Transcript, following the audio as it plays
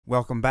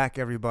Welcome back,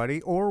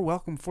 everybody, or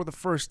welcome for the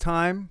first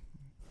time.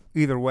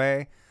 Either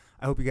way,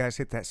 I hope you guys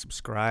hit that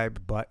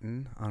subscribe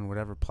button on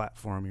whatever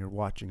platform you're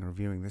watching or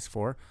viewing this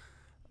for.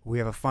 We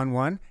have a fun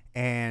one,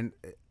 and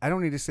I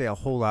don't need to say a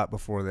whole lot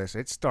before this.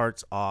 It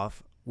starts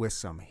off with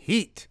some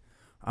heat.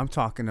 I'm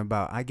talking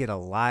about I get a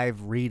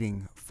live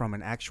reading from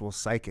an actual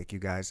psychic, you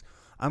guys.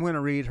 I'm going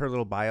to read her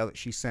little bio that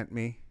she sent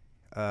me.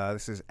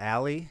 This is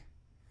Allie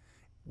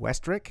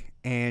Westrick,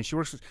 and she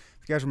works with,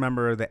 if you guys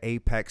remember the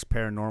Apex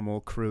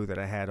Paranormal crew that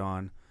I had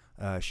on,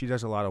 she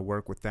does a lot of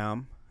work with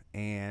them.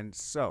 And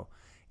so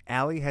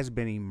Allie has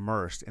been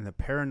immersed in the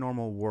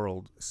paranormal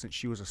world since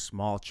she was a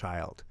small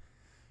child.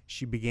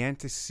 She began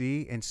to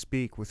see and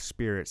speak with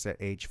spirits at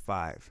age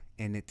 5,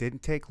 and it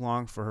didn't take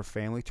long for her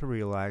family to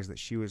realize that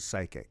she was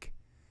psychic.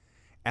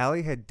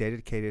 Allie had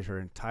dedicated her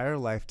entire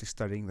life to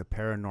studying the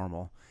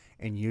paranormal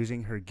and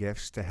using her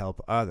gifts to help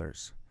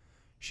others.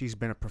 She's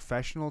been a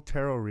professional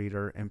tarot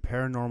reader and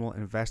paranormal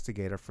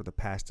investigator for the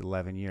past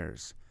 11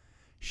 years.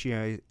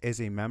 She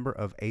is a member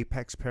of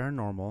Apex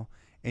Paranormal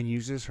and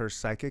uses her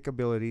psychic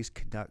abilities to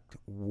conduct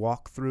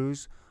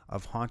walkthroughs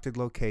of haunted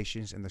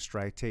locations in the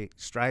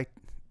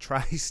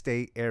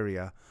tri-state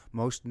area,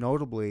 most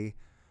notably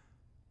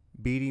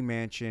Beatty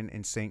Mansion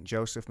in St.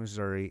 Joseph,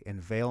 Missouri,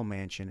 and Vale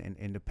Mansion in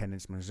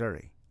Independence,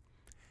 Missouri.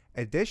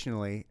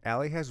 Additionally,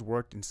 Allie has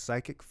worked in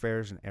psychic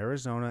fairs in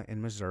Arizona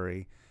and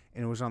Missouri,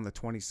 and was on the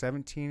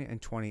 2017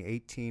 and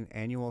 2018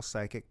 annual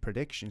Psychic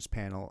Predictions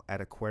panel at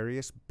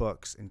Aquarius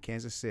Books in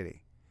Kansas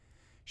City.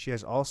 She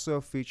has also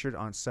featured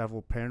on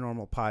several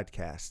paranormal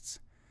podcasts.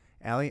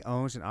 Allie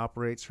owns and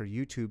operates her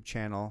YouTube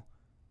channel,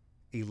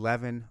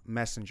 11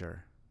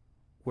 Messenger,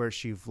 where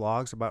she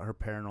vlogs about her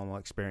paranormal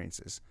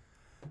experiences.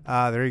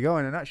 There you go.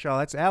 In a nutshell,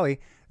 that's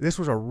Allie. This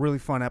was a really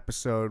fun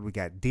episode. We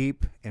got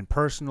deep and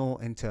personal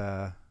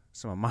into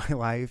some of my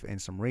life and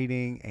some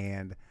reading,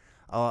 and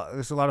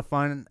this is a lot of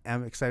fun.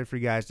 I'm excited for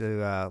you guys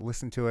to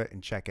listen to it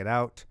and check it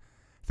out.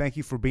 Thank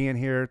you for being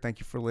here.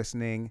 Thank you for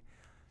listening.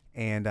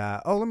 And,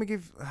 let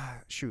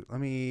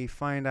me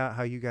find out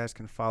how you guys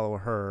can follow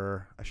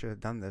her. I should have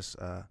done this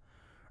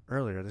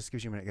earlier. This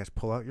gives you a minute. Guys,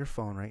 pull out your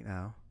phone right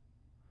now.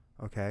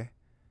 Okay.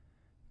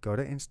 Go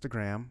to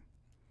Instagram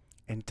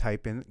and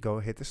type in, go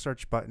hit the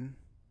search button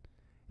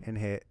and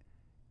hit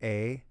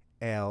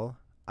ALIEDUB.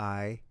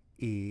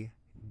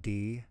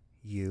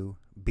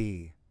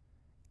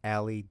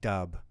 Allie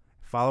Dub.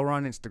 Follow her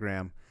on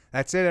Instagram.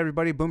 That's it,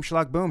 everybody. Boom,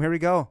 schlock, boom. Here we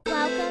go.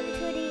 Welcome to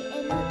the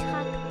Inno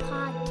Talk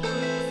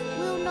podcast.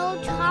 We'll no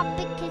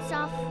topic is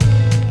off.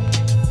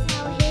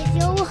 Now here's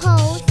your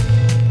host,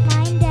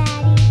 my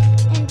daddy,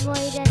 and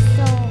Void of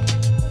Soul.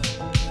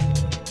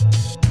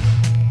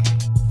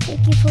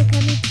 Thank you for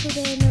coming to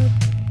the Inno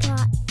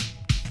Talk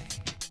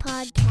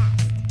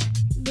podcast.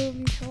 Boom,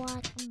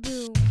 schlock,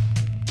 boom.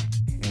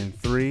 In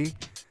 3,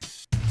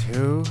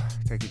 2,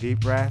 take a deep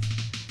breath.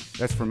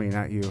 That's for me,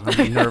 not you.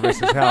 I'm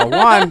nervous as hell.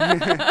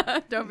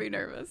 1. Don't be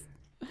nervous.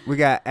 We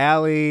got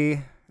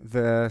Allie,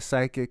 the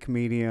psychic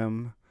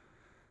medium,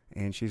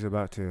 and she's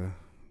about to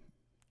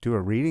do a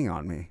reading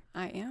on me.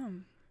 I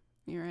am.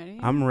 You ready?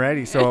 I'm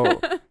ready.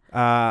 So, do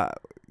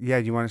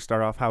you want to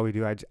start off how we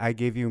do? I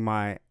gave you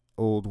my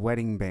old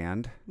wedding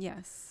band.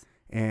 Yes.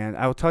 And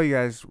I will tell you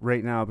guys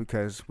right now,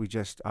 because we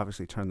just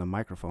obviously turned the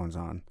microphones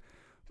on.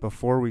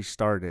 Before we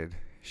started,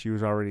 she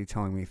was already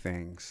telling me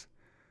things.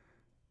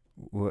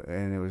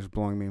 And it was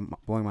blowing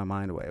my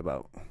mind away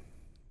about.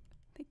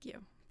 Thank you.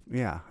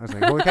 Yeah, I was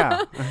like, holy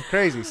cow,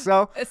 crazy.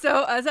 So as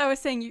I was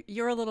saying,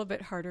 you're a little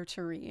bit harder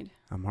to read.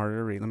 I'm harder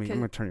to read. I'm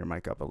gonna turn your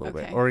mic up a little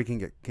bit, Okay. or can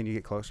you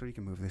get closer? You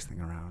can move this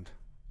thing around.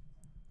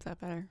 Is that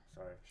better?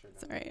 Sorry,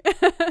 It's all right.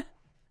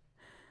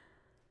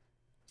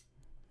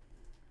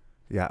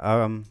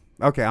 Yeah.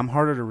 Okay, I'm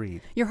harder to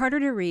read. You're harder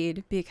to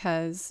read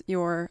because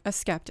you're a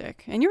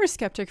skeptic, and you're a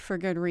skeptic for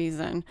good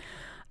reason.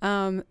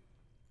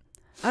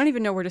 I don't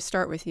even know where to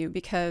start with you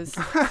because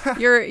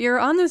you're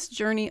on this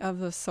journey of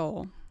the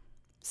soul.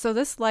 So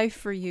this life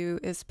for you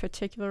is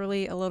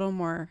particularly a little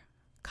more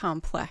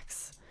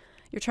complex.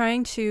 You're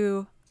trying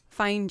to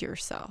find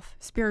yourself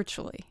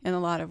spiritually in a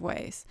lot of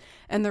ways.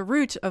 And the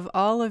root of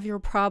all of your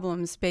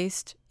problems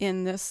based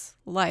in this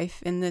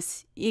life, in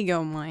this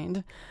ego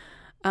mind,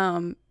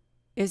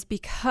 is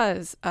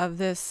because of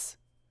this.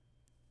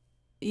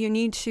 You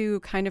need to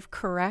kind of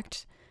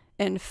correct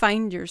and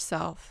find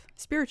yourself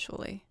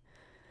spiritually.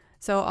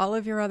 So all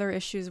of your other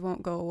issues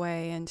won't go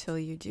away until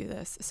you do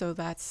this. So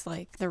that's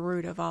like the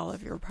root of all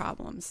of your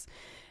problems.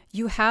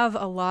 You have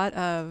a lot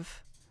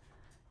of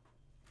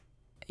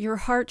your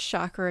heart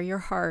chakra. Your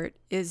heart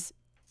is,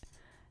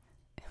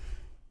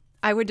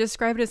 I would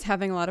describe it as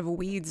having a lot of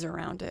weeds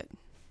around it.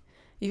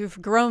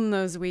 You've grown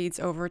those weeds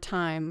over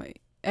time.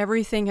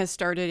 Everything has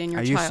started in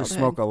your childhood. I used to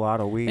smoke a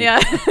lot of weed. Yeah,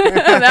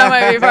 that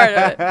might be part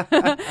of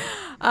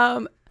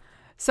it.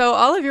 So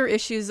all of your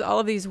issues,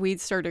 all of these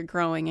weeds started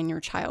growing in your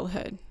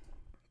childhood.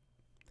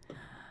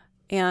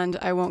 And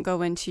I won't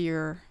go into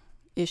your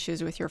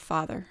issues with your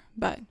father,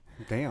 but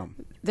damn,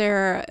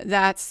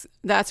 that's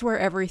where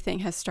everything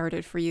has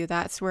started for you.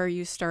 That's where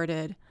you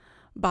started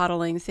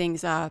bottling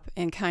things up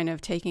and kind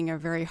of taking a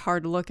very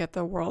hard look at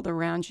the world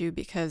around you,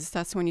 because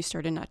that's when you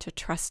started not to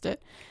trust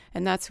it.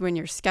 And that's when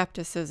your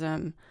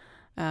skepticism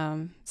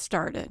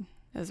started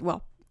as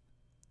well.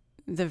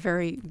 The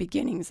very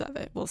beginnings of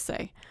it, we'll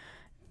say.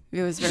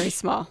 It was very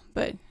small,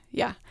 but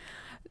yeah.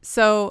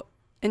 So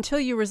until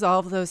you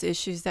resolve those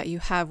issues that you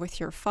have with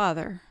your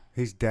father.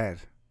 He's dead.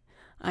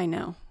 I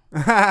know.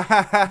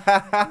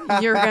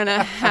 You're going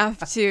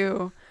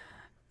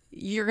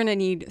to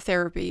need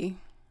therapy.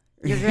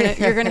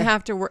 You're gonna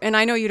have to work, and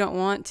I know you don't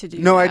want to do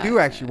No, that. I do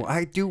actually.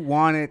 I do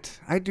want it.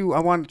 I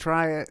want to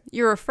try it.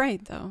 You're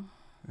afraid, though.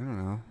 I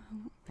don't know.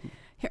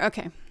 Here,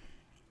 okay.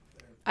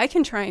 I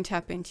can try and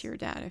tap into your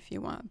dad if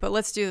you want, but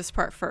let's do this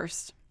part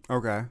first.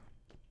 Okay.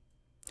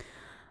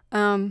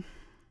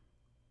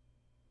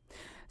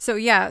 So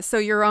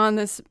you're on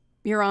this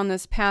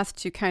path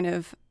to kind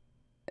of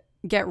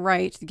get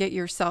right, get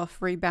yourself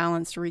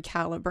rebalanced,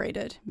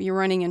 recalibrated. You're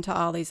running into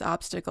all these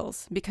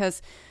obstacles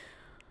because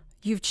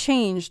you've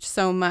changed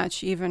so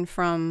much, even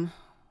from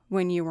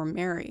when you were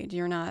married.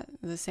 You're not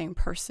the same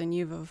person.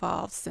 You've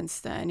evolved since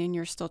then, and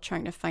you're still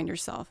trying to find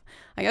yourself.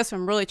 I guess what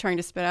I'm really trying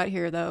to spit out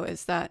here, though,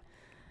 is that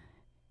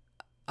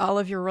all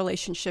of your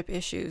relationship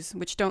issues,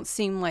 which don't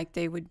seem like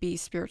they would be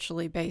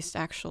spiritually based,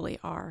 actually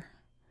are.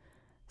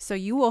 So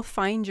you will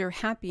find your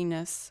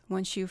happiness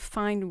once you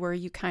find where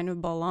you kind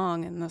of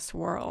belong in this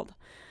world.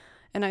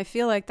 And I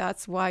feel like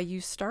that's why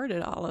you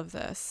started all of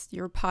this,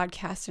 your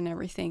podcast and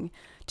everything,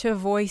 to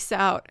voice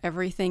out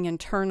everything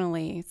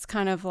internally. It's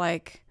kind of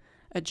like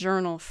a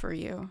journal for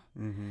you.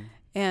 Mm-hmm.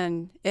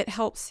 And it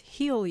helps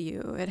heal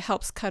you. It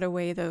helps cut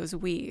away those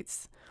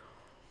weeds.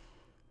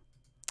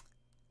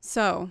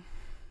 So,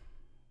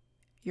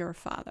 your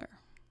father.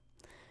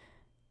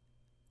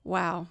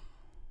 Wow.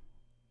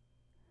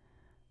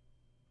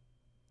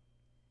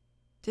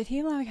 Did he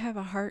have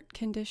a heart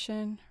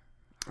condition?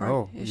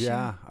 Issue?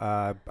 Yeah.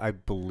 I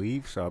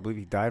believe so. I believe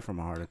he died from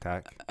a heart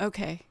attack.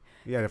 Okay.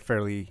 He had a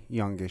fairly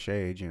youngish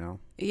age,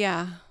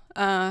 Yeah.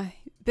 But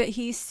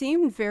he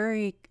seemed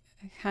very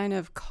kind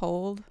of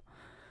cold.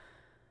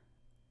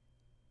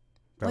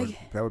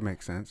 That would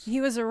make sense. He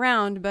was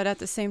around, but at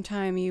the same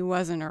time, he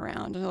wasn't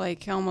around.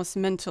 Like, almost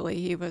mentally,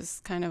 he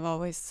was kind of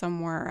always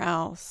somewhere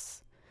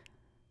else.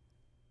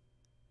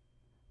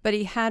 But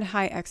he had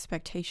high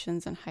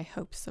expectations and high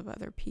hopes of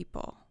other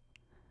people.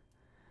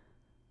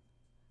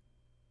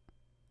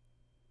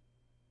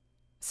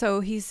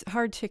 So he's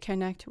hard to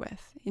connect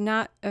with.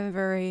 Not a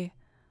very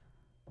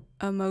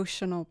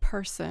emotional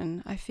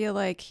person. I feel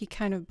like he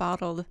kind of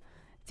bottled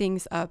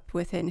things up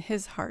within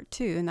his heart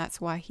too, and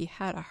that's why he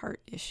had a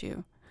heart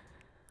issue.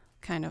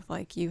 Kind of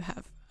like you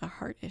have a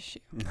heart issue.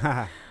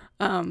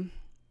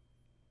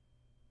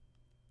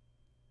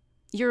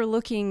 You're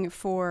looking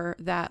for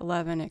that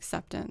love and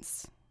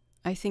acceptance.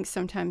 I think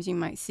sometimes you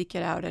might seek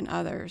it out in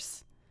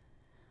others,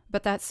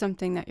 but that's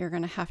something that you're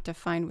going to have to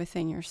find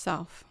within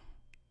yourself.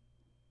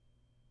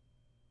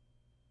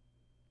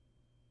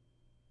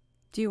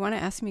 Do you want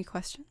to ask me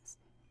questions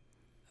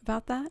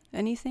about that?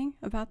 Anything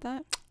about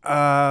that? No,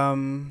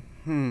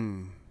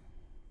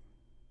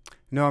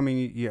 I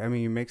mean,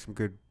 you make some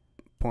good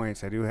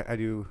points. I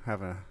do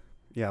have a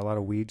lot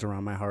of weeds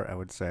around my heart, I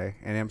would say,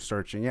 and I'm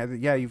searching.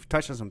 Yeah, you've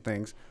touched on some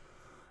things.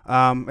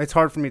 It's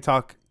hard for me to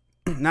talk,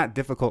 not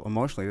difficult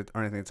emotionally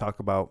or anything, to talk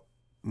about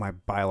my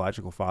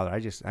biological father.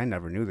 I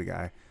never knew the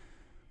guy,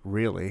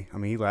 really. I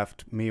mean, he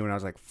left me when I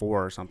was like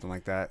 4 or something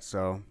like that,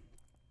 so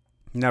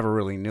never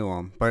really knew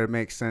him. But it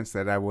makes sense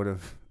that I would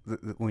have,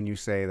 when you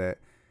say that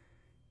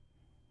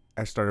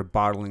I started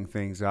bottling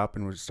things up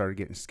and started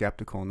getting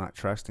skeptical and not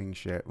trusting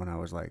shit when I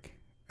was like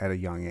at a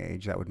young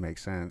age, that would make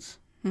sense.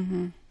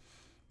 Mm-hmm.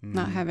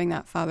 Not having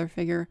that father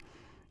figure.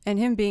 And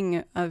him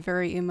being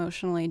very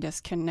emotionally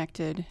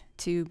disconnected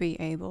to be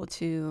able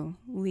to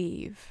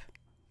leave.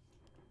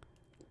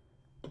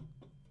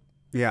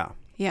 Yeah.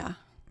 Yeah.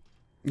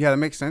 Yeah, that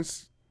makes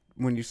sense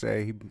when you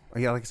say,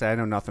 like I said, I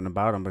know nothing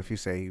about him, but if you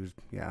say he was,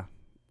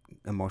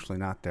 emotionally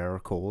not there or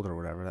cold or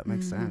whatever, that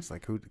makes sense.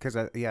 Like, because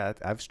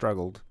I've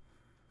struggled.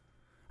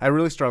 I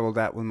really struggled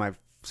that when my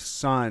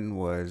son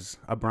was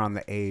around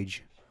the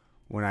age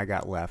when I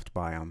got left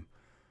by him.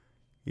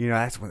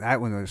 That's when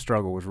the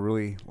struggle was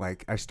really,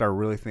 like, I started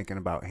really thinking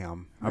about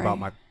him, about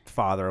my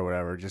father or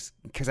whatever, just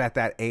because at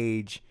that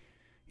age,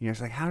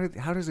 it's like, how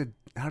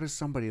does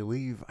somebody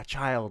leave a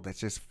child that's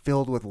just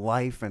filled with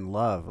life and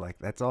love? Like,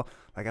 that's all.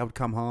 Like, I would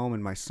come home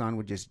and my son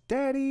would just,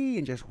 Daddy,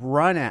 and just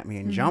run at me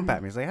and jump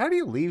at me. It's like, how do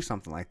you leave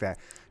something like that?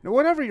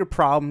 Whatever your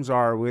problems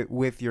are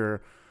with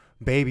your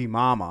baby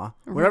mama,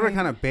 whatever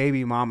kind of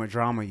baby mama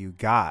drama you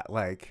got,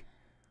 like,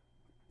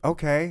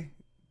 okay,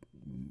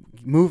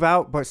 move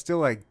out, but still,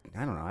 like,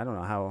 I don't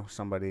know how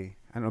somebody,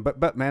 I don't know,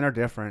 but men are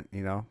different,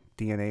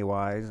 DNA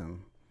wise and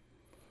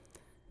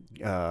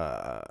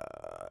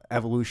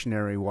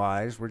evolutionary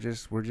wise. We're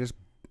just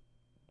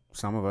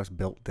some of us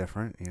built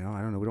different, I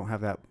don't know, we don't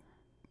have that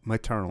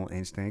maternal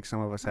instinct.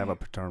 Some of us have a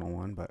paternal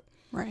one, but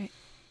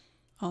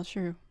All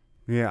true.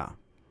 Yeah.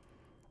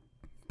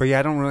 But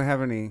I don't really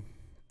have any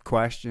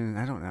question.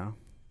 I don't know.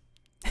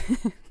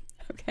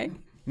 Okay.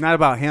 Not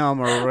about him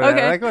or whatever.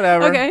 Okay. Like,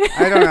 whatever. Okay.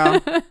 I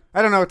don't know.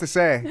 I don't know what to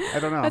say. I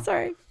don't know. That's all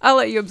right. I'll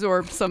let you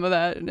absorb some of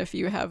that, and if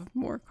you have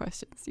more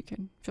questions, you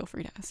can feel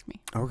free to ask me.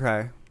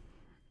 Okay.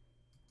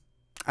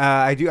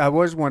 I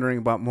was wondering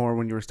about more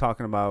when you were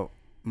talking about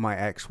my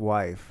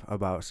ex-wife,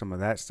 about some of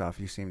that stuff.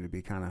 You seem to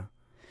be kind of...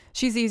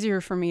 She's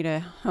easier for me to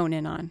hone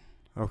in on.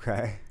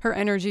 Okay. Her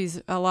energy's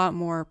a lot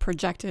more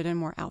projected and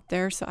more out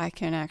there, so I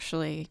can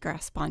actually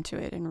grasp onto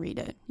it and read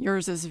it.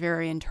 Yours is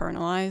very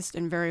internalized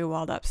and very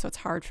walled up, so it's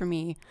hard for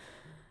me.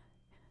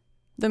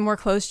 The more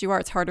closed you are,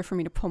 it's harder for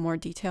me to pull more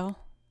detail,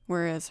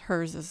 whereas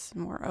hers is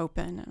more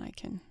open and I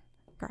can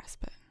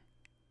grasp it.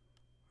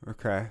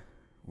 Okay.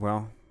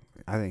 Well,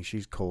 I think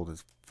she's cold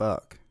as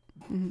fuck.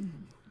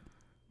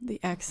 The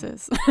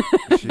exes.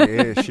 She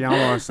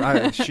is.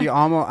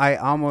 I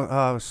almost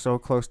was so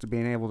close to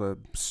being able to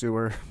sue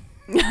her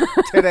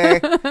today.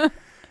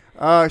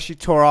 She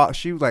tore off.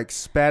 She like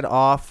sped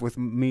off with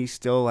me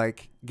still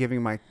like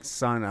giving my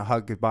son a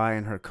hug goodbye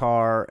in her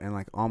car, and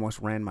like almost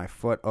ran my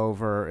foot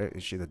over.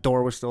 The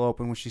door was still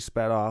open when she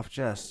sped off.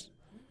 Just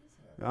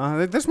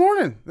this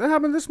morning. That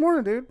happened this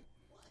morning, dude.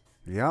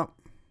 Yep.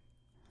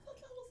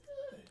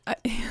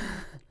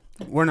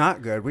 We're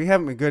not good. We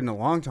haven't been good in a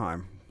long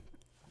time.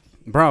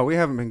 Bro, we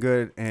haven't been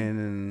good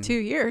in 2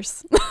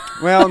 years.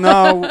 Well,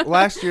 no,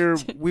 last year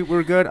we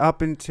were good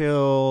up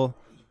until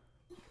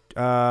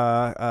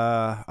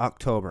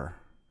October.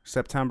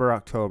 September,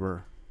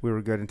 October. We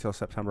were good until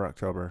September,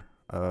 October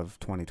of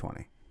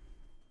 2020.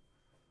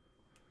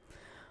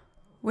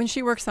 When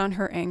she works on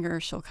her anger,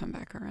 she'll come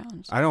back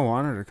around. I don't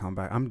want her to come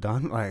back. I'm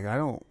done. Like I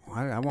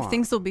want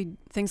Things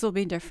will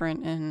be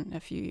different in a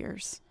few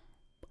years.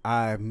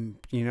 You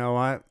know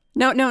what?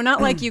 No,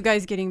 not like you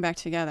guys getting back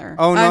together.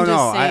 Oh no, I'm no.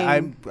 just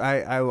saying,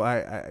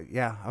 I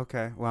yeah,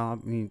 okay. Well, I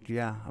mean,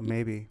 yeah,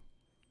 maybe.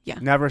 Yeah.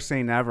 Never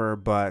say never,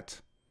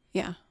 but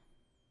yeah.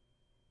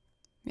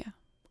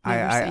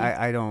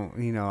 I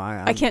don't, you know,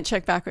 I can't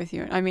check back with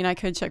you. I mean, I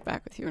could check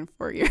back with you in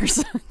 4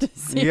 years. To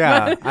see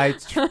yeah,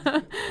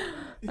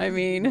 I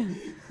mean,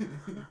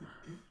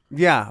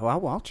 yeah.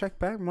 Well, I'll check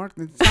back. Mark,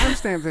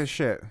 timestamp this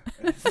shit.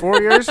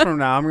 4 years from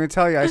now, I'm gonna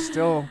tell you, I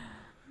still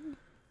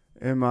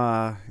am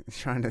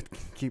trying to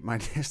keep my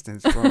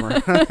distance from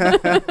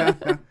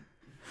her.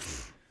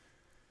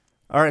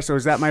 All right. So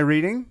is that my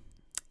reading?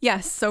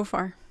 yes, so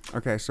far.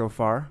 Okay. So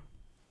far.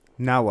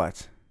 Now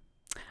what?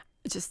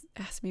 Just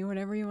ask me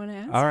whatever you want to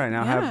ask. All right.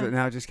 Now Yeah.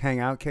 now just hang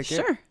out, kick it.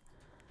 Sure.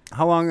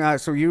 How long?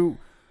 So you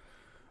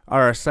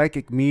are a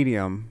psychic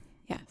medium.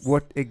 Yes.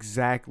 What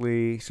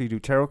exactly? So you do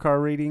tarot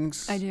card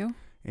readings? I do.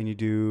 And you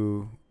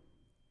do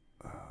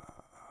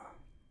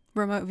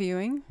Remote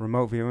viewing.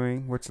 remote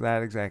viewing? What's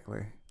that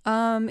exactly?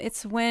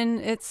 It's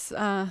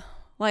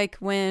like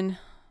when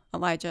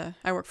Elijah,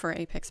 I work for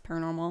Apex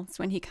Paranormal. It's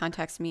when he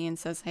contacts me and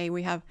says, "Hey,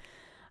 we have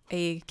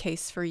a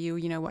case for you.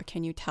 You know, what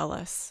can you tell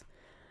us?"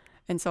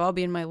 And so I'll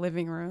be in my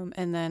living room,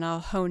 and then I'll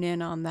hone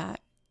in on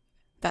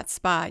that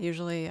spot,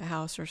 usually a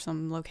house or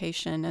some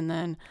location, and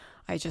then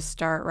I just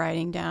start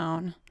writing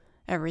down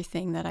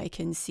everything that I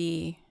can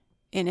see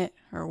in it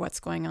or what's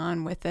going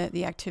on with it,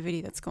 the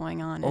activity that's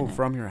going on. Oh, in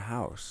from your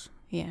house.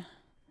 Yeah.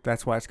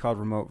 That's why it's called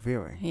remote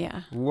viewing.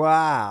 Yeah.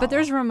 Wow. But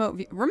there's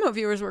remote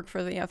viewers work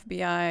for the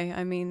FBI.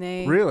 I mean,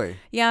 they Really?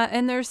 Yeah,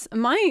 and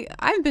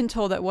I've been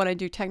told that what I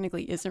do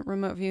technically isn't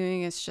remote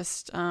viewing, it's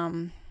just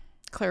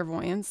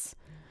clairvoyance.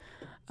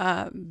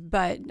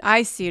 But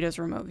I see it as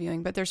remote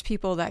viewing, but there's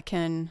people that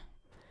can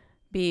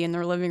be in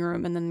their living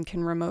room and then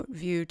can remote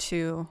view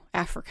to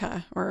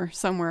Africa or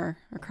somewhere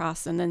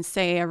across and then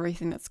say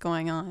everything that's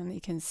going on. They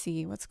can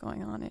see what's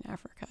going on in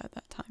Africa at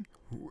that time.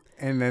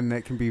 And then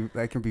that can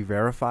be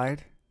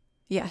verified?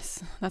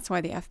 Yes, that's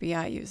why the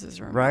FBI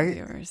uses remote Right?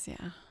 viewers.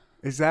 Yeah.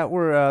 Is that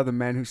where the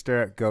Men Who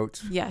Stare at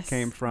Goats Yes.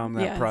 came from,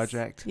 that Yes.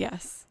 project?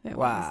 Yes. It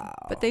Wow.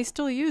 was. But they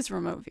still use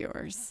remote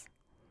viewers.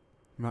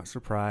 I'm not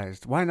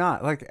surprised. Why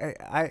not? Like,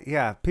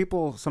 yeah,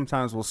 people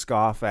sometimes will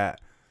scoff at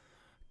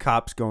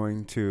cops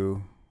going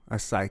to a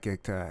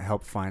psychic to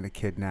help find a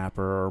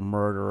kidnapper or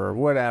murderer or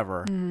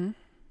whatever. Mm-hmm.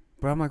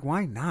 But I'm like,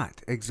 why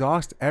not?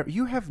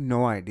 You have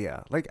no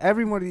idea. Like,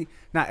 everybody,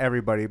 not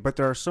everybody, but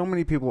there are so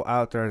many people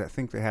out there that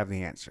think they have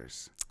the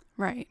answers.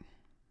 Right.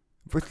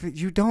 But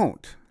you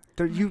don't.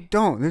 You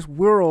don't. This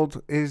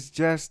world is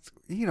just,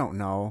 you don't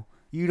know.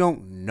 You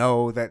don't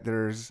know that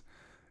there's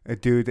a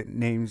dude that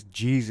names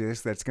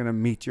Jesus that's going to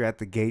meet you at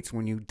the gates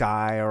when you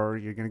die, or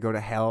you're going to go to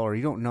hell, or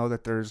you don't know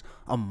that there's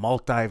a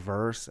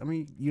multiverse. I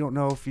mean, you don't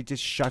know if he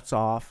just shuts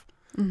off.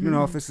 Mm-hmm. You don't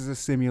know if this is a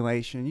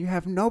simulation.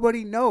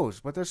 Nobody knows,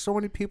 but there's so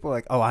many people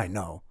like, oh, I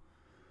know.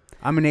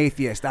 I'm an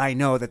atheist. I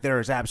know that there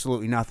is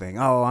absolutely nothing.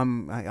 Oh,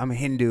 I'm a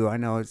Hindu. I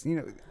know it's,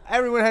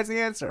 everyone has the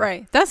answer.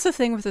 Right. That's the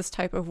thing with this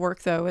type of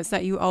work, though, is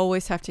that you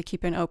always have to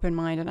keep an open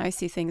mind. And I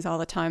see things all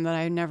the time that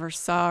I never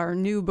saw or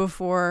knew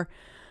before.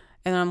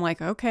 And I'm like,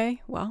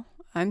 okay, well,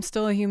 I'm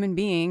still a human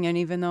being. And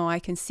even though I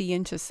can see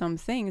into some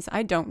things,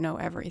 I don't know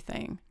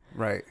everything.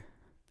 Right.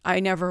 I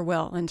never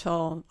will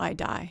until I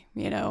die,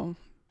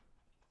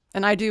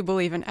 And I do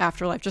believe in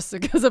afterlife just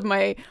because of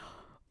my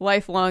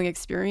lifelong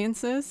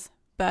experiences.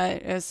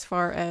 But as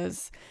far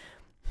as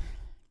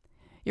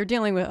you're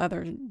dealing with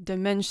other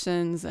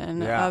dimensions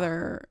and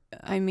other,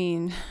 I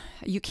mean,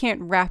 you can't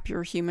wrap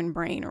your human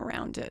brain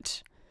around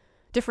it.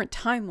 Different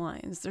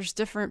timelines. There's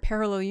different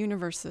parallel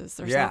universes.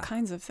 There's all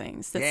kinds of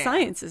things that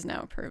science is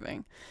now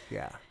proving.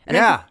 Yeah. And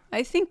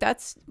I think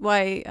that's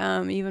why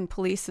even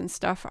police and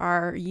stuff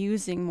are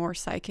using more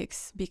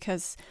psychics,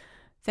 because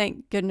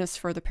thank goodness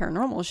for the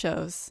paranormal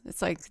shows.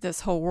 It's like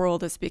this whole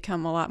world has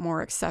become a lot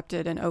more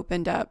accepted and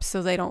opened up,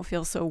 so they don't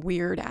feel so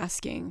weird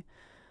asking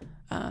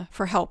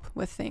for help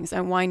with things.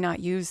 And why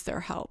not use their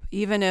help?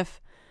 Even if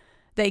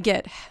they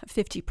get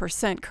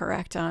 50%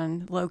 correct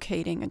on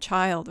locating a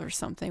child or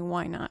something,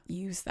 why not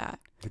use that?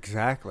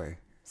 Exactly.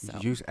 So.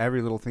 Use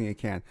every little thing you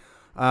can.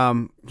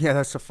 Yeah,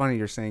 that's so funny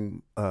you're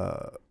saying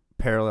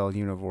parallel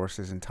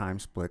universes and time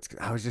splits.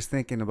 I was just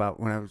thinking about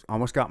when I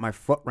almost got my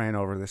foot ran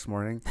over this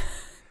morning.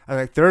 I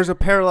was like, there's a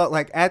parallel,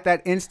 like at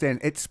that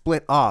instant, it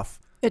split off.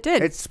 It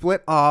did. It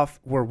split off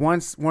where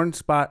one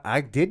spot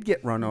I did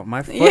get run over.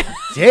 My foot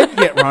did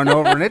get run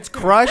over, and it's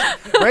crushed.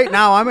 Right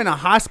now, I'm in a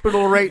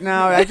hospital right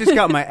now. I just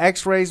got my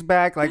x-rays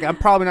back. Like, I'm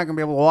probably not going to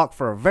be able to walk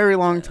for a very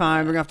long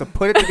time. They're going to have to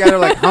put it together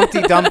like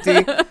Humpty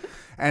Dumpty.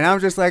 And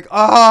I'm just like,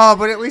 oh,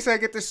 but at least I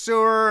get the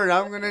sewer, and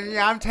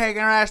I'm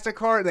taking her ass to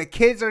court. The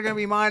kids are going to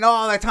be mine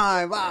all the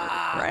time.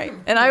 Ah. Right.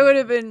 And I would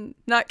have been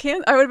I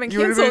would have been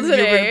canceled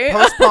today. You've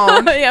been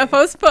postponed. Yeah,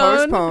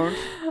 postponed.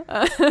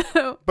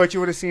 But you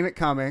would have seen it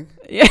coming.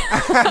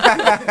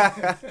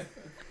 Yeah.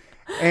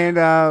 And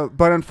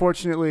but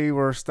unfortunately,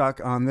 we're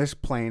stuck on this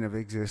plane of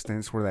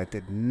existence where that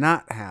did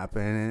not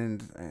happen.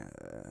 And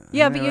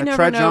but you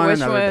never know which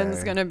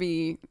one's going to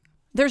be.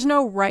 There's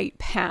no right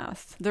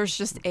path. There's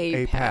just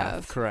a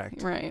path.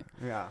 Correct. Right.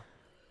 Yeah.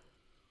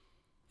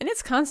 And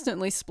it's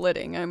constantly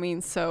splitting. I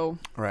mean, so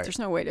there's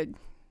no way to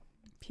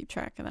keep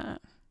track of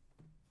that.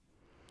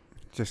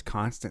 Just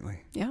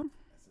constantly. Yeah.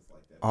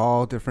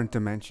 All different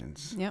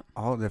dimensions. Yep.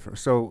 All different.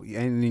 So,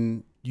 I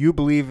mean, you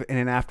believe in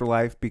an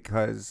afterlife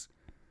because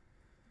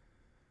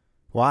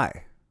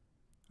why?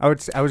 I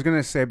was going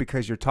to say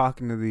because you're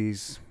talking to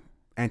these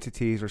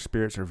entities or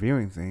spirits or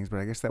viewing things, but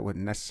I guess that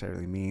wouldn't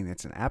necessarily mean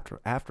it's an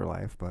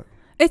afterlife. But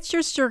it's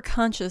just your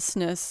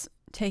consciousness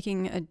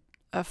taking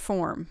a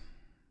form.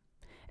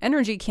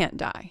 Energy can't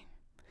die.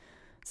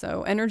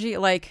 So energy,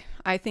 like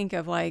I think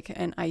of like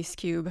an ice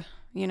cube.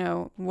 You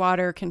know,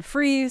 water can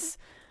freeze,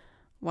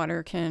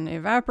 water can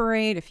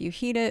evaporate. If you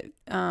heat it,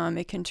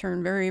 it can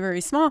turn very,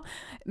 very small,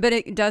 but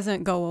it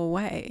doesn't go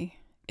away.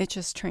 It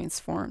just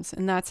transforms,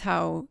 and that's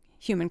how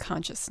human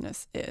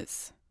consciousness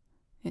is.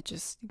 It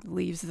just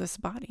leaves this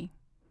body.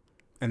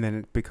 And then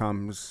it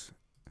becomes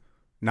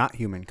not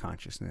human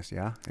consciousness,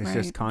 yeah? It's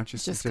just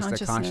consciousness. It's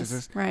just a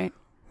consciousness. Right.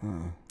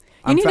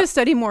 You need to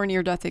study more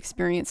near-death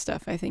experience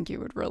stuff. I think you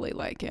would really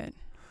like it.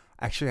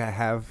 Actually, I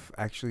have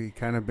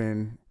kind of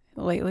been...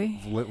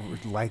 Lately?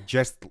 Like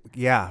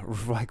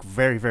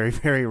very, very,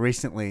 very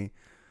recently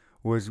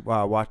was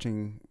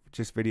watching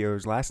just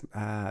videos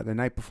the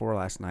night before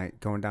last night,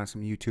 going down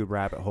some YouTube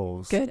rabbit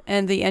holes. Good.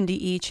 And the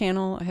NDE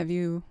channel, have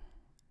you...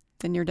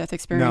 The near-death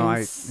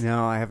experience?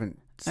 No, I haven't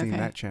seen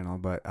that channel,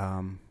 but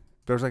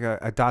there's like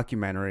a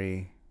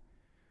documentary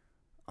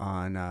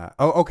on.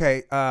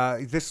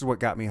 This is what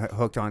got me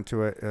hooked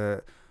onto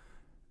it.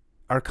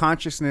 Our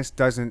consciousness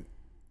doesn't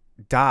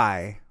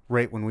die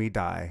right when we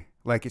die.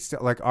 Like it's still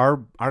like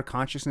our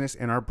consciousness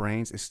in our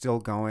brains is still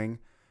going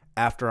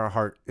after our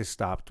heart is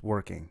stopped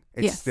working.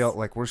 It's still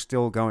like we're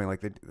still going.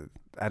 Like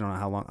I don't know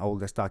how old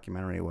this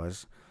documentary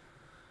was,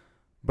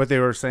 but they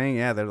were saying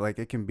they're like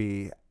it can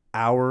be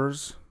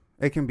hours.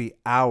 It can be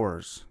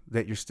hours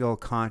that you're still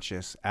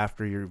conscious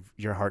after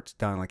your heart's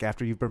done. Like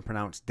after you've been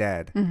pronounced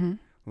dead,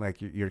 like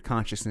your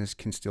consciousness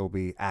can still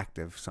be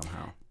active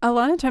somehow. A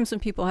lot of times when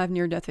people have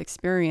near-death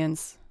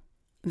experience,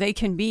 they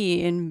can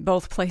be in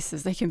both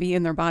places. They can be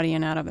in their body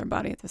and out of their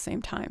body at the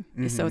same time.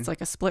 So it's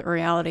like a split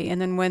reality.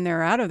 And then when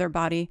they're out of their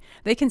body,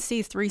 they can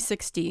see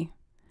 360.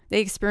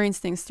 They experience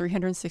things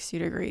 360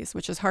 degrees,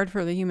 which is hard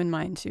for the human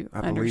mind to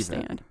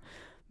understand.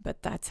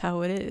 But that's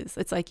how it is.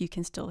 It's like you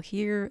can still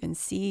hear and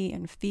see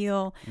and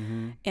feel.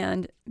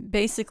 And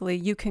basically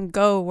you can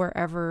go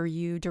wherever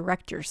you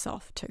direct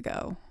yourself to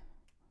go.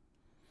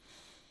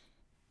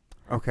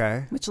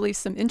 Okay. Which leaves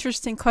some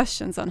interesting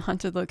questions on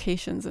haunted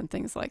locations and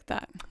things like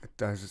that. It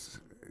does.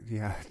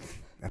 Yeah.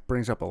 That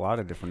brings up a lot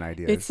of different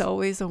ideas. It's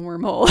always a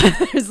wormhole.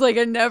 It's like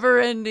a never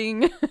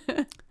ending.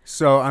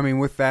 So, I mean,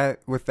 with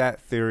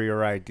that theory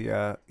or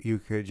idea, you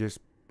could just...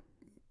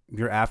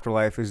 Your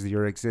afterlife is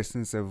your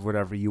existence of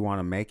whatever you want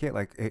to make it.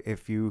 Like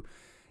if you're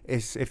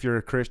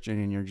a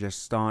Christian and you're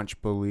just staunch,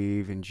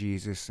 believe in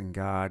Jesus and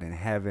God and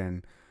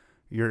heaven,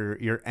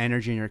 your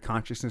energy and your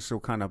consciousness will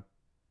kind of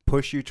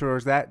push you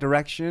towards that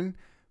direction.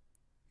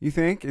 You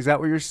think? Is that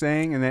what you're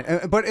saying? And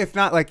then, but if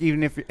not, like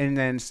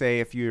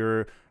if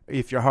you're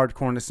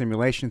hardcore into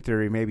simulation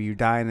theory, maybe you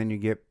die and then you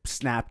get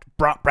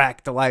brought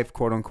back to life,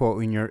 quote unquote,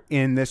 when you're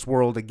in this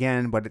world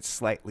again, but it's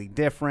slightly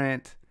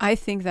different. I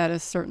think that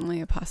is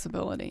certainly a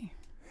possibility.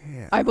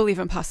 Yeah. I believe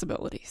in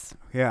possibilities.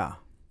 Yeah.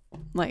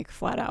 like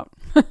flat out.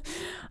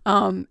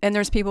 And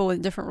there's people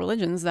with different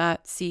religions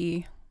that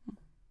see,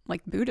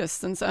 like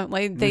Buddhists and stuff,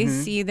 like they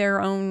see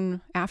their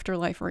own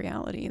afterlife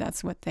reality.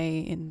 That's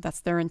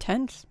their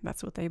intent.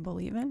 That's what they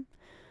believe in.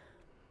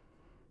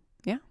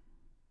 Yeah.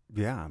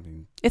 Yeah, I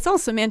mean, it's all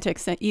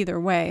semantics either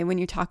way when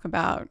you talk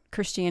about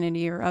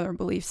Christianity or other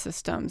belief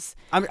systems.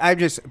 I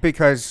just,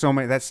 because so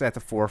many, that's at the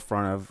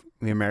forefront of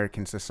the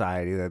American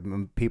society,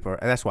 that people are,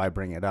 that's why I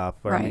bring it up.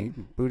 But Right. I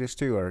mean, Buddhists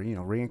too, or,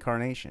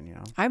 reincarnation,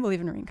 I believe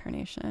in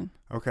reincarnation.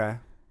 Okay.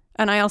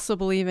 And I also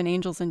believe in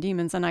angels and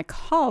demons, and I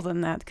call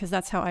them that because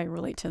that's how I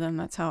relate to them.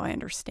 That's how I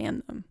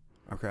understand them.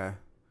 Okay.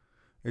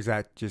 Is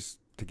that just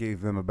to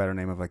give them a better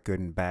name of like good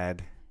and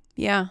bad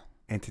Yeah.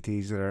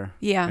 entities that are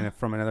Yeah.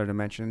 from another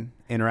dimension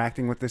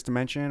interacting with this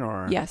dimension,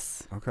 or?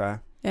 Yes. Okay.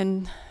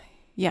 And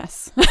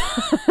yes.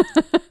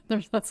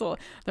 there's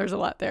a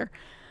lot there.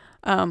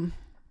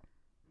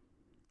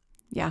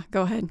 Yeah,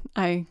 go ahead.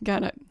 I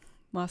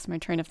lost my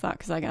train of thought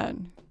because I got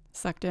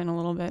sucked in a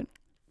little bit.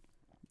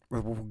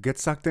 We'll get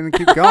sucked in and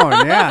keep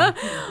going. Yeah.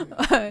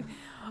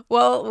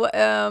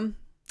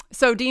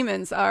 So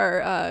demons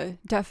are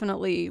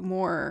definitely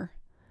more,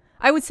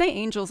 I would say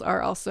angels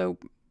are also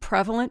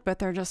prevalent, but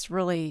they're just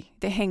really,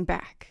 they hang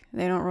back.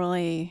 They don't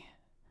really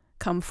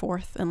come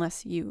forth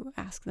unless you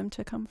ask them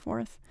to come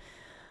forth.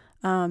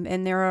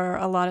 And there are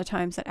a lot of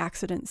times at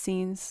accident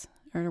scenes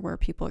or where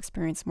people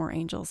experience more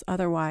angels.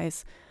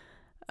 Otherwise,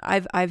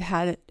 I've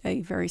had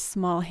a very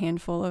small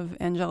handful of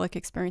angelic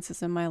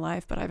experiences in my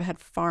life, but I've had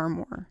far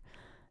more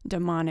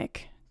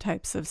demonic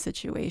types of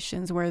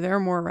situations where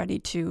they're more ready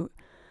to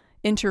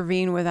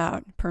intervene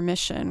without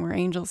permission, where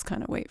angels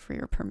kind of wait for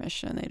your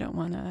permission. They don't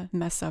want to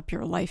mess up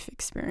your life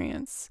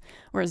experience,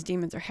 whereas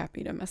demons are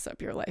happy to mess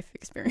up your life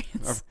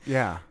experience.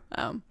 Yeah.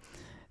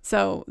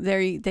 So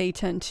they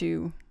tend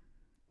to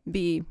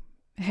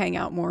hang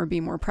out more, be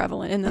more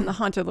prevalent. And then the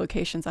haunted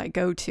locations I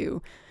go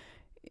to,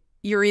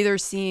 you're either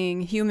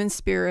seeing human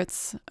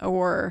spirits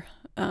or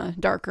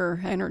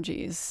darker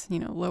energies,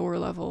 lower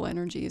level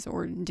energies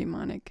or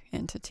demonic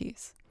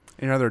entities.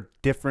 And are there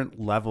different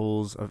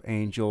levels of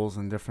angels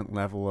and different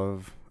level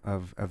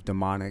of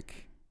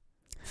demonic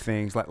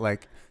things?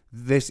 Like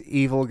this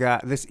evil guy,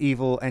 this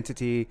evil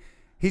entity,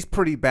 he's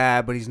pretty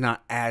bad, but he's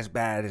not as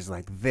bad as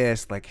like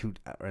this.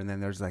 And then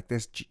there's like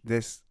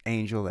this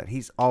angel that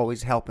he's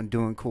always helping,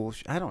 doing cool.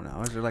 I don't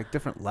know. Is there like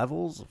different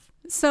levels?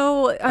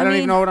 So I don't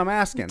even know what I'm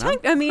asking.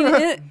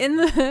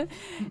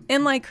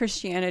 In like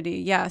Christianity,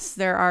 yes,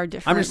 there are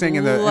different. I'm just saying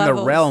in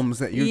the realms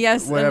that you in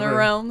the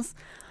realms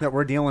that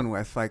we're dealing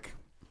with. Like,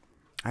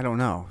 I don't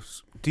know.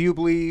 Do you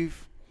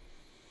believe?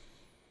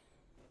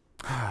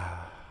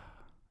 I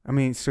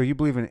mean, so you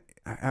believe in?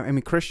 I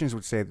mean, Christians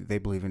would say that they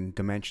believe in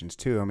dimensions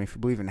too. I mean, if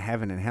you believe in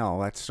heaven and hell,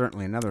 that's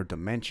certainly another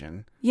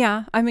dimension.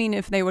 Yeah, I mean,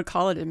 if they would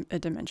call it a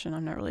dimension,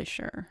 I'm not really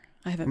sure.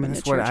 I haven't been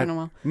to church in a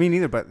while. Me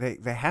neither, but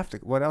they have to.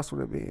 What else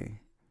would it be?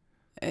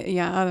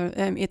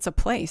 It's a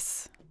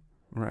place.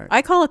 Right.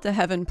 I call it the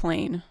heaven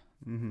plane.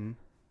 Mm-hmm.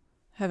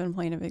 Heaven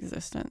plane of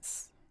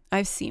existence.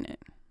 I've seen it.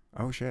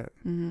 Oh shit.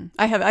 Mm-hmm.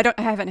 I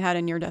haven't had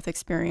a near-death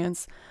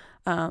experience,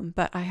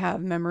 but I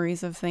have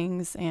memories of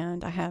things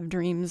and I have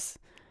dreams,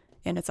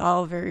 and it's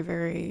all very,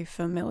 very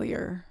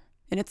familiar,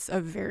 and it's a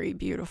very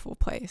beautiful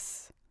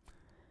place.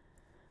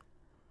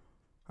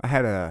 I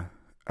had a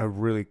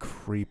really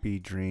creepy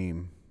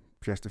dream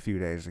just a few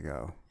days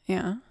ago.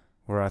 Yeah.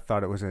 Where I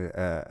thought it was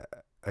a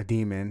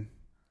demon,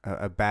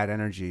 a bad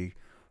energy,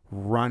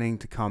 running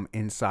to come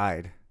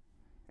inside,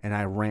 and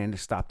I ran to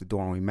stop the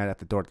door, and we met at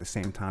the door at the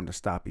same time to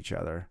stop each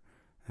other,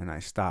 and I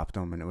stopped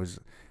him,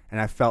 and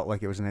I felt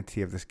like it was an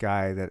entity of this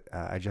guy that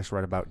I just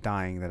read about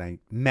dying, that I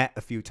met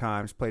a few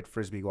times, played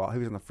frisbee golf. He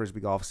was on the frisbee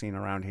golf scene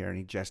around here, and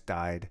he just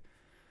died,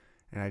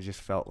 and I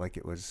just felt like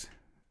it was,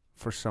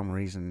 for some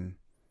reason,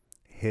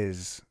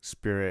 his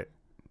spirit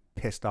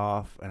pissed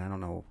off, and I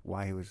don't know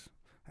why he was.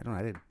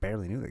 I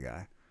barely knew the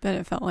guy. But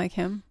it felt like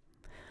him.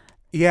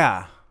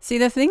 Yeah. See,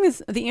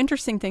 the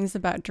interesting things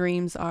about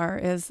dreams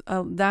is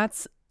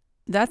that's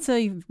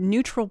a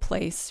neutral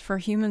place for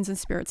humans and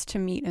spirits to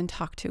meet and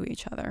talk to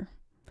each other,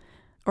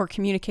 or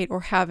communicate,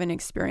 or have an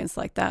experience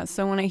like that.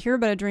 So when I hear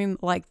about a dream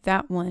like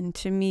that one,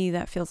 to me,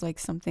 that feels like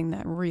something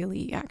that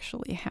really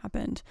actually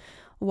happened.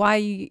 Why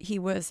he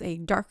was a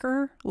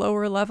darker,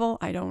 lower level,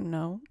 I don't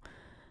know.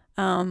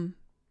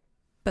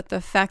 But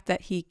the fact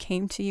that he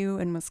came to you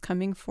and was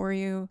coming for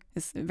you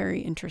is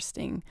very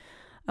interesting.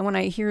 And when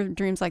I hear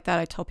dreams like that,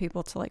 I tell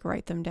people to like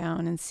write them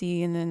down and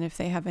see. And then if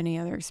they have any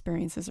other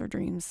experiences or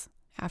dreams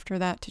after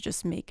that, to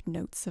just make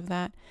notes of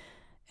that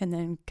and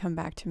then come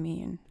back to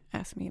me and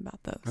ask me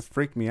about those. That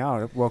freaked me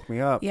out. It woke me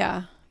up.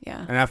 Yeah.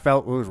 Yeah. And I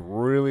felt it was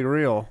really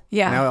real.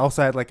 Yeah. And I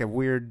also had like a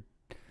weird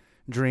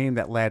dream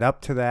that led up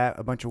to that.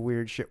 A bunch of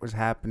weird shit was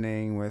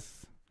happening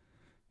with,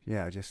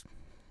 just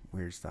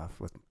weird stuff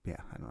with, I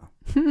don't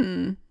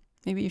know.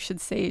 Maybe you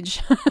should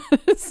sage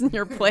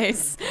your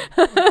place.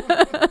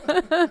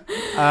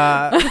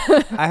 I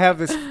have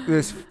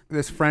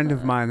this friend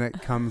of mine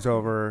that comes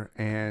over,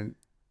 and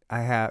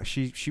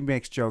she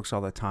makes jokes all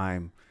the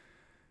time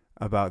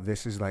about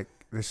this is like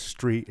this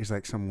street is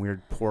like some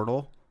weird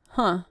portal.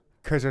 Huh.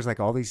 Because there's like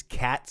all these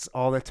cats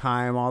all the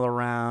time, all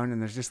around, and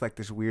there's just like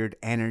this weird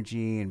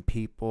energy and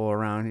people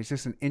around. It's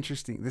just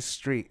this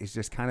street is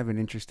just kind of an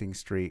interesting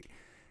street.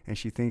 And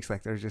she thinks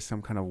like there's just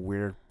some kind of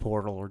weird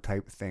portal or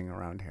type thing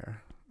around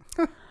here.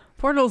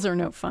 Portals are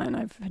no fun.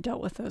 I've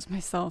dealt with those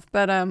myself.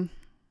 But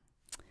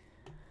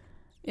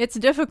it's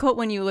difficult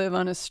when you live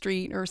on a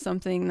street or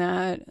something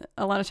that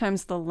a lot of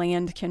times the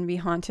land can be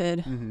haunted.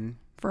 Mm-hmm.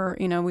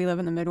 We live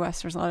in the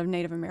Midwest. There's a lot of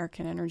Native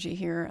American energy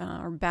here,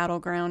 or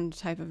battleground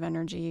type of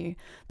energy,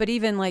 but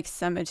even like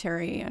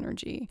cemetery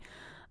energy.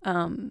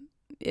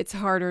 It's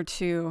harder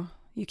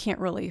you can't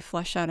really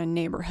flesh out a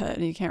neighborhood.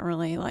 You can't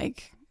really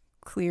like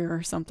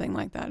clear something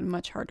like that.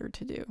 Much harder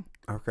to do.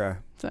 Okay.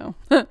 So.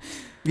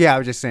 Yeah, I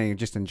was just saying,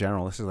 just in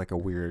general, this is like a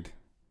weird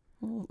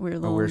spot.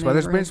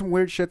 There's been some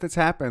weird shit that's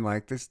happened.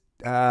 Like this,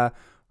 a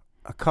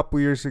couple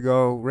years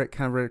ago, right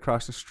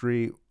across the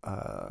street,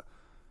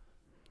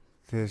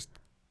 this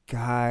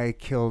guy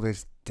killed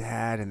his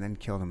dad and then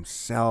killed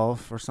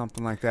himself or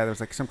something like that. There was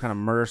like some kind of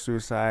murder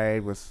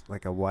suicide with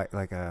like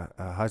a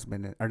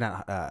husband or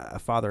not a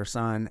father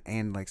son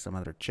and like some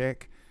other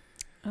chick.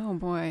 Oh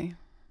boy,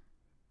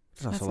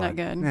 that's not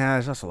good. Yeah,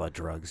 there's also a lot of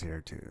drugs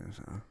here too.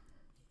 So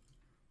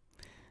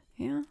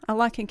yeah, a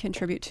lot can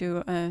contribute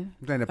to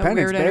independence, a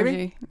weird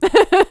baby.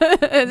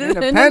 Energy.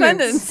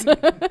 Independence.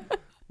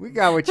 We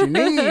got what you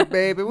need,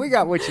 baby. We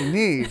got what you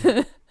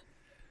need.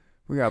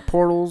 We got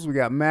portals. We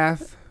got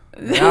meth.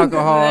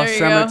 Alcohol,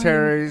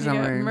 cemeteries. I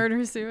mean,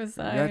 murder,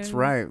 suicide. That's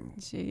right.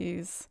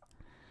 Jeez.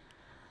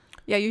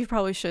 Yeah, you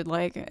probably should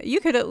you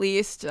could at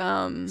least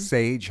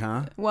sage,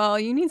 huh? Well,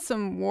 you need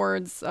some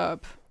wards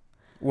up.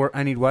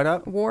 I need what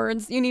up?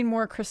 Wards. You need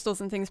more crystals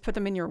and things. Put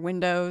them in your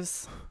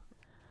windows.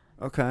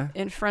 Okay.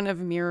 In front of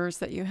mirrors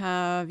that you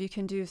have. You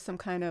can do some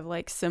kind of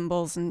like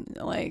symbols and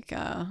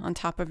on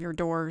top of your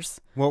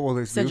doors. What will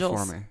this do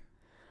for me?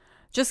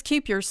 Just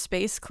keep your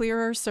space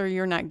clearer so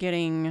you're not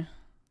getting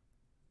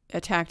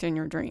attacked in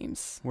your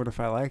dreams. What if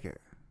I like it?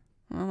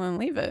 Well, then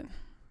leave it.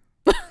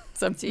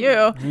 It's up to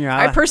you. Yeah,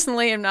 I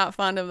personally am not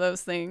fond of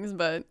those things,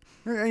 but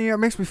it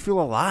makes me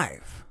feel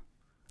alive.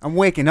 I'm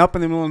waking up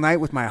in the middle of the night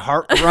with my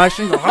heart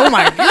rushing. Oh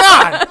my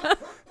god!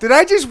 Did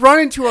I just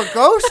run into a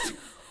ghost?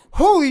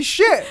 Holy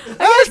shit! That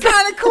was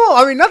kind of cool.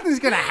 I mean, nothing's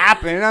gonna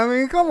happen. I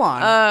mean, come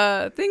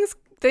on.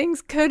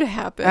 Things could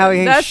happen.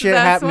 Allie, ain't shit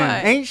happening.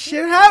 Why. Ain't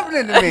shit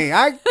happening to me.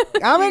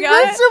 I'm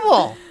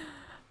invincible.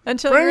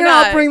 Until you're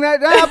not. I'll bring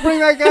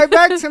that guy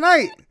back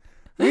tonight.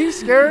 Are you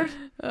scared?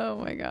 Oh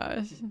my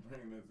gosh.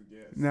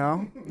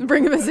 No.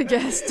 Bring him as a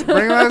guest.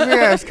 Bring him as a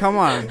guest. Come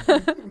on.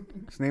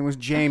 His name was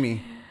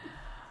Jamie.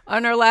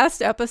 On our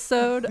last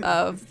episode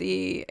of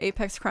the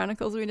Apex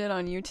Chronicles we did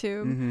on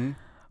YouTube,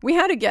 we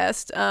had a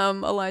guest.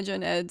 Elijah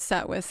and Ed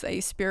sat with a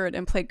spirit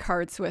and played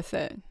cards with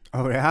it.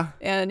 Oh, yeah?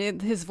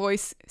 And his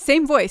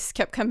same voice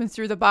kept coming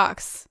through the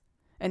box.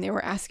 And they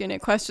were asking it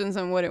questions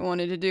on what it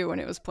wanted to do when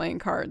it was playing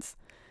cards.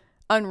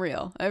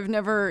 Unreal. I've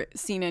never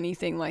seen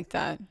anything like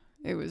that.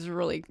 It was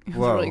really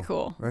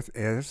cool.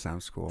 That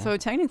sounds cool. So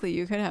technically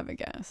you could have a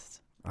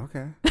guest.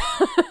 Okay.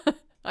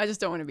 I just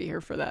don't want to be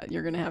here for that.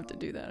 You're going to have to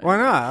do that. Why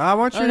not? I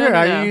want you here. No.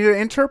 I need you to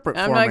interpret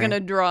for me. I'm not going to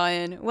draw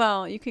in.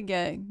 Well, you could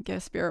get a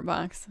spirit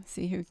box.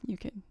 See who you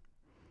can.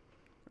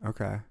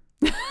 Okay.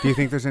 Do you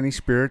think there's any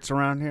spirits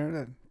around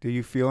here? Do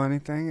you feel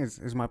anything?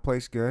 Is my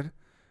place good?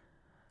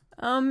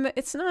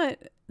 It's not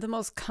the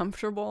most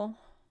comfortable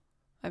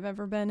I've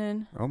ever been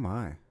in. Oh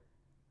my.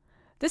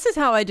 This is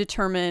how I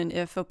determine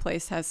if a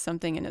place has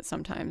something in it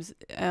sometimes.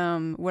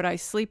 Would I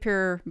sleep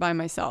here by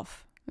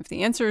myself? If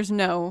the answer is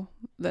no,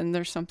 then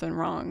there's something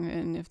wrong.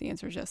 And if the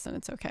answer is yes, then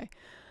it's okay.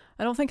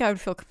 I don't think I would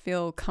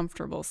feel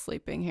comfortable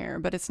sleeping here,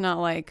 but it's not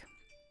like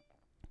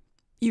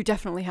you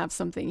definitely have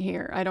something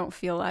here. I don't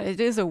feel that. It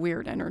is a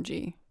weird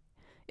energy.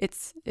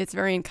 It's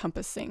very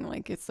encompassing.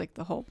 Like it's like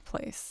the whole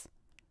place.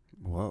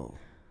 Whoa.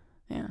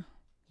 Yeah.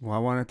 Well, I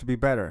want it to be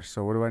better.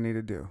 So what do I need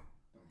to do?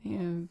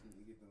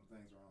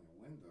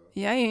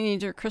 Yeah, you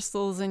need your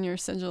crystals and your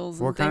sigils.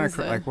 What kind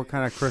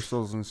of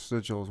crystals and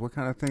sigils? What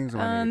kind of things do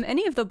I need?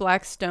 Any of the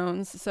black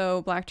stones.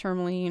 So black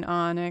tourmaline,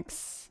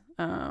 onyx.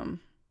 I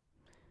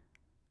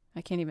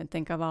can't even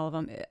think of all of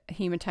them.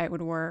 Hematite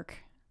would work.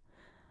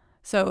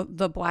 So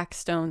the black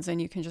stones,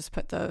 and you can just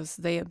put those.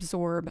 They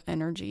absorb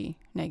energy,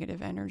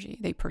 negative energy.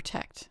 They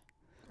protect.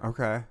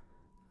 Okay.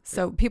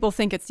 So people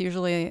think it's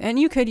usually, and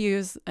you could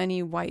use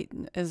any white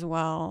as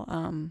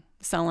well.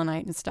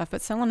 Selenite and stuff, but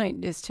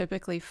selenite is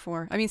typically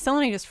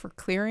selenite is for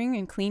clearing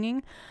and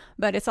cleaning,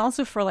 but it's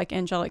also for like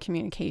angelic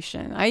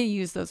communication. I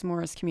use those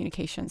more as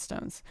communication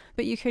stones,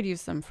 but you could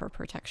use them for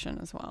protection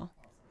as well.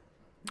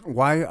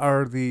 Why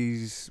are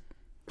these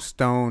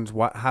stones,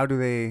 how do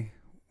they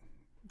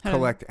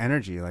collect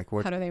energy? Like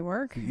what? How do they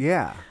work?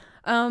 Yeah.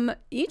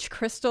 Each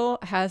crystal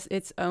has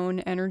its own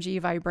energy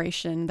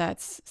vibration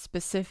that's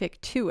specific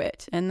to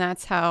it, and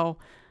that's how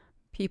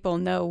people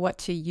know what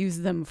to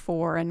use them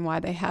for and why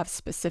they have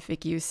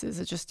specific uses.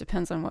 It just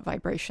depends on what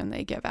vibration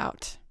they give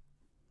out.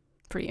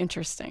 Pretty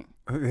interesting.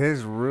 It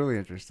is really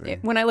interesting.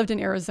 When I lived in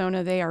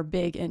Arizona, they are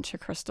big into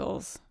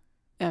crystals.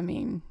 I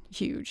mean,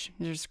 huge.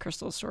 There's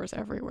crystal stores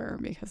everywhere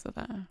because of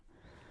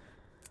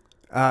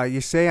that.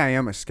 You say I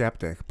am a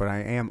skeptic, but I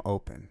am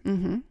open.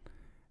 Mm-hmm.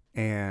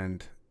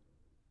 And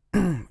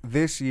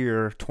this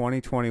year,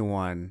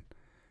 2021,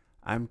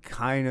 I'm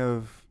kind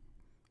of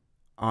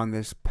on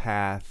this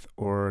path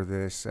or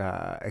this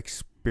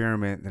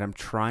experiment that I'm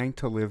trying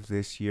to live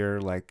this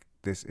year like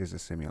this is a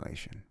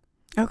simulation.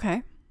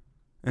 Okay.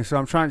 And so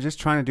I'm trying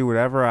to do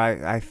whatever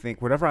I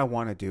think, whatever I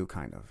want to do,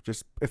 kind of.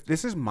 Just if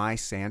this is my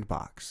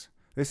sandbox,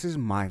 this is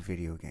my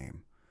video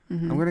game.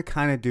 Mm-hmm. I'm going to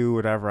kind of do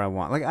whatever I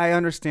want. Like, I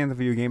understand the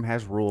video game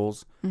has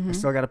rules. Mm-hmm. I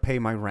still got to pay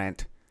my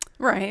rent.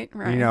 Right.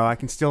 You know, I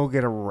can still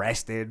get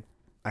arrested,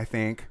 I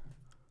think.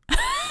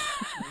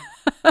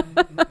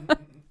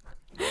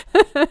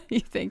 You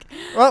think?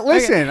 Well,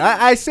 listen, okay.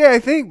 I say I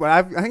think, but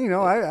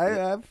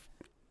I've.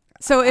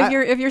 So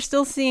if you're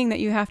still seeing that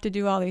you have to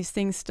do all these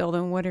things still,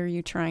 then what are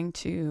you trying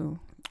to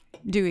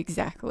do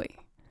exactly?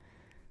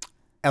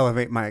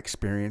 Elevate my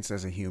experience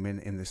as a human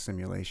in this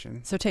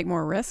simulation. So take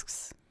more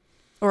risks,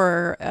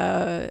 or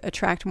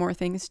attract more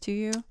things to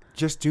you.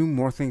 Just do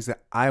more things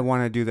that I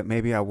want to do that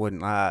maybe I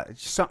wouldn't.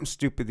 Something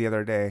stupid the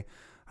other day.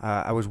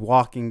 I was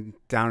walking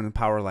down in the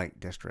Power Light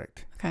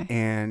District, okay,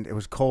 and it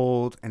was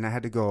cold, and I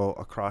had to go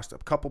across a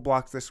couple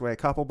blocks this way, a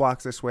couple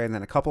blocks this way, and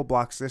then a couple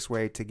blocks this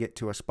way to get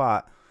to a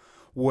spot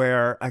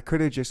where I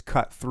could have just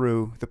cut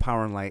through the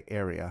Power and Light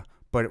area,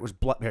 but it was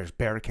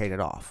barricaded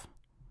off.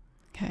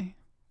 Okay.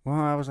 Well,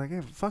 I was like, hey,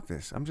 fuck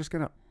this. I'm just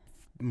going to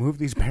move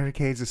these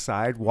barricades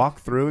aside, walk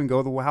through, and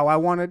go how I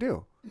want to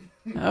do.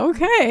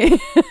 Okay.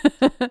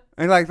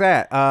 And like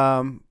that.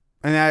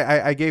 And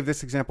I gave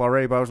this example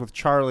already, but I was with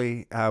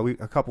Charlie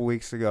a couple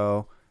weeks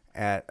ago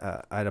at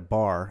a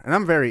bar, and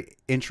I'm very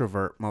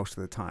introvert most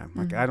of the time.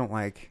 Like, I don't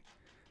like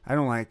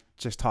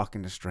just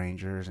talking to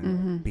strangers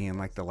and being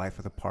like the life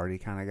of the party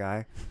kind of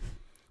guy.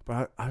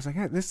 But I was like,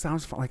 hey, this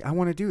sounds fun. Like, I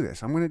want to do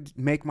this. I'm going to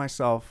make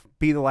myself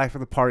be the life of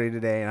the party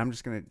today, and I'm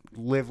just going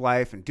to live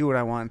life and do what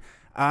I want.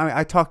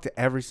 I talked to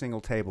every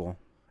single table.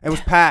 It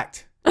was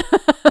packed.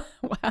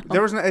 Wow.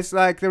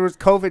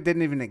 COVID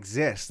didn't even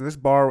exist. This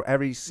bar,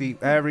 every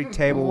seat, every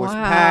table was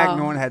packed.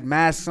 No one had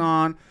masks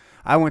on.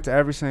 I went to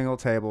every single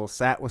table,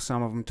 sat with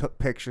some of them, took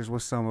pictures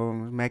with some of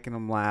them, making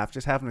them laugh,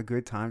 just having a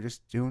good time,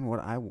 just doing what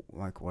I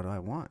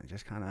want,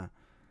 just kind of.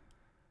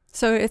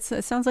 So it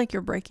sounds like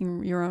you're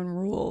breaking your own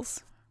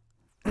rules,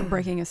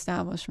 breaking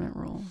establishment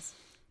rules.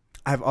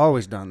 I've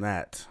always done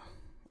that.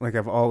 Like,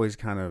 I've always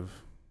kind of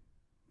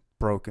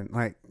broken,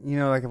 like,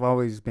 like I've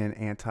always been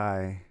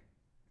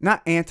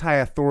not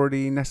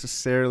anti-authority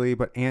necessarily,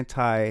 but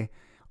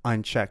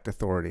anti-unchecked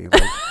authority.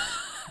 Like,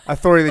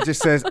 authority that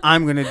just says,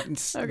 I'm going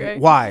to... Okay.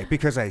 Why?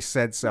 Because I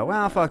said so.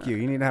 Well, fuck you.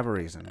 You need to have a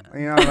reason. Like,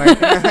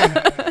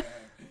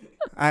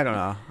 I don't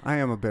know. I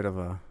am a bit of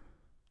a...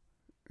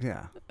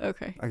 Yeah.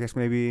 Okay. I guess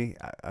maybe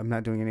I'm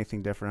not doing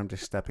anything different. I'm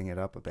just stepping it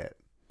up a bit.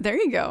 There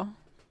you go.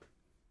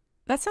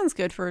 That sounds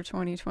good for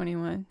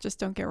 2021. Just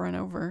don't get run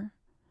over.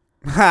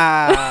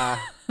 I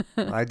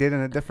did in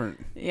a different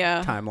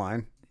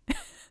timeline.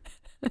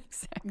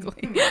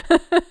 Exactly.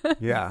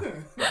 Yeah.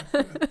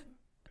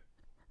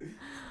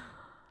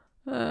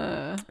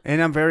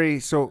 And I'm very,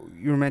 so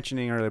you were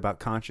mentioning earlier about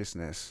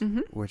consciousness,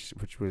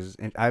 which was,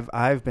 and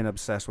I've been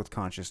obsessed with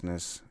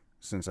consciousness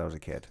since I was a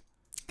kid.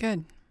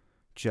 Good.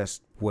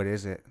 Just what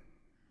is it?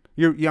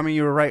 You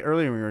were right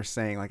earlier when you were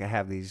saying, like, I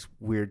have these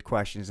weird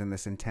questions and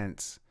this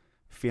intense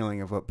feeling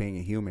of what being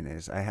a human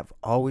is. I have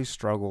always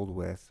struggled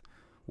with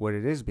what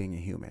it is being a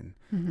human.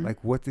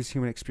 Like, what this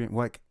human experience,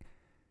 like,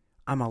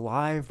 I'm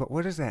alive, but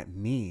what does that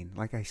mean?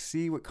 Like, I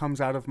see what comes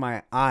out of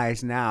my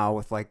eyes now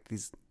with, like,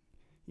 these,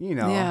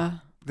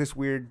 this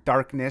weird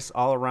darkness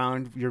all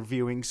around your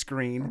viewing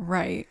screen.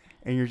 Right.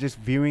 And you're just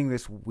viewing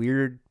this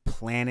weird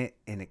planet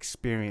and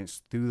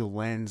experience through the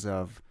lens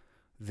of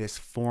this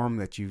form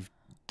that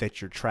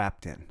you're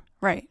trapped in.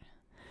 Right.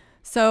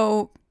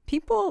 So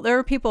there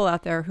are people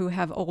out there who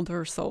have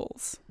older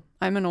souls.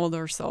 I'm an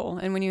older soul.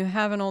 And when you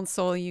have an old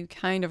soul, you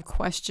kind of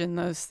question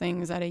those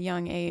things at a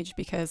young age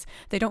because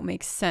they don't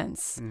make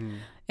sense.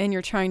 And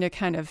you're trying to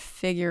kind of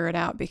figure it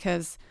out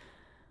because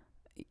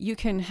you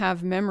can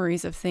have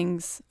memories of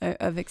things,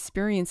 of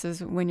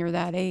experiences when you're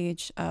that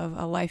age of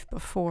a life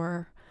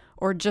before,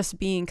 or just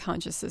being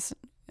conscious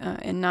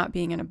and not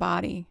being in a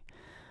body.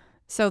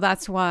 So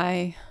that's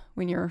why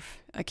when you're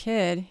a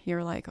kid,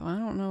 you're like, oh, I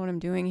don't know what I'm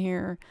doing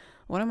here.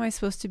 What am I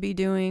supposed to be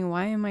doing?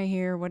 Why am I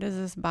here? What is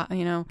this?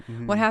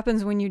 What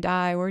happens when you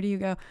die? Where do you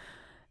go?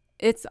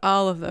 It's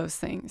all of those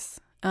things.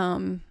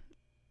 And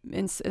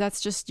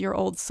that's just your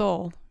old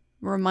soul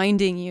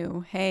reminding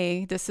you,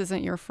 hey, this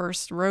isn't your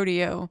first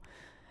rodeo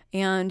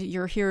and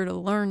you're here to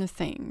learn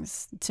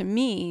things. To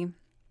me,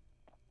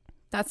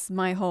 that's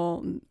my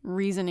whole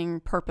reasoning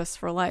purpose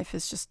for life,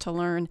 is just to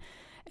learn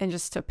and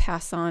just to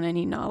pass on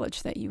any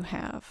knowledge that you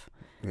have.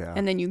 Yeah.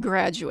 And then you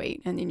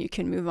graduate, and then you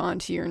can move on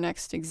to your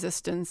next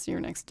existence, your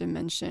next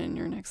dimension,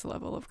 your next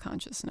level of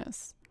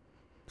consciousness.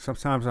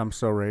 Sometimes I'm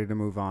so ready to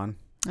move on.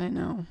 I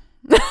know.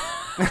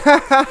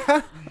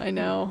 I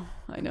know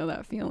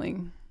that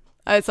feeling.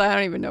 I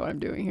don't even know what I'm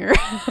doing here.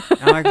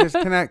 I'm like, just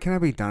can I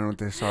be done with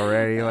this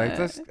already? Like,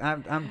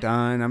 I'm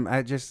done.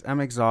 I'm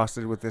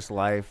exhausted with this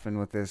life and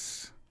with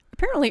this.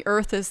 Apparently,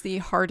 Earth is the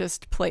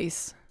hardest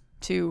place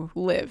to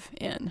live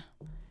in.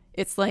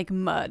 It's like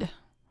mud,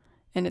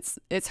 and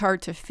it's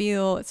hard to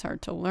feel. It's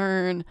hard to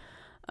learn.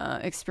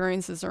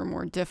 Experiences are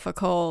more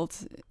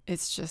difficult.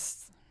 It's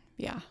just,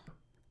 yeah.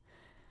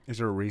 Is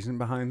there a reason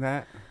behind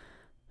that?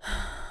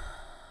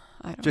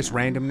 I don't just know.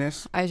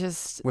 Randomness. I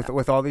just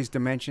with all these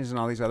dimensions and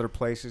all these other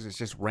places, it's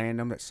just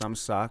random that some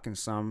suck and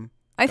some.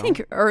 I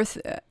think Earth.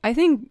 I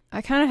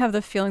kind of have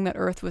the feeling that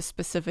Earth was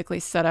specifically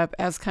set up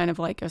as kind of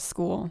like a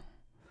school,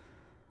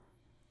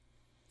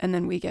 and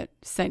then we get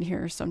sent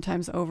here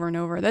sometimes over and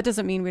over. That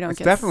doesn't mean we don't It's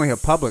get. Definitely a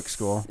public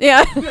school.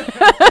 Yeah.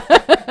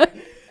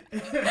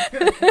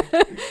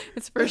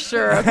 It's for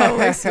sure a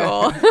public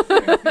school.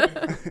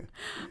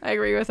 I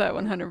agree with that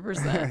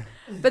 100%.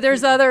 But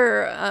there's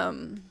other.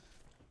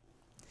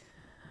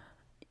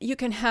 You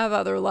can have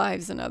other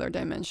lives in other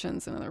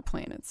dimensions and other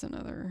planets and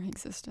other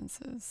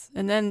existences.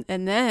 And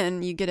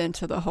then you get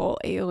into the whole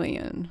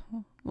alien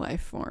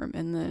life form,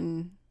 and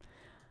then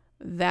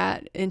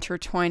that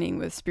intertwining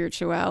with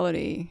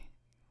spirituality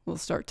will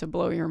start to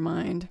blow your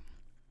mind.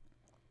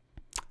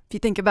 If you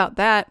think about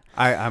that.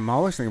 I'm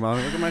always thinking about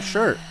it. Look at my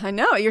shirt. I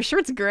know, your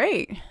shirt's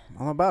great.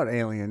 I'm all about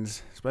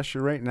aliens,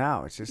 especially right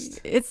now.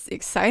 It's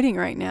exciting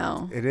right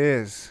now. It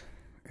is.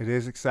 It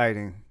is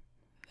exciting.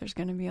 There's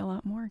going to be a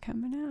lot more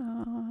coming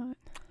out.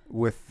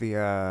 With the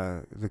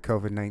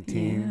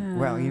COVID-19. Yeah.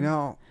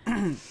 Well,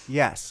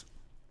 yes.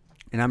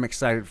 And I'm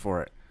excited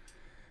for it.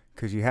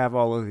 Because you have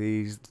all of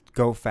these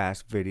Go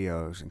Fast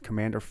videos and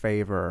Commander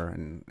Favor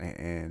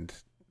and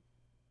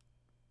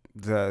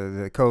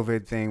the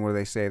COVID thing where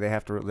they say they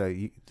have to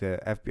the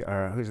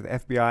FBI the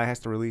FBI has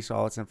to release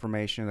all its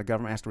information. The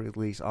government has to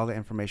release all the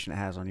information it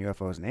has on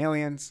UFOs and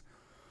aliens.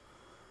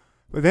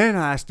 But then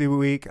last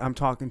week, I'm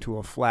talking to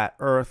a flat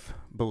Earth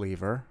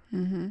believer,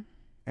 Mm-hmm.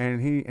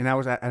 and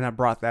I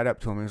brought that up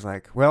to him. He was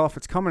like, "Well, if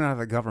it's coming out of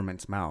the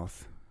government's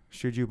mouth,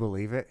 should you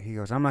believe it?" He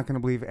goes, "I'm not going to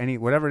believe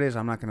whatever it is.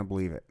 I'm not going to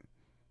believe it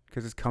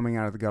because it's coming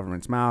out of the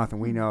government's mouth,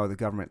 and we know the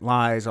government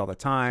lies all the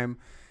time.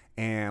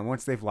 And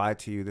once they've lied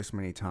to you this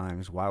many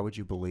times, why would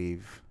you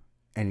believe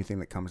anything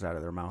that comes out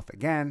of their mouth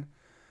again?"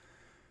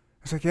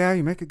 I was like, "Yeah,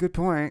 you make a good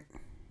point.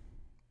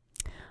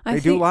 They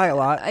do lie a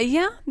lot."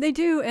 Yeah, they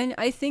do. And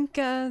I think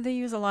they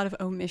use a lot of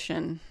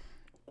omission.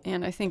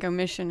 And I think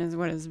omission is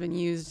what has been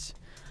used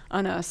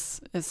on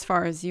us as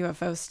far as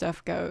UFO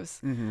stuff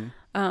goes.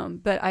 Mm-hmm.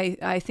 But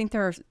I think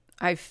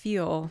I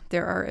feel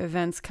there are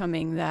events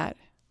coming that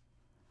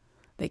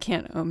they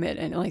can't omit.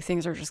 And like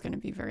things are just going to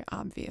be very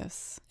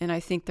obvious. And I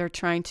think they're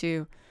trying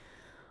to,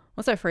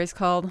 what's that phrase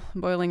called?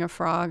 Boiling a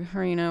frog,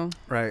 or,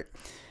 Right.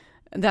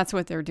 That's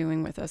what they're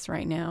doing with us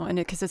right now. And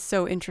because it's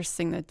so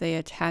interesting that they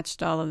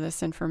attached all of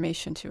this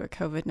information to a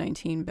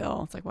COVID-19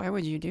 bill. It's like, why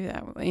would you do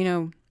that?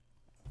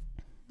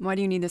 Why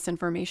do you need this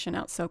information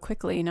out so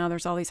quickly? Now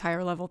there's all these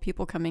higher level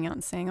people coming out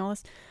and saying all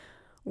this.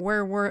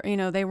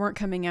 They weren't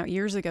coming out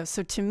years ago.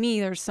 So to me,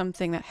 there's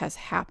something that has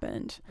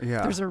happened.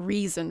 Yeah. There's a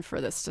reason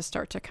for this to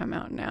start to come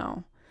out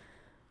now.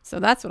 So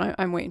that's what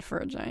I'm waiting for,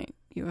 a giant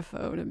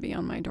UFO to be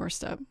on my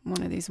doorstep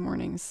one of these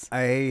mornings.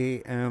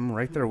 I am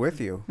right there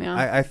with you. Yeah.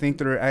 I think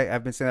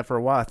I've been saying that for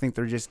a while. I think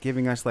they're just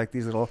giving us like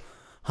these little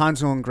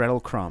Hansel and Gretel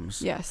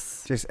crumbs.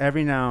 Yes. Just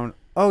every now and,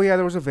 oh yeah,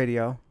 there was a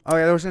video. Oh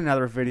yeah, there was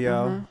another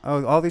video. Mm-hmm.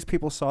 Oh, all these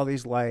people saw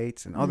these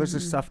lights, and there's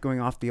this Mhm. stuff going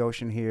off the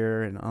ocean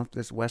here, and off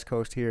this west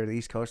coast here, the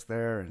east coast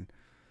there, and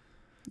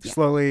Yeah.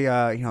 slowly,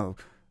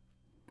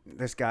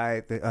 this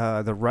guy,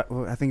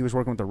 I think he was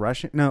working with the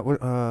Russian. No,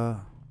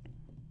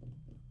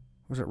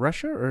 was it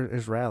Russia or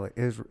Israeli?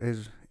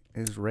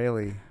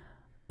 Israeli.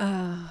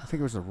 I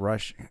think it was the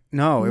Russian.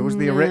 No, it was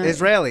the No.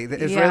 Israeli.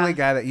 The Israeli Yeah.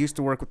 guy that used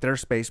to work with their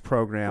space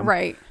program.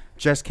 Right.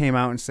 Just came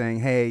out and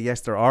saying, "Hey,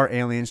 yes, there are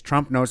aliens.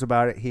 Trump knows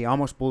about it. He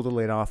almost blew the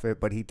lid off it,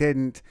 but he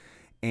didn't.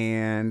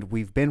 And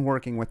we've been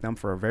working with them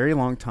for a very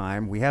long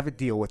time. We have a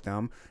deal with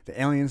them."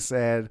 The aliens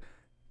said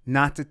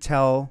not to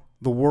tell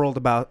the world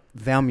about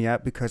them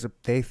yet because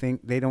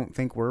they don't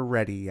think we're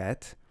ready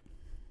yet.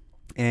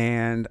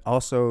 And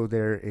also,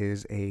 there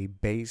is a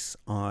base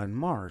on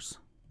Mars.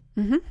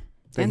 Mm-hmm.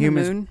 The And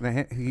humans, the moon.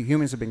 the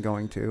humans have been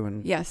going to,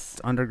 and Yes.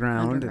 it's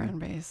underground. Underground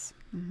base.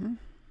 Mm-hmm.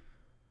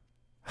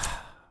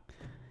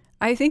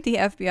 I think the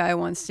FBI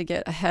wants to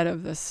get ahead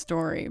of this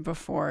story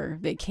before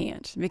they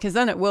can't, because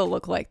then it will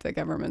look like the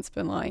government's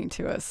been lying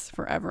to us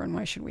forever, and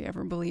why should we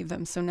ever believe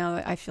them? So now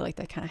that I feel like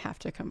they kind of have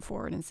to come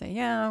forward and say,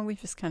 yeah,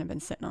 we've just kind of been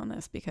sitting on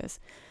this, because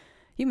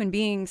human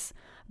beings,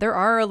 there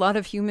are a lot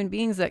of human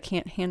beings that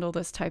can't handle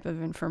this type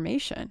of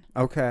information.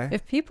 Okay.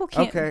 If people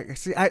can't. Okay.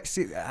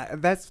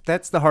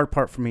 That's the hard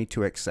part for me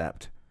to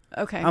accept.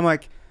 Okay. I'm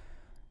like,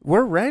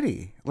 we're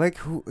ready. Like,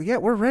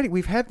 we're ready.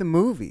 We've had the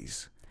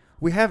movies.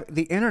 We have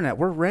the internet.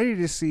 We're ready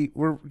to see.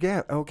 We're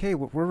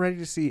ready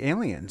to see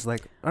aliens.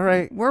 Like, all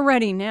right. We're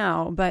ready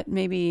now, but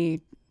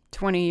maybe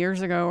 20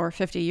 years ago or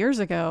 50 years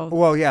ago,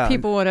 Well, yeah.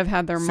 people would have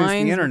had their since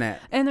minds. the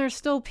internet. And there's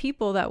still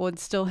people that would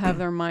still have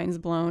their minds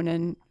blown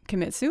and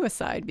commit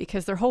suicide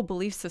because their whole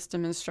belief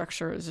system and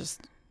structure is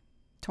just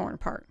torn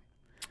apart.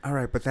 All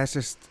right, but that's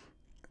just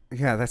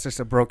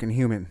a broken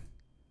human.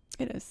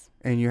 It is.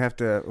 And you have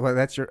to. Well,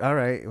 that's your. All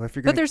right. Well, if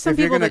you're But gonna, there's some if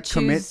you're people gonna that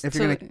commit, choose if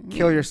you're to- gonna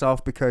kill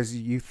yourself because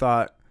you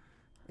thought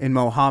in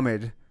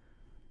Mohammed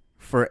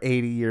for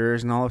 80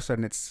 years, and all of a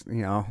sudden it's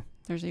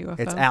There's a UFO.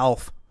 it's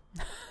Alf.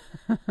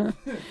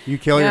 You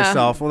kill Yeah.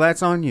 yourself. Well,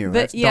 that's on you. But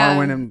That's yeah,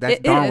 Darwin, and that's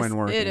it Darwin is,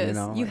 working. It is.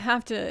 You You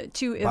have to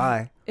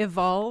bye.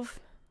 evolve.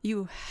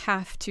 You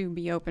have to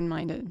be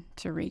open-minded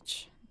to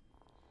reach,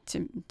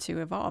 to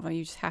evolve.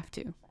 You just have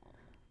to.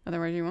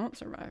 Otherwise, you won't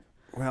survive.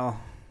 Well,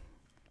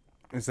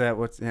 is that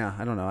what's? Yeah,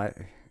 I don't know.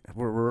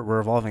 We're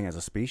evolving as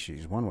a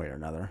species, one way or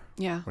another.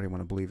 Yeah, Whether you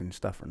want to believe in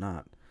stuff or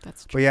not.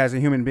 that's But true. yeah, as a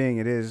human being,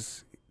 it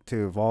is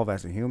to evolve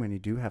as a human. You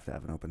do have to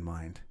have an open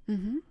mind.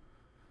 Mm-hmm.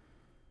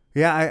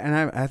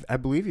 Yeah, I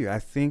believe you. I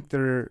think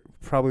there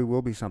probably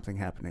will be something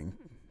happening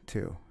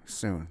too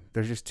soon.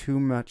 There's just too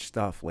much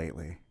stuff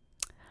lately.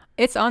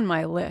 It's on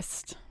my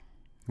list.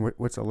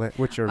 What's your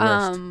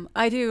list?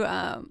 I do.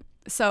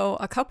 So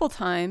a couple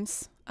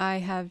times, I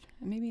have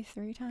maybe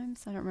 3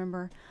 times. I don't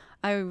remember.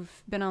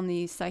 I've been on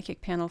the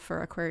psychic panel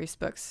for Aquarius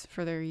Books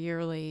for their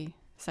yearly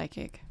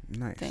psychic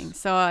Nice. thing.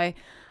 So I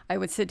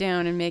would sit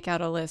down and make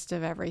out a list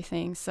of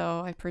everything.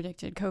 So I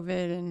predicted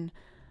COVID and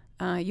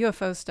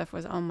UFO stuff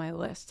was on my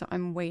list. So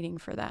I'm waiting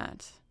for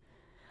that.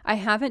 I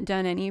haven't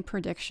done any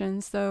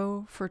predictions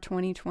though for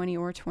 2020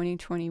 or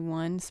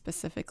 2021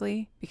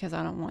 specifically because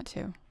I don't want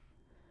to.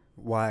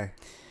 Why?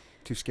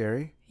 Too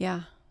scary?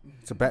 Yeah.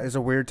 It's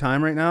a weird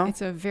time right now.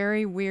 It's a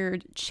very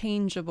weird,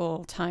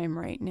 changeable time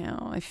right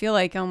now. I feel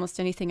like almost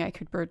anything I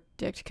could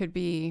predict could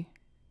be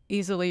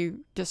easily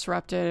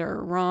disrupted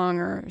or wrong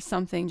or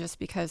something just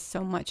because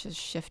so much is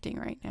shifting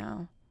right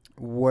now.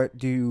 What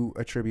do you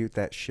attribute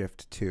that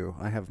shift to?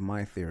 I have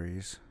my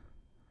theories.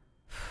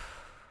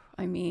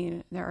 I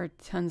mean, there are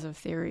tons of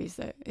theories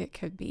that it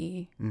could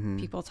be. Mm-hmm.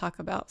 People talk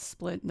about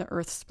the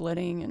earth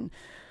splitting and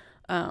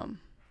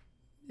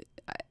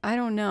I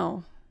don't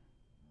know.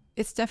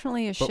 It's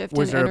definitely a shift in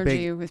was there a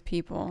energy with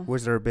people.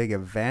 Was there a big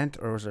event,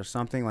 or was there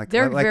something like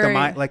They're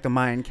very- the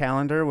Mayan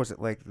calendar? Was it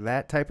like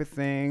that type of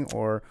thing?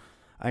 Or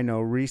I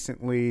know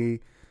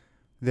recently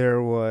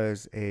there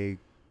was a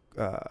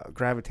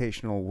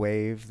gravitational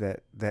wave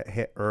that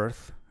hit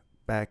Earth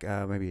back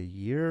maybe a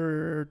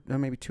year,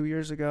 maybe 2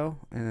 years ago,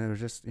 and it was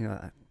just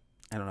I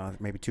don't know,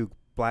 maybe 2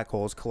 black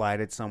holes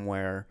collided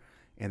somewhere,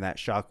 and that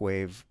shock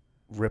wave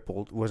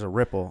was a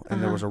ripple,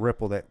 and there was a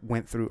ripple that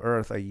went through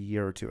Earth a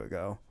year or 2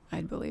 ago.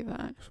 I'd believe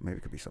that. So maybe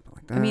it could be something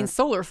like that. I mean,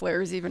 solar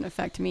flares even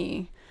affect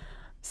me.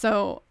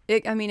 So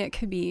it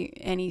could be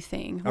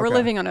anything. We're Okay.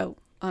 living on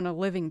a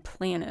living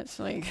planet.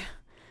 Like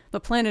the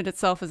planet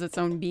itself is its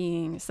own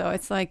being. So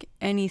it's like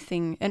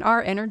anything, and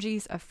our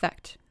energies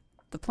affect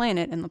the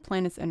planet, and the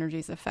planet's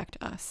energies affect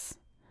us.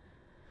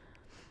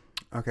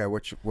 Okay,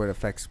 what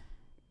affects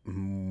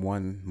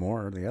one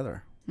more or the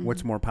other? Mm-hmm.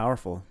 What's more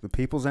powerful, the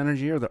people's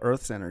energy or the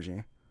Earth's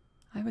energy?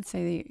 I would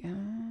say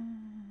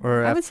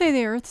Or I would say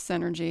the Earth's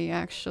energy,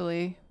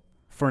 actually.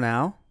 for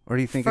now, or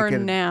do you think For it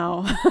could?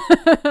 now.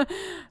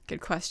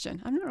 Good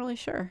question. I'm not really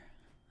sure.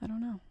 I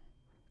don't know.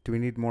 Do we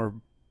need more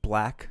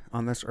black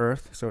on this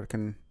Earth so it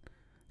can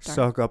Dark.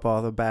 soak up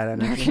all the bad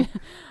energy?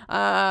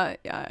 Yeah.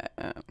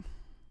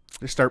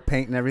 Just start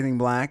painting everything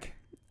black.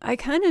 I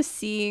kind of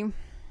see.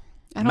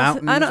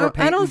 Mountains I are don't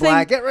painting think.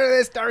 black. Get rid of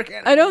this dark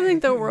energy. I don't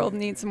think the world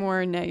needs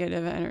more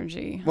negative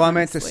energy. Well, I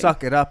meant to honestly.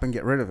 suck it up and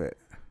get rid of it.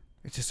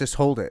 It's just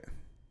hold it.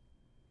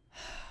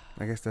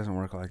 I guess it doesn't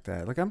work like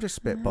that. Like I'm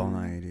just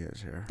spitballing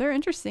ideas here. They're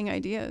interesting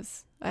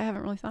ideas. I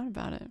haven't really thought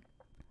about it.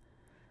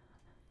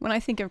 When I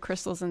think of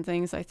crystals and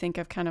things, I think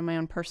of kind of my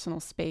own personal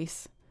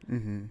space,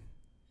 Mm-hmm.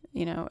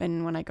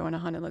 and when I go into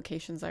haunted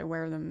locations, I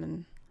wear them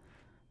and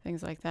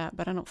things like that.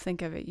 But I don't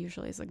think of it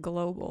usually as a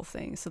global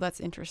thing. So that's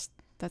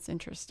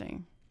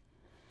interesting.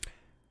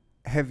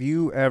 Have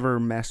you ever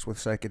messed with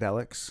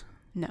psychedelics?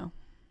 No.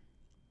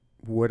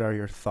 What are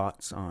your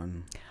thoughts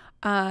on?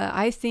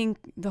 I think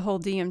the whole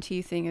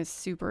DMT thing is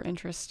super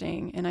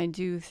interesting, and I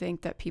do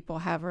think that people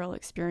have real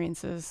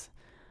experiences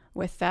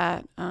with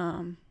that,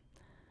 and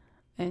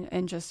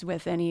just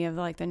with any of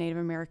like the Native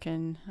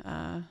American,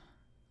 I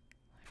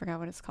forgot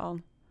what it's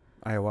called.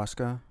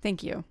 Ayahuasca?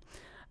 Thank you.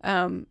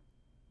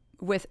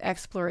 With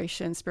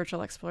exploration,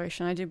 spiritual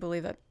exploration, I do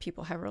believe that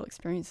people have real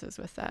experiences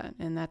with that,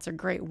 and that's a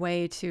great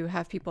way to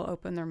have people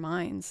open their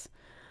minds.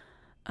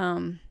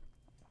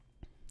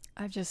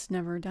 I've just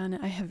never done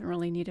it. I haven't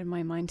really needed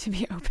my mind to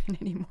be open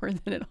any more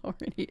than it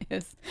already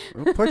is.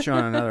 We'll put you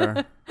on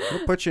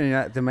we'll put you in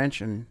that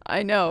dimension.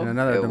 I know. In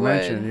another it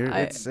dimension. would.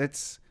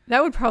 It's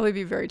That would probably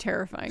be very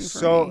terrifying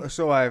for me.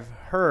 so I've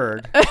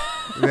heard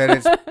that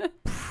it's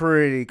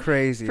pretty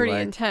crazy. Pretty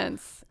like,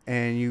 intense.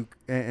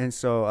 and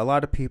so a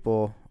lot of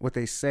people, what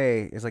they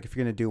say is like if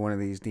you're going to do one of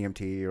these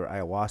DMT or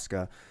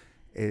ayahuasca,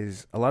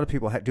 is a lot of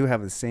people do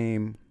have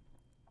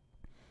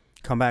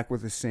come back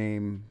with the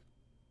same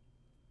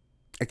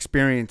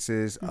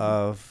experiences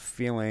of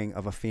feeling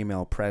of a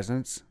female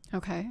presence.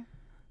 Okay.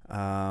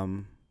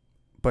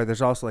 But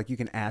there's also like you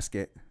can ask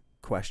it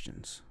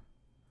questions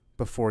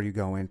before you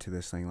go into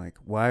this thing. Like,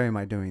 why am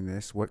I doing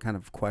this? What kind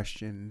of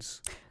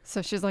questions?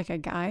 So she's like a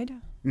guide?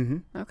 Mm-hmm.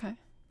 Okay.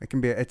 It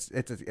can be, it's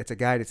a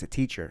guide. It's a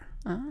teacher.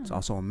 Oh. It's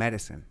also a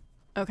medicine.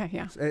 Okay,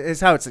 yeah.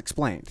 It's how it's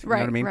explained. You know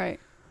what I mean? Right.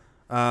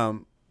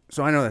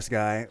 So I know this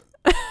guy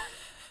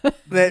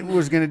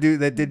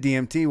that did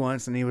DMT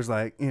once, and he was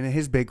like,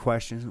 his big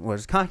question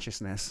was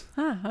consciousness.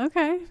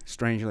 Okay.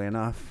 Strangely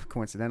enough,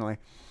 coincidentally.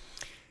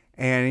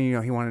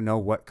 And, he wanted to know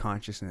what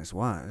consciousness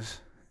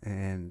was.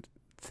 And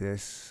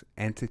this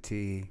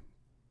entity,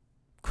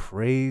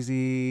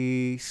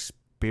 crazy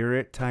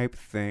spirit type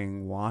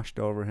thing washed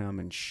over him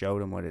and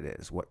showed him what it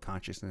is, what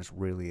consciousness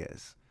really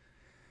is.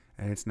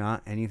 And it's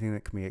not anything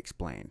that can be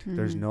explained. Mm-hmm.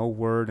 There's no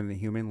word in the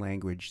human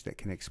language that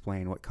can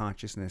explain what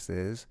consciousness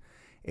is.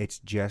 It's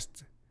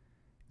just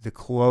the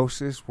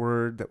closest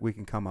word that we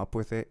can come up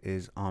with it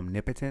is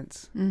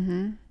omnipotence.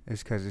 Mm-hmm.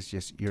 It's because it's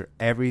just you're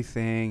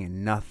everything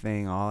and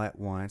nothing all at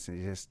once.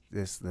 And it's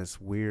just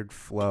this weird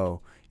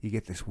flow. You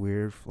get this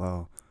weird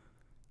flow.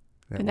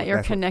 And that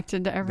you're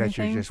connected to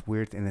everything. That you're just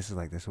weird. And this is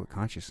what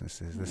consciousness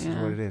is. This is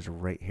what it is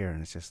right here.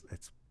 And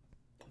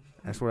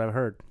that's what I've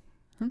heard.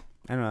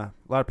 I don't know.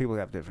 A lot of people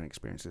have different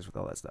experiences with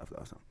all that stuff,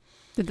 though. So.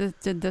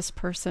 Did this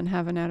person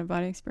have an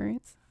out-of-body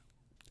experience?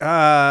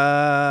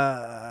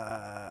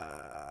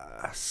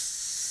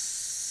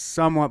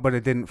 Somewhat, but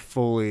it didn't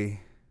fully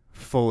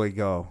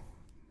go.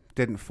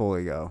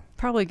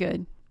 Probably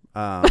good.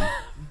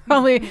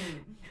 Probably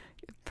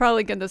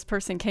good. This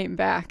person came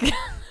back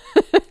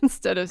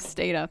instead of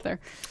stayed out there.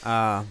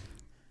 Yeah,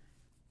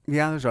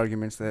 there's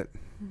arguments that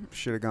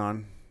should have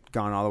gone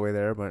all the way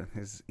there, but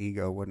his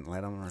ego wouldn't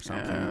let him or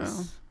something.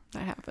 Oh,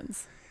 that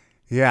happens.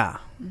 Yeah.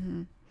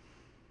 Mm-hmm.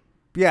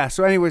 Yeah.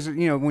 So, anyways,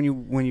 when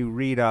you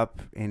read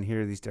up and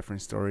hear these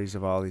different stories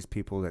of all these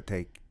people that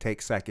take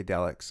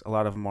psychedelics, a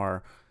lot of them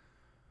are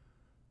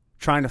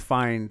trying to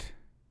find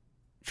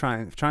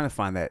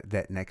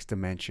that next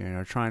dimension,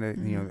 or trying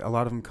to a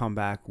lot of them come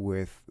back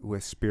with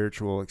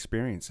spiritual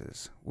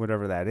experiences,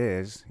 whatever that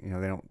is. They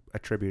don't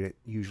attribute it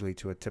usually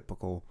to a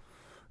typical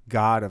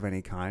God of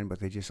any kind, but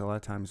they just a lot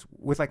of times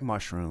with like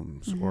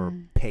mushrooms or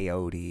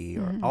peyote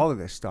or all of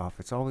this stuff,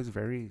 it's always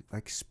very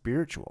like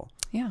spiritual.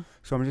 Yeah.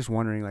 So I'm just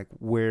wondering like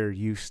where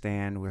you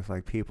stand with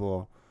like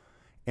people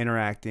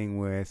interacting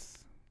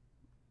with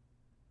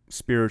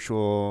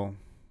spiritual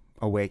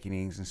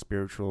awakenings and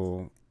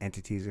spiritual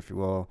entities, if you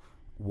will,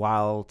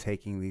 while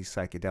taking these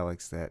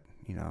psychedelics that,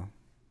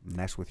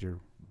 mess with your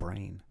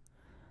brain.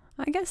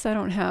 I guess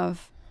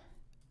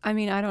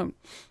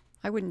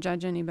I wouldn't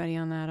judge anybody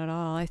on that at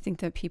all. I think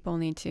that people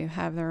need to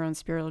have their own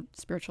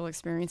spiritual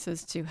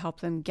experiences to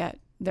help them get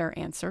their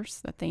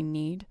answers that they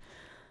need.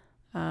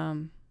 I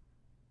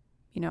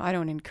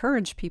don't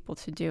encourage people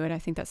to do it. I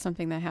think that's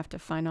something they have to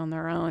find on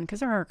their own, because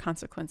there are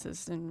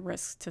consequences and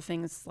risks to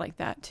things like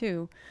that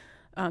too,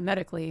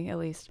 medically at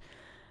least.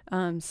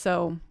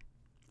 So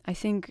I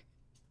think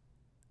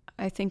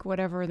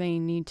whatever they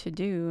need to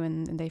do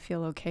and they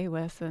feel okay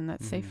with and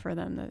that's safe for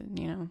them, that,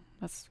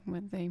 that's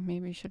what they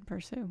maybe should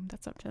pursue.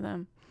 That's up to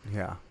them.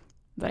 Yeah.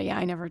 But yeah,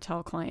 I never tell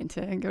a client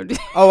to go do.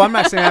 Oh, I'm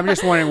not saying, I'm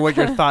just wondering what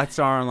your thoughts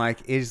are on like,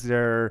 is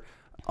there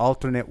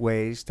alternate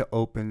ways to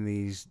open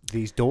these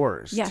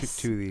doors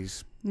to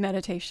these?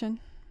 Meditation.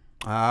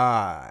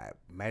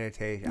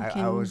 Meditation.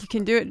 You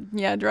can do it.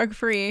 Yeah. Drug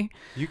free.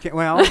 You can.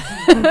 Well,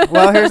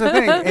 here's the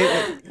thing.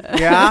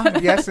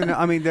 Yes. And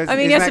I mean, yes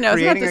and no.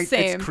 It's not the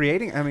same. It's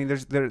creating. I mean,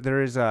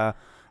 there is a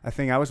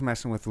thing I was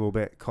messing with a little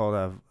bit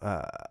called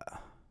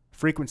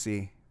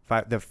frequency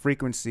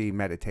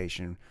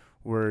meditation,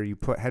 where you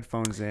put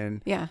headphones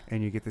in,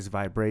 and you get this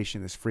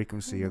vibration, this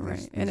frequency of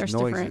these and there's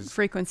noises. Different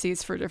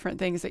frequencies for different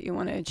things that you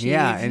want to achieve.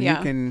 Yeah, and you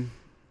can.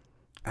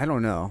 I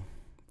don't know.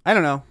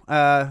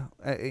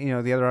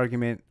 The other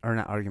argument, or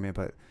not argument,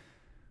 but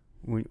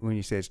when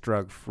you say it's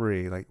drug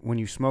free, like when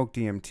you smoke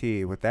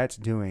DMT, what that's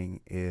doing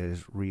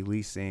is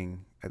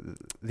releasing.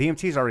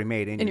 DMT is already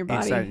made in your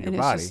body, inside your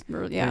body.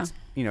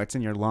 It's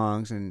in your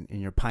lungs and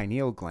in your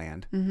pineal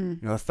gland,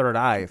 the third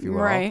eye, if you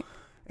will. Right.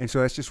 And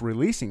so that's just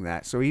releasing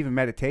that. So even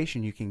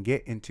meditation, you can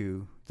get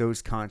into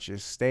those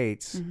conscious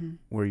states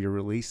where you're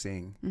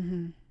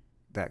releasing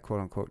that quote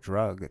unquote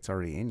drug that's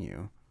already in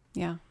you.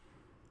 Yeah.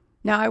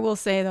 Now, I will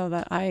say, though,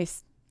 that I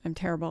am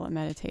terrible at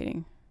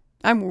meditating.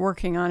 I'm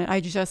working on it. I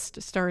just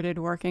started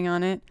working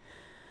on it.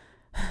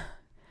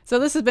 So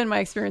this has been my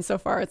experience so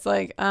far. It's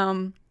like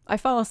I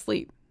fall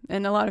asleep,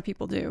 and a lot of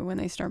people do when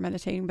they start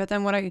meditating. But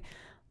then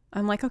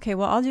I'm like, okay,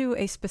 well, I'll do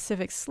a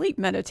specific sleep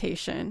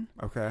meditation.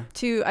 Okay.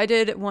 I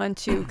did one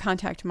to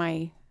contact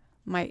my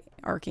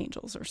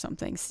archangels or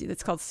something.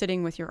 It's called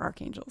Sitting with Your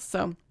Archangels.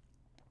 So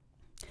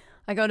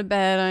I go to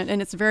bed,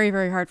 and it's very,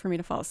 very hard for me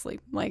to fall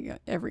asleep, like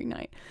every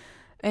night.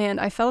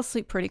 And I fell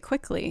asleep pretty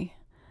quickly.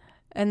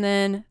 And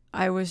then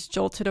I was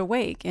jolted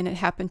awake, and it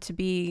happened to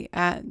be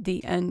at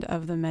the end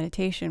of the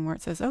meditation where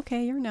it says,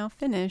 okay, you're now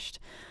finished.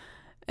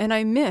 And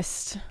I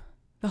missed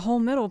the whole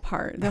middle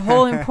part, the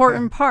whole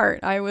important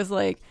part. I was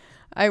like,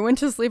 I went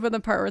to sleep on the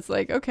part where it's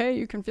like, okay,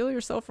 you can feel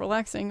yourself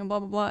relaxing and blah,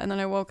 blah, blah. And then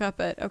I woke up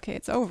at, okay,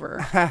 it's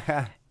over.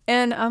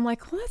 And I'm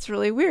like, well, that's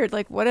really weird.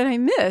 Like, what did I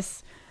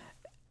miss?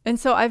 And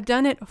so I've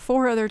done it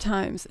 4 other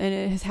times, and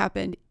it has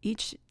happened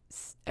each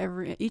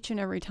and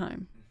every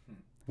time.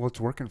 Well, it's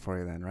working for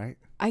you then, right?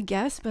 I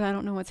guess, but I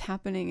don't know what's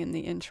happening in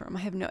the interim.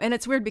 And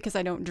it's weird because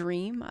I don't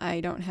dream.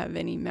 I don't have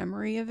any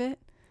memory of it.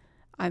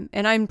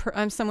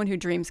 I'm someone who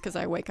dreams because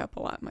I wake up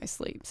a lot in my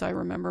sleep. So I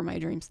remember my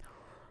dreams.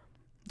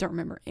 Don't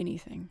remember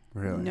anything.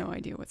 Really? No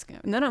idea what's going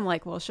on. And then I'm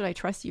like, well, should I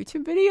trust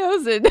YouTube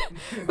videos? And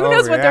who Oh,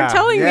 knows what they're yeah.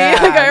 telling Yeah,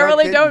 me? Like, I no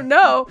really kidding. don't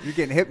know. You're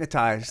getting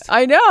hypnotized.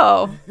 I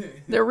know.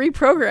 They're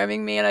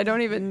reprogramming me and I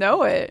don't even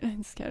know it.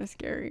 It's kind of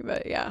scary,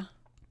 but yeah.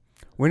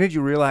 When did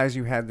you realize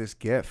you had this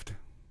gift?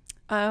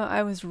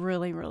 I was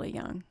really, really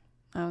young.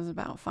 I was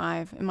about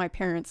 5, and my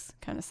parents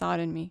kind of saw it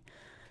in me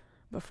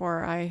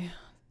before I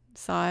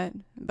saw it.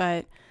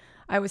 But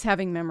I was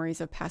having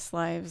memories of past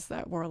lives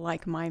that were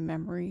like my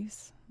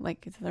memories.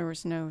 Like there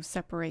was no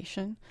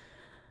separation.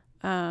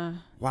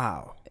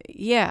 Wow.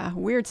 Yeah,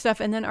 weird stuff.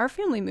 And then our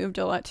family moved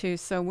a lot too.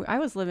 So I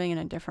was living in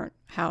a different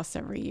house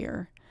every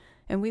year,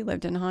 and we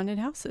lived in haunted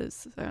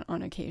houses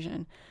on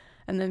occasion.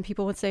 And then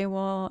people would say,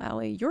 well,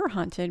 Allie, you're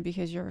haunted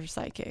because you're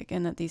psychic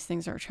and that these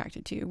things are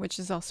attracted to you, which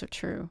is also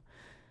true.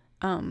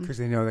 Because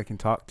they know they can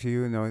talk to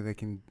you and know they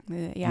can.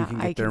 Yeah, can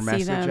get I their can see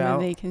message them out.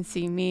 and they can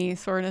see me,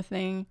 sort of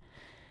thing.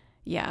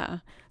 Yeah.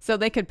 So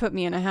they could put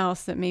me in a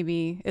house that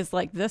maybe is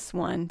like this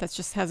one that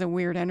just has a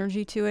weird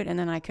energy to it, and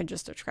then I could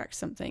just attract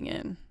something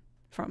in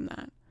from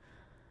that.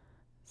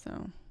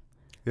 So.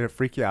 Did it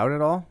freak you out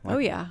at all? Oh,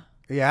 yeah.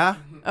 Yeah?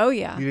 Oh,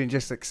 yeah. You didn't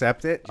just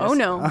accept it? Oh,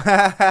 no.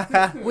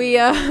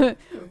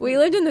 We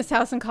lived in this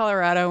house in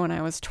Colorado when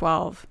I was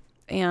 12,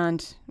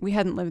 and we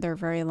hadn't lived there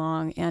very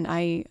long. And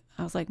I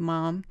was like,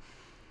 Mom,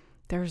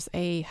 there's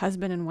a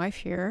husband and wife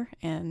here,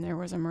 and there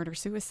was a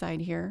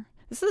murder-suicide here.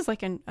 This is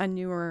like a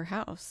newer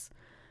house,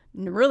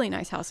 a really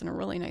nice house in a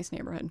really nice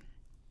neighborhood.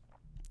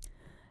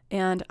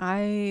 And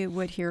I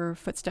would hear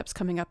footsteps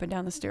coming up and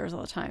down the stairs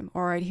all the time,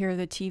 or I'd hear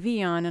the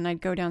TV on, and I'd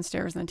go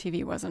downstairs and the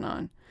TV wasn't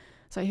on.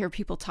 So I hear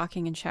people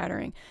talking and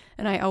chattering,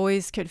 and I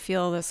always could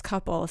feel this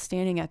couple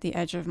standing at the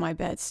edge of my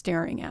bed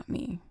staring at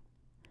me.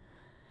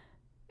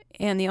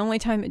 And the only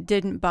time it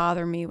didn't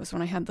bother me was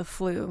when I had the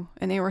flu,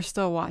 and they were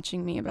still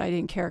watching me, but I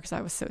didn't care because I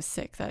was so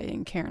sick that I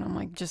didn't care. And I'm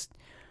like, just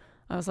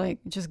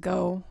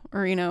go,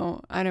 or,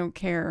 I don't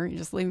care. You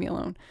just leave me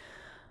alone.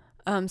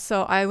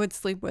 So I would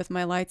sleep with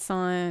my lights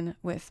on,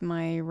 with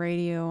my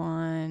radio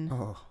on.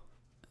 Oh.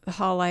 The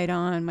hall light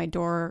on, my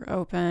door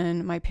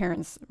open. My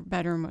parents'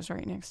 bedroom was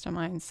right next to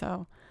mine,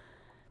 so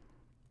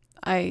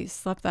I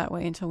slept that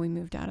way until we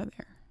moved out of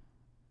there.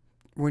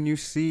 When you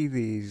see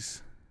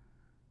these,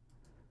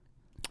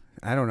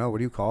 I don't know, what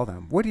do you call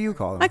them? What do you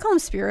call them? I call them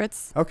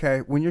spirits. Okay,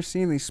 when you're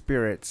seeing these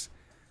spirits,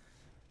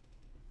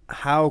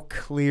 how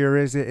clear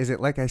is it? Is it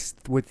like I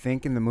would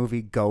think in the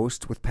movie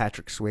Ghost with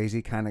Patrick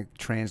Swayze, kind of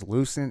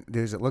translucent?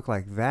 Does it look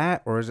like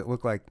that, or does it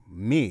look like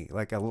me,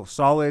 like a little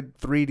solid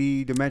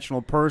 3D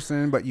dimensional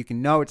person? But you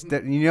can know it's it's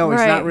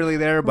not really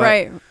there. But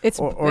right, it's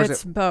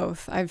is it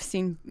both. I've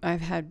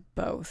had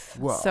both.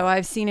 Whoa. So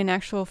I've seen an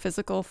actual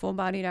physical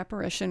full-bodied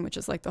apparition, which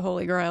is like the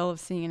holy grail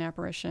of seeing an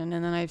apparition.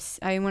 And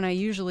then when I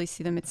usually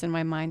see them, it's in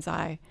my mind's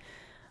eye.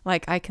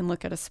 Like I can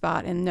look at a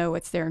spot and know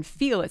it's there and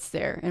feel it's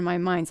there. In my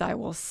mind's eye,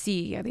 will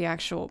see the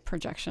actual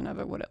projection of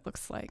it, what it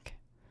looks like.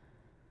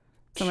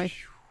 So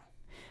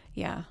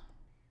yeah.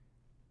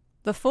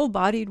 The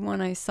full-bodied one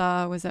I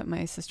saw was at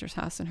my sister's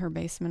house in her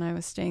basement. I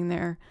was staying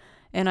there,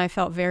 and I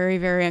felt very,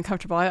 very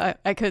uncomfortable.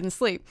 I couldn't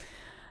sleep.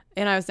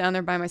 And I was down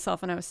there by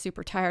myself, and I was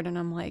super tired. And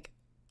I'm like,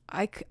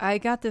 I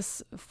got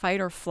this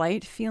fight or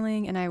flight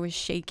feeling, and I was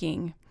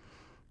shaking.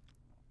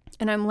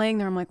 And I'm laying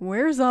there. I'm like,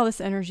 where's all this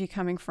energy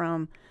coming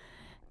from?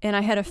 And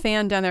I had a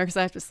fan down there because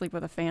I have to sleep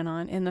with a fan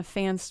on. And the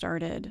fan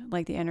started,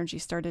 like the energy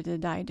started to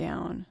die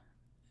down.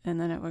 And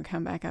then it would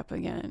come back up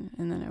again.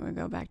 And then it would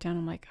go back down.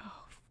 I'm like,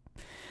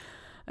 oh,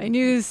 I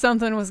knew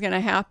something was going to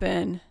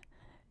happen.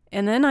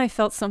 And then I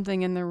felt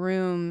something in the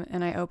room,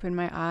 and I opened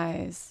my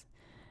eyes.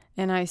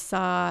 And I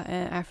saw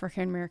an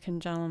African-American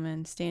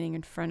gentleman standing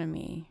in front of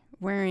me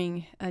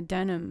wearing a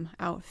denim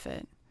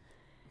outfit.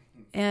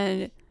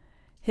 And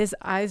his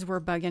eyes were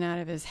bugging out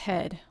of his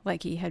head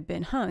like he had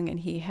been hung,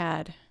 and he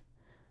had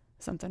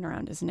something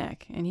around his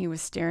neck, and he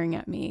was staring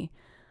at me,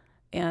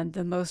 and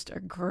the most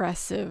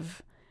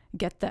aggressive,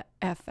 get the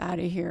F out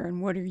of here,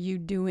 and what are you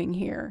doing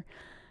here?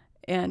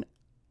 And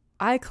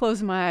I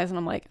closed my eyes, and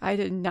I'm like, I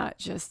did not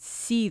just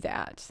see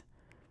that.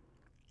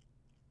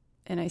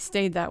 And I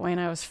stayed that way,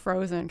 and I was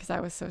frozen because I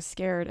was so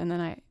scared. And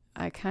then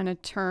I kind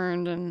of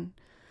turned, and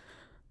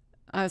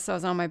I was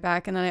on my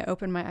back, and then I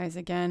opened my eyes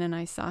again, and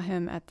I saw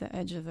him at the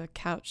edge of the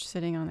couch,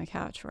 sitting on the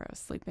couch where I was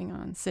sleeping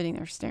on, sitting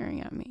there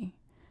staring at me.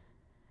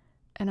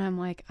 And I'm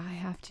like, I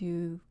have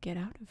to get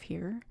out of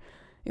here.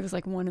 It was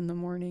like 1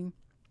 a.m.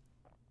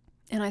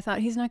 And I thought,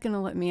 he's not going to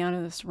let me out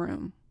of this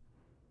room.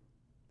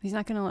 He's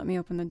not going to let me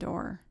open the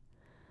door.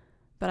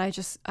 But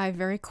I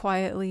very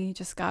quietly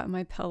just got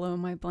my pillow,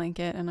 my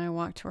blanket, and I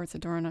walked towards the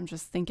door, and I'm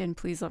just thinking,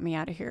 please let me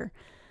out of here.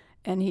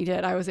 And he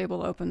did. I was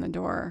able to open the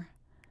door,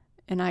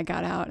 and I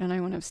got out, and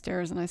I went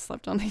upstairs, and I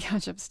slept on the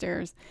couch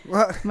upstairs.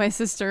 Well, My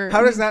sister.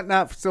 how does that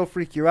not still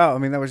freak you out? I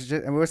mean, it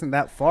wasn't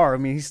that far. I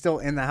mean, he's still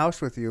in the house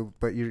with you,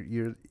 but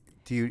you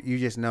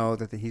just know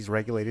that he's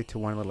regulated to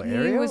one little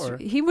area?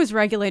 He was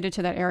regulated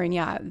to that area, and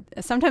yeah,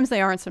 sometimes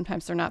they are and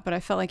sometimes they're not, but I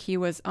felt like he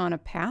was on a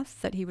path,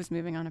 that he was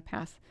moving on a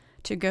path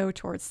to go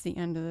towards the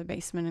end of the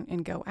basement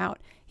and go out.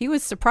 He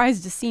was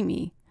surprised to see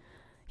me.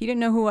 He didn't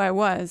know who I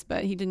was,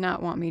 but he did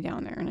not want me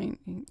down there.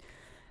 And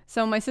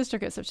so my sister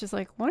gets up. She's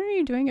like, what are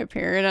you doing up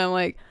here? And I'm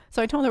like,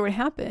 so I told her what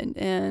happened.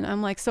 And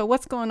I'm like, so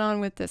what's going on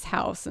with this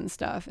house and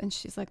stuff? And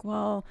she's like,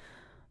 well,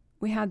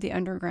 we had the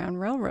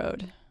Underground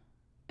Railroad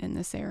in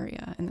this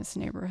area, in this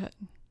neighborhood.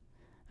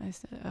 I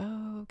said,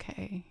 oh,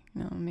 okay.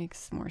 No, it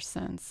makes more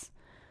sense.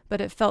 But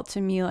it felt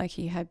to me like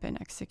he had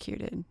been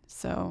executed.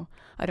 So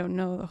I don't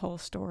know the whole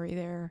story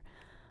there.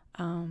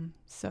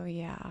 So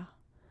yeah,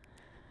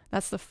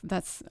 that's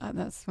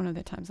one of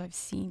the times I've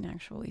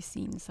actually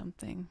seen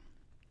something.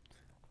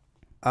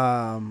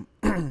 I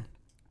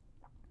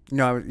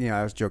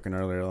was joking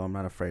earlier. I'm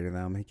not afraid of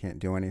them. He can't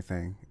do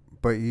anything.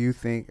 But you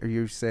think, or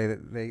you say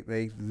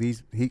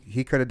that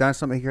he could have done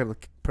something. He could have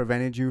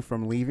prevented you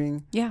from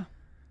leaving. Yeah,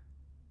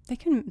 they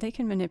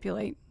can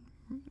manipulate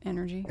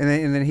energy.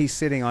 And then he's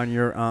sitting on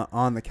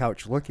on the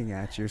couch looking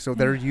at you. So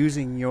they're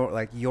using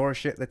your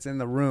shit that's in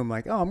the room.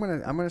 Like, oh, I'm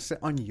gonna sit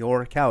on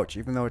your couch,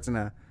 even though it's in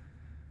a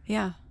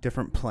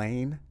different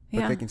plane.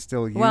 But they can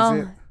still use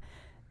it.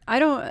 I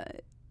don't.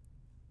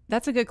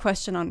 That's a good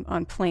question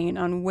on plane,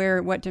 on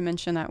what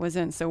dimension that was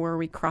in. So were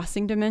we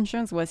crossing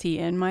dimensions? Was he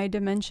in my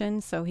dimension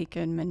so he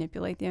could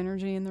manipulate the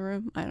energy in the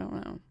room? I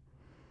don't know.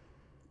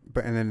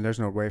 And then there's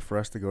no way for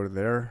us to go to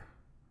their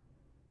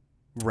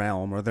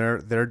realm or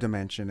their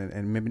dimension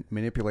and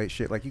manipulate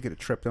shit. Like, you could have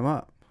tripped them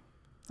up.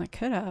 I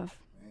could have.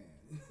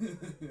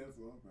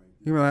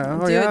 You were like,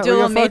 oh, do a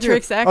little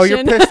Matrix action. Oh,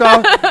 you're pissed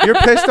off. You're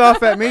pissed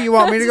off at me. You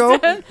want me to go?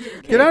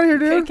 Get out of here,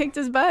 dude. Kicked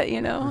his butt.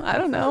 I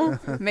don't know.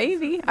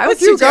 Maybe. I was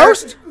too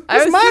Ghost.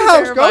 It's my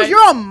house, Ghost.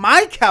 You're on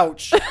my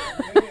couch.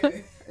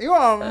 You're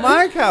on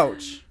my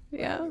couch.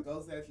 Yeah. The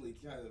ghosts actually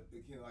try to,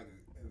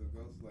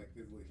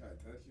 physically try to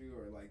touch you,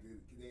 or can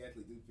they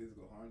actually do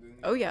physical harm to you?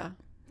 Oh yeah.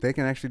 They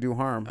can actually do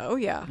harm. Oh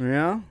yeah.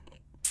 Yeah.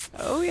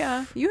 Oh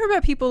yeah. You heard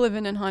about people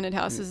living in haunted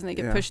houses and they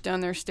get pushed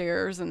down their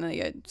stairs and they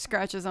get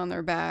scratches on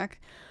their back,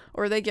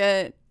 or they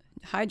get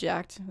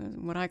hijacked,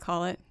 what I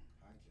call it.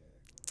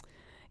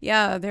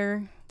 Yeah,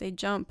 they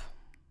jump.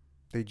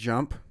 They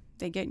jump?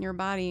 They get in your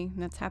body.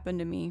 And that's happened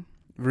to me.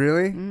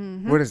 Really?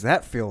 Mm-hmm. What does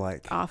that feel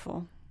like?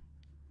 Awful.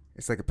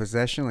 It's like a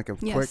possession, like a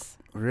yes. quick.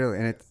 Really,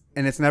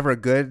 and it's never a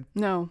good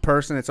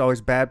person. It's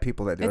always bad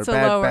people that do it.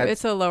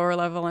 It's a lower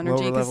level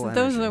energy because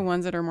those are the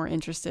ones that are more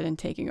interested in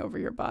taking over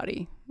your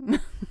body.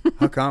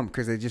 How come?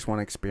 Because they just want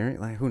to experience.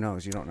 Like, who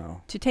knows? You don't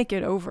know. To take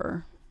it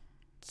over.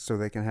 So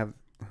they can have.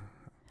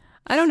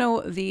 I don't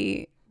know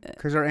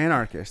because they're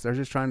anarchists. They're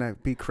just trying to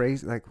be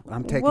crazy. Like,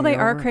 I'm taking. Well, they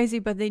are crazy,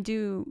 but they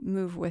do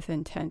move with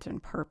intent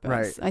and purpose.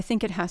 Right. I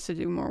think it has to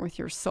do more with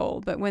your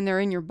soul. But when they're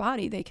in your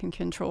body, they can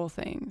control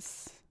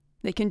things.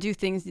 They can do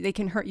things. They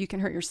can hurt. You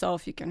can hurt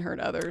yourself. You can hurt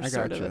others.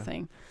 Sort of a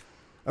thing.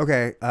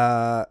 Okay.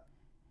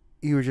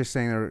 You were just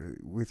saying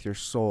with your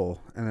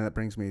soul, and that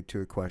brings me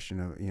to a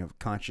question of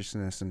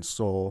consciousness and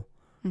soul.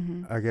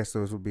 Mm-hmm. I guess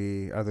are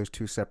those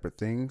two separate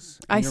things?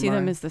 I see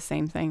them as the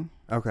same thing.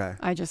 Okay.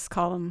 I just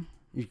call them.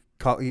 You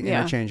call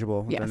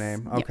interchangeable with yes. their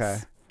name. Okay.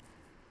 Yes.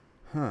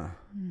 Huh.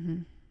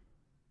 Mm-hmm.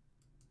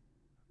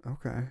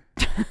 Okay.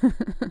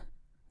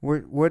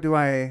 What do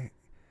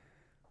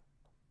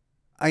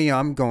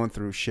I'm going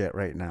through shit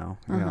right now.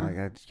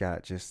 I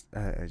got just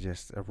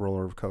a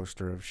roller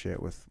coaster of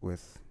shit with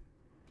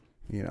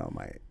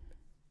my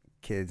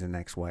kids and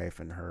ex-wife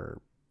and her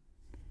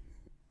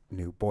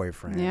new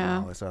boyfriend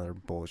and all this other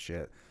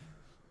bullshit.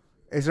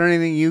 Is there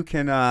anything you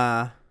can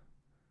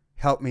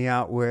help me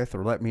out with,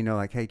 or let me know,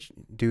 like, hey,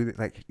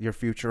 your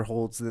future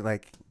holds that,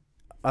 like,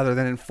 other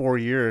than in 4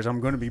 years I'm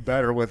going to be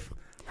better with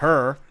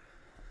her?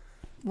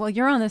 Well,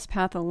 you're on this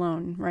path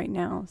alone right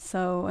now,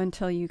 so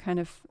until you kind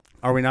of...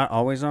 Are we not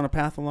always on a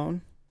path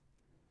alone?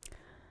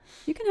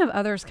 You can have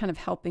others kind of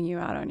helping you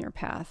out on your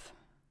path.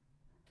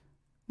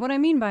 What I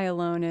mean by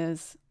alone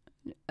is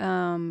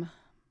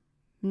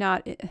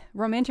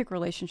romantic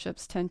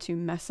relationships tend to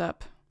mess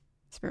up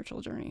spiritual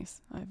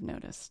journeys, I've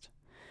noticed.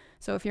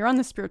 So if you're on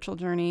the spiritual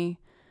journey,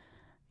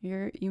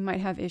 you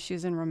might have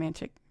issues in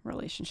romantic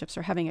relationships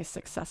or having a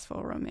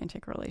successful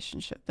romantic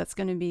relationship. That's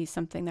going to be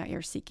something that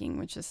you're seeking,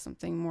 which is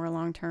something more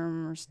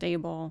long-term or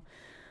stable.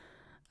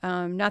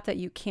 Not that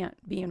you can't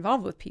be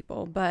involved with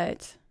people,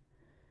 but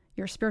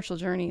your spiritual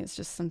journey is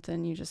just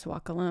something you just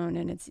walk alone,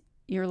 and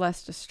you're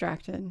less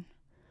distracted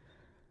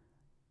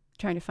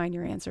trying to find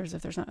your answers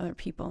if there's not other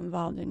people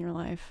involved in your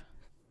life.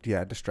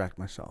 Yeah, distract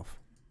myself.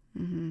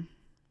 Mm-hmm.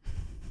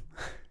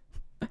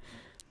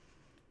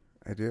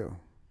 I do.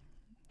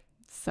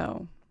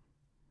 So.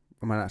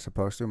 Am I not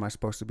supposed to? Am I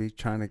supposed to be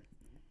trying to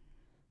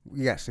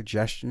you got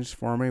suggestions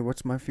for me?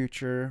 What's my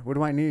future? What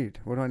do I need?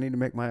 What do I need to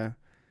make my,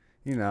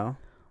 you know?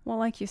 Well,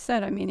 like you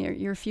said, I mean,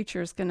 your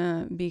future is going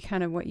to be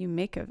kind of what you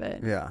make of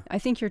it. Yeah. I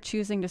think you're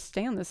choosing to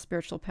stay on this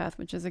spiritual path,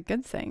 which is a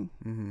good thing.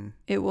 Mm-hmm.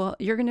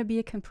 You're going to be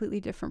a completely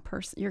different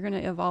person. You're going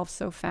to evolve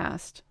so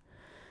fast.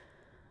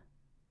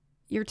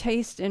 Your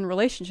taste in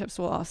relationships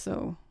will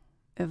also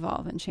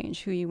evolve and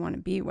change who you want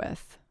to be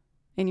with.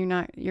 And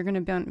you're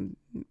going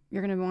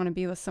to want to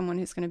be with someone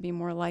who's going to be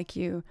more like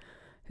you,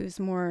 who's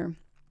more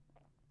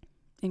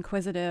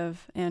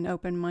inquisitive and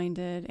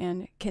open-minded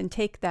and can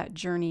take that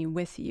journey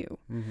with you.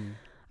 Mm-hmm.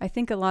 I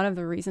think a lot of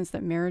the reasons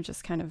that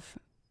marriages kind of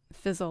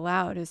fizzle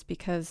out is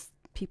because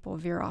people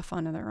veer off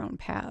onto their own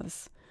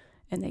paths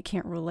and they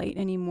can't relate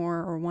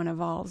anymore, or one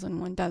evolves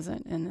and one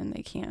doesn't, and then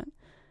they can't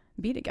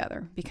be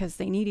together because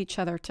they need each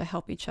other to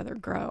help each other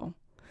grow.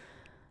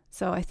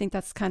 So I think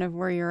that's kind of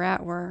where you're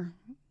at, where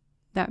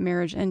that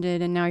marriage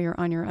ended and now you're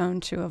on your own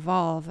to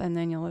evolve, and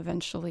then you'll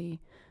eventually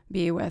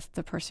be with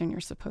the person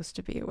you're supposed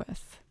to be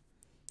with.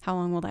 How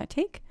long will that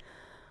take?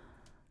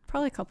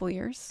 Probably a couple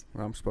years.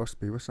 Well, I'm supposed to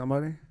be with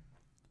somebody?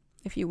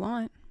 If you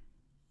want.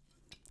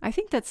 I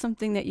think that's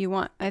something that you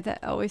want.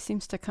 That always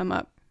seems to come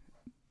up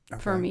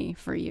for me,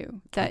 for you,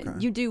 that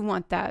you do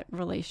want that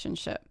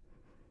relationship,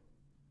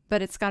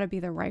 but it's got to be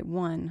the right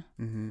one.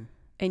 Mm-hmm.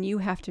 And you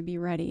have to be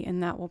ready,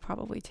 and that will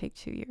probably take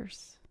 2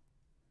 years.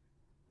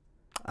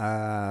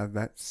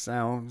 That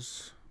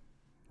sounds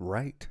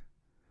right.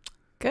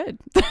 Good.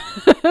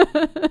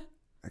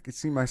 I could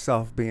see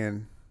myself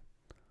being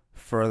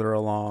further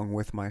along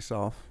with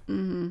myself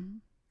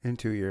in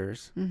 2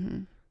 years.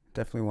 Mm-hmm.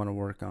 Definitely want to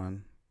work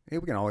on we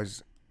can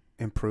always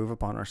improve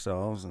upon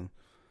ourselves, and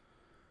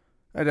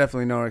I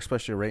definitely know,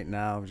 especially right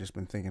now, I've just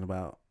been thinking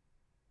about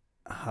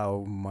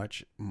how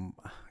much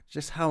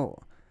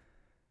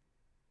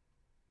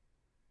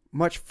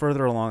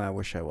further along I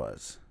wish I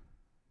was.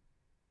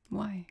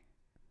 Why?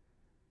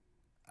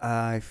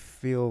 I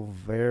feel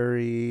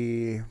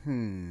very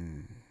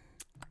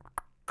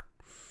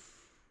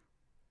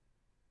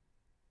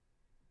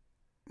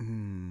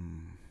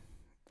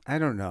I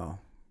don't know,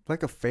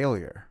 like a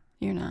failure.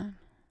 You're not.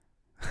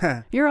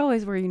 You're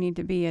always where you need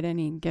to be at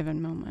any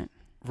given moment.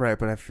 Right,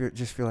 but I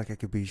just feel like I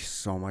could be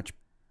so much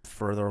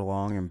further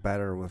along and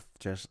better with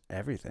just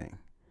everything.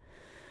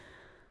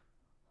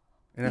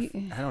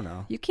 And I don't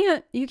know. You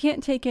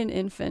can't take an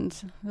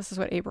infant. This is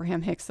what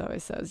Abraham Hicks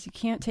always says. You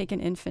can't take an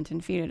infant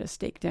and feed it a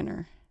steak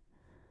dinner.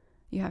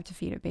 You have to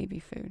feed it baby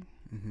food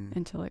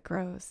until it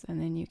grows,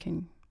 and then you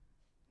can.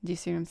 Do you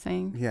see what I'm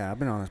saying? Yeah, I've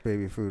been on this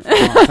baby food for a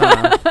long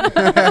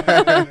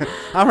time.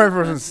 I'm ready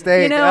for some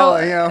steak.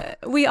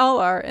 We all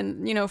are.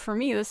 And, for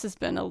me, this has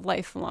been a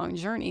lifelong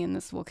journey, and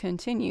this will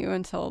continue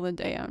until the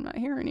day I'm not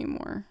here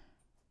anymore,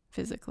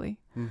 physically.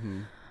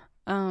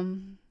 Mm-hmm.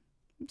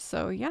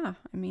 So, yeah,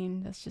 I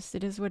mean,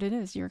 it is what it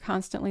is. You're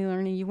constantly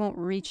learning. You won't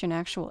reach an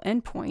actual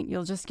endpoint.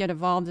 You'll just get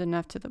evolved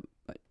enough to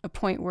a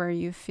point where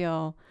you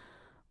feel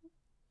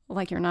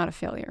like you're not a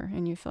failure,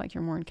 and you feel like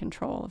you're more in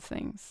control of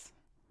things.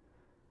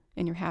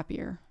 And you're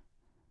happier,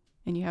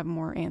 and you have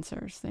more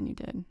answers than you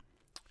did.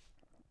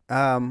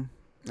 All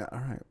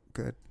right,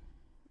 good.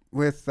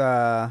 With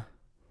your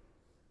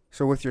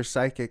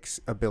psychic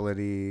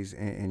abilities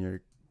and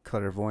your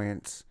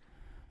clairvoyance,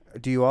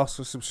 do you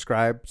also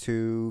subscribe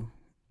to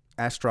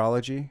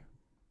astrology,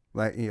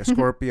 like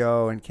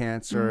Scorpio and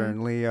Cancer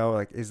and Leo?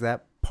 Like, is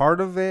that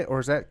part of it, or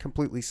is that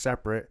completely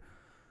separate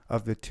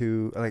of the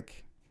two?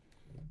 Like,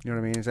 you know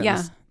what I mean? Is that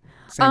the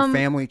same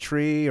family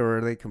tree, or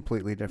are they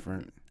completely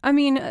different? I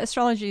mean,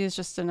 astrology is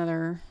just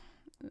another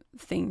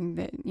thing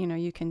that,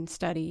 you can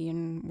study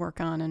and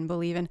work on and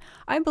believe in.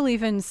 I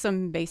believe in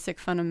some basic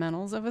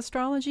fundamentals of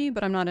astrology,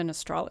 but I'm not an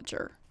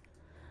astrologer.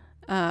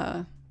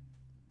 I've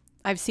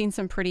seen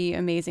some pretty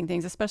amazing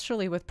things,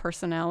 especially with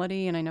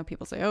personality. And I know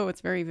people say, oh,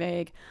 it's very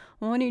vague.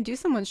 Well, when you do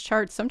someone's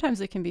chart,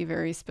 sometimes it can be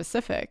very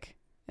specific.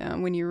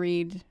 When you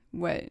read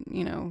what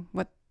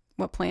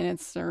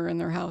planets are in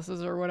their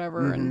houses or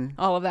whatever and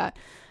all of that.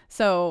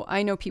 So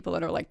I know people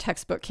that are like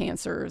textbook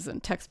Cancers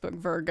and textbook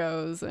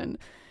Virgos, and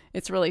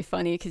it's really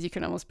funny because you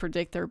can almost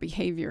predict their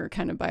behavior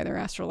kind of by their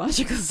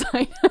astrological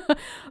sign.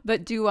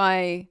 But do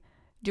I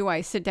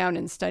sit down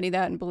and study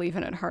that and believe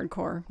in it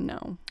hardcore?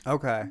 No.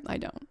 Okay. I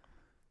don't.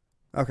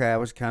 Okay, I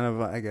was kind of,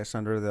 I guess,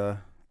 under the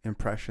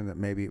impression that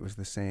maybe it was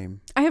the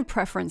same. I have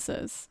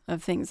preferences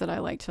of things that I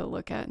like to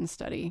look at and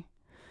study.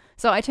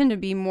 So I tend to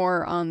be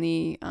more on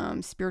the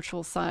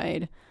spiritual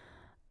side.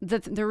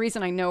 The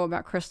reason I know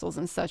about crystals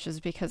and such is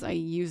because I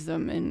use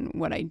them in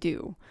what I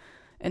do.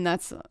 And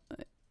that's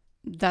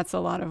a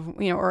lot of,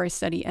 or I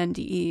study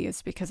NDE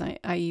is because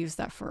I use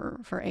that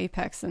for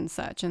Apex and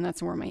such. And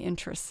that's where my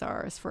interests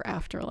are, is for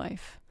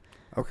afterlife.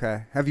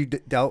 Okay. Have you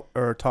dealt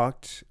or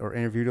talked or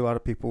interviewed a lot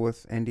of people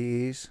with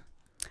NDEs?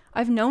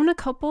 I've known a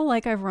couple,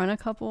 I've run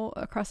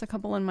across a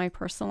couple in my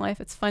personal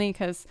life. It's funny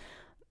because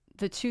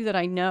the two that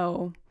I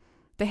know,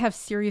 they have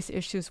serious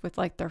issues with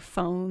their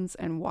phones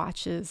and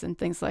watches and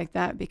things like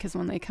that, because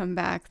when they come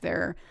back,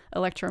 their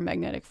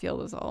electromagnetic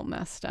field is all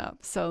messed up.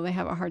 So they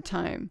have a hard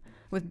time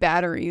with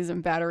batteries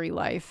and battery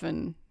life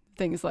and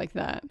things like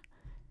that.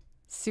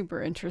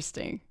 Super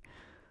interesting.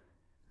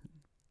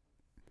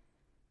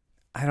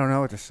 I don't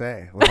know what to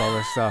say with all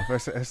this stuff.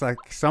 It's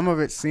like some of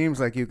it seems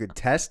like you could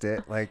test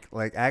it, like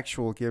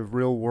actual give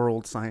real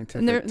world scientific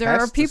And there are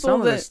tests to people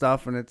some of that- this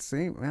stuff, and it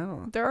seems I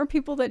don't know. There are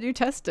people that do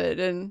test it,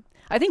 and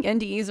I think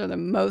NDEs are the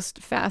most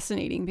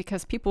fascinating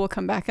because people will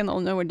come back and they'll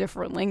know a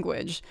different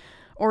language,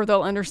 or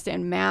they'll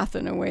understand math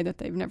in a way that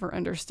they've never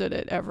understood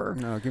it ever.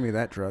 No, give me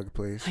that drug,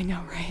 please. I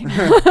know,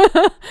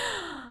 right?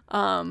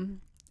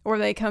 Or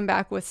they come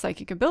back with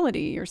psychic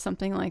ability or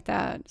something like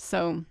that.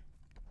 So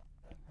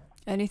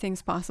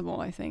anything's possible,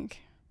 I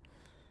think.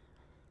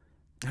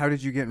 How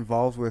did you get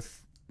involved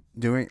with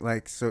doing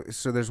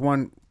so there's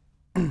one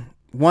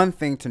one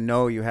thing to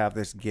know you have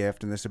this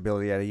gift and this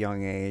ability at a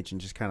young age and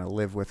just kind of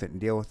live with it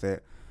and deal with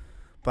it.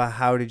 But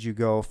how did you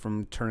go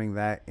from turning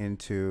that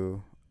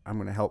into I'm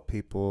going to help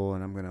people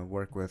and I'm going to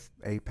work with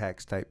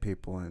apex type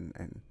people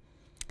and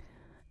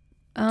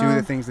do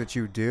the things that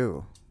you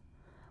do?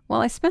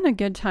 Well, I spent a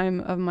good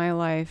time of my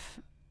life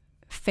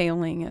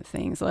failing at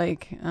things.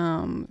 Like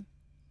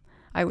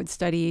I would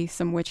study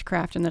some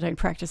witchcraft and then I'd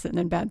practice it and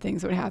then bad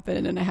things would happen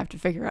and then I have to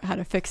figure out how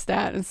to fix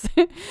that. And so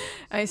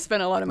I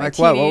spent a lot of my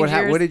teenage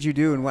years. What did you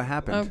do and what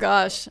happened? Oh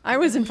gosh, I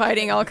was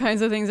inviting all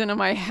kinds of things into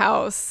my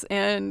house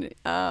and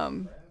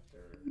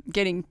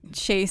getting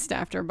chased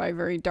after by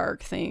very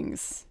dark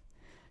things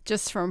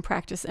just from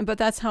practice. But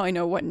that's how I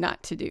know what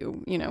not to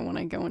do, when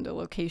I go into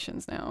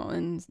locations now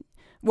and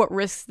what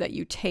risks that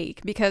you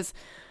take. Because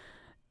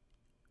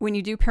when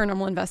you do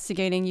paranormal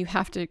investigating, you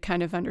have to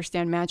kind of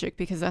understand magic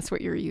because that's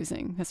what you're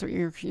using. That's what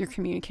you're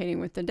communicating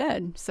with the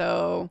dead.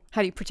 So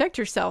how do you protect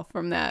yourself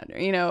from that,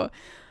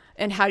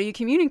 and how do you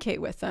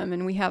communicate with them?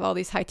 And we have all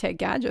these high-tech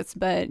gadgets,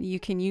 but you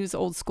can use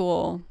old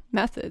school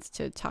methods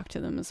to talk to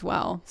them as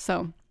well.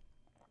 So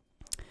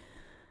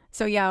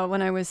yeah,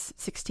 when I was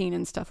 16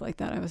 and stuff like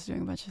that, I was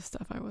doing a bunch of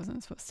stuff I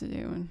wasn't supposed to do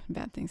and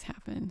bad things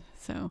happened.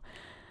 So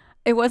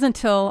it wasn't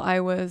until I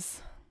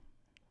was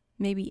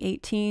maybe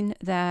 18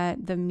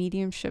 that the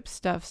mediumship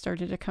stuff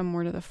started to come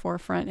more to the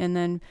forefront. And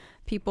then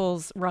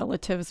people's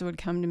relatives would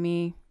come to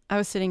me. I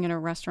was sitting in a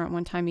restaurant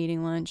one time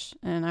eating lunch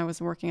and I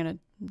was working at a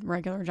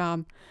regular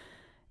job.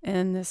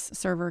 And this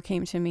server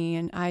came to me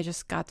and I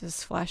just got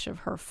this flash of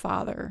her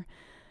father.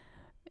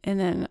 And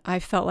then I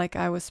felt like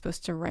I was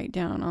supposed to write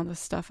down all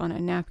this stuff on a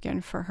napkin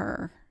for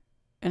her.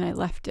 And I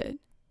left it.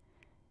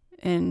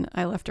 And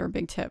I left her a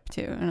big tip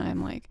too. And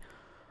I'm like,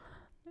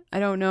 I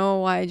don't know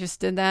why I just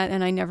did that.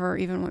 And I never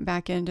even went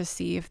back in to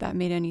see if that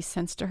made any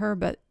sense to her.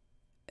 But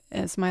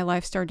as my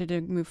life started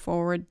to move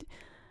forward,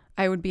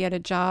 I would be at a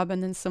job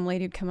and then some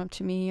lady would come up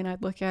to me and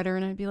I'd look at her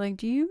and I'd be like,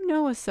 do you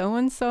know a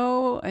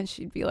so-and-so? And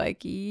she'd be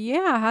like,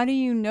 yeah, how do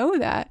you know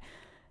that?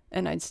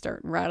 And I'd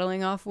start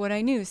rattling off what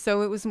I knew.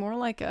 So it was more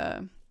like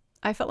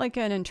I felt like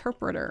an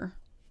interpreter,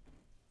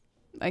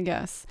 I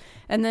guess.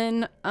 And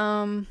then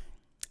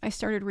I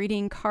started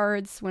reading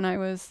cards when I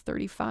was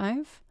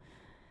 35.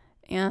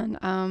 And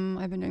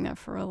I've been doing that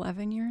for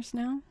 11 years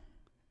now.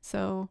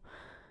 So,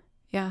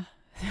 yeah,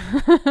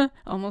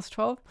 almost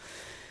 12.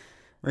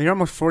 You're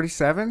almost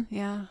 47?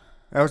 Yeah.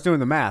 I was doing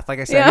the math. Like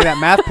I said, I need that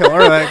math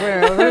pillar. Like,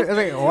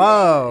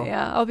 whoa.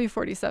 Yeah, I'll be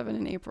 47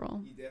 in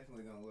April. You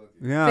definitely don't look.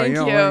 Yeah, Thank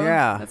you.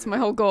 Yeah. That's my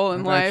whole goal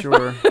in I life. thought you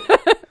were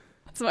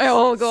That's my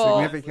whole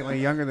goal. significantly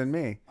younger than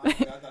me.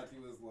 Honestly, I thought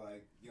you was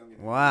like younger.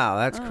 Wow,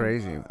 that's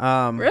crazy. Really?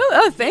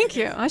 Oh, thank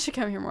you. I should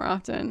come here more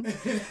often.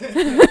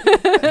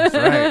 That's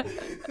right.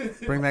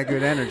 Bring that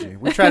good energy.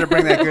 We try to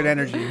bring that good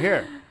energy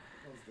here.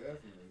 Most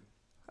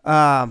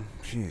definitely.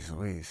 Jeez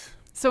Louise.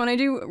 So when I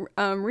do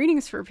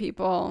readings for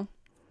people,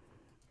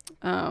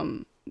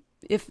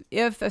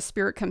 if a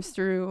spirit comes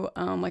through,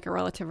 like a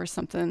relative or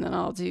something, then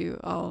I'll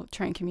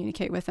try and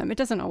communicate with them. It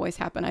doesn't always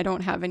happen. I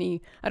don't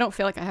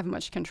feel like I have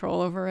much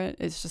control over it.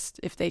 It's just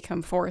if they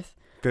come forth.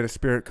 Did a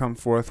spirit come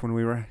forth when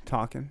we were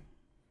talking?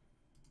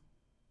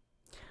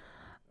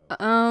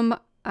 I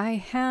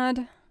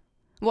had,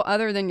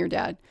 other than your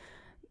dad.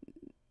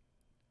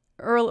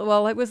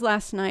 It was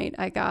last night.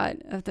 I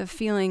got the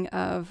feeling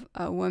of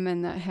a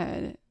woman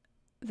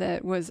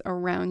that was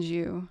around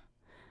you,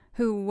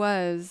 who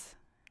was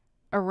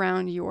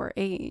around your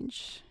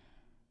age.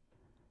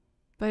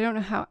 But I don't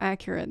know how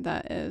accurate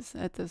that is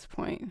at this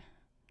point.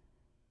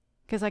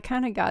 Because I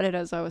kind of got it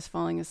as I was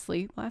falling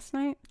asleep last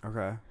night.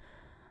 Okay.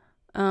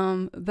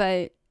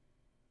 But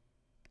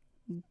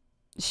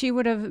she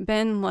would have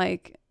been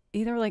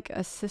either like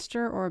a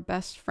sister or a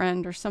best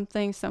friend or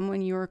something,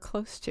 someone you were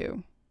close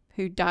to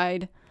who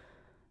died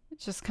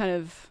just kind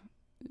of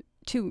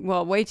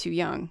way too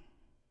young.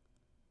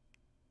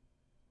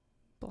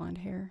 Blonde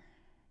hair.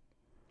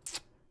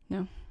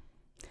 No.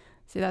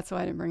 See, that's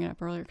why I didn't bring it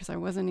up earlier, because I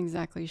wasn't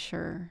exactly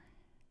sure.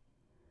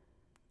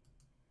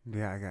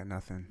 Yeah, I got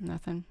nothing.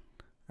 Nothing.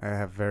 I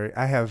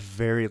have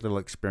very little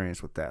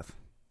experience with death.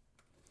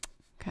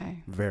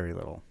 Okay. Very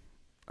little.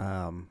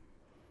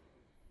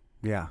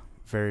 Yeah,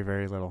 very,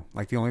 very little.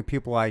 Like the only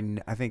people I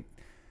think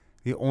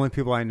the only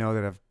people I know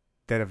that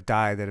have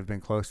died that have been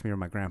close to me are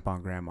my grandpa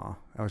and grandma.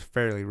 I was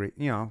fairly,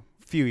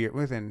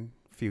 within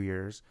a few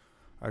years.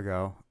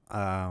 ago.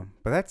 But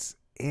that's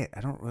it.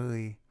 I don't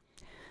really.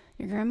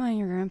 Your grandma and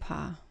your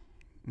grandpa.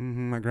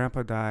 My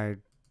grandpa died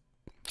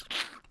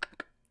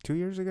 2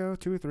 years ago,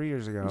 2 or 3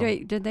 years ago.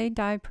 Did they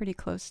die pretty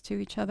close to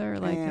each other?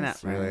 Like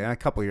not really. A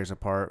couple years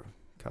apart.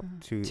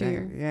 2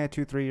 years. Yeah,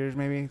 2, 3 years,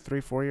 maybe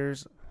 3, 4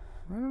 years.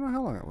 I don't know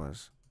how long it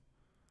was.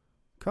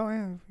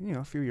 A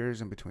few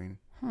years in between.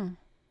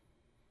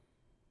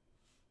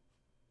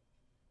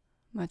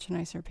 Much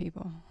nicer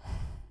people.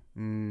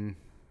 My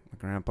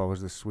grandpa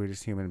was the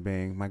sweetest human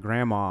being. My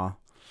grandma,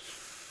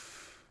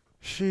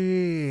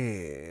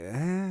 she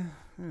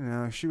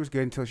was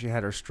good until she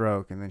had her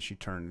stroke, and then she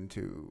turned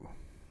into,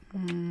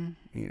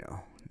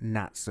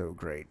 not so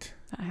great.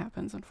 That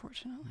happens,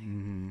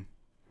 unfortunately.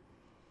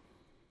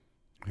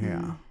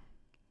 Yeah.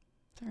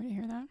 Sorry to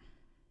hear that.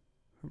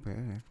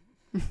 Okay.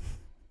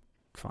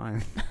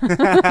 Fine.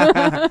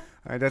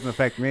 It doesn't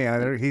affect me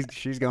either.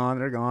 She's gone.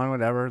 They're gone.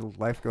 Whatever.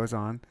 Life goes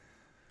on.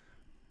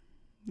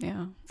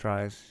 Yeah.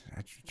 Tries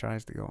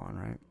to go on,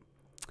 right?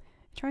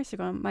 Tries to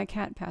go on. My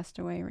cat passed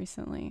away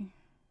recently,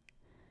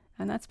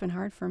 and that's been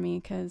hard for me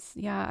because,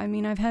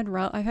 I've had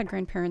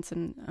grandparents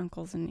and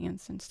uncles and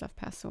aunts and stuff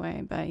pass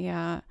away, but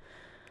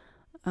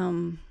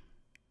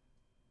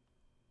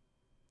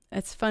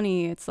it's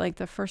funny. It's like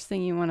the first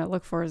thing you want to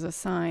look for is a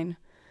sign,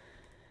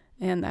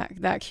 and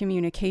that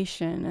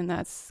communication, and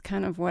that's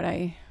kind of what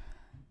I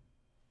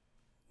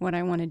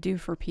want to do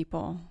for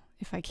people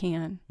if I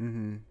can.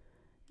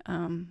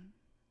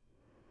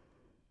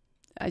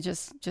 I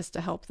just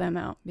to help them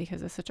out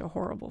because it's such a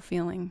horrible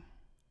feeling.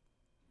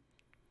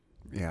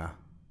 Yeah.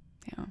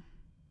 Yeah.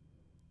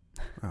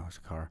 Oh, it's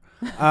a car.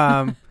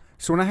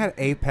 So when I had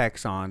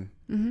Apex on,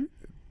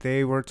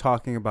 they were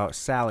talking about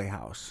Sally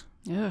House.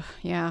 Ugh,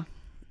 yeah.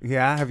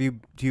 Yeah.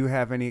 Do you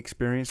have any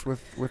experience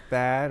with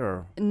that,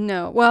 or?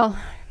 No. Well,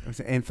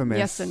 it's an infamous.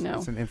 Yes and no.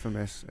 It's an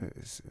infamous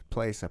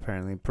place,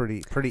 apparently.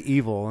 Pretty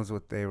evil is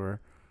what they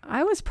were.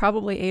 I was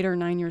probably 8 or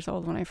 9 years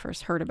old when I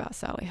first heard about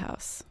Sally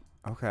House.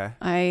 Okay.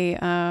 I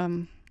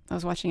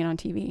was watching it on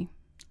TV,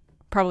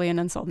 probably in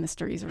Unsolved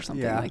Mysteries or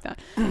something like that,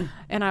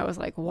 and I was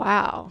like,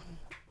 wow,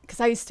 because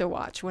I used to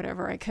watch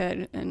whatever I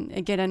could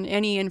and get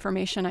any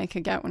information I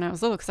could get when I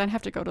was little, because I'd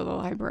have to go to the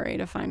library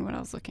to find what I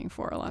was looking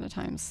for a lot of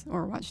times,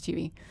 or watch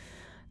TV.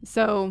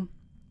 So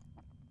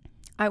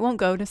I won't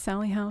go to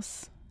Sally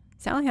House.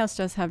 Sally House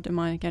does have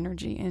demonic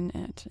energy in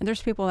it, and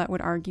there's people that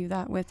would argue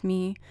that with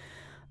me.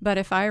 But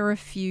if I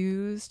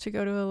refuse to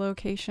go to a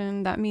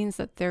location, that means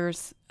that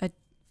there's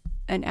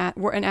an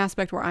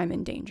aspect where I'm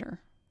in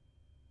danger.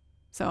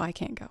 So I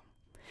can't go.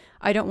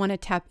 I don't want to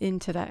tap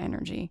into that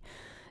energy.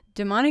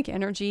 Demonic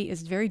energy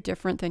is very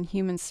different than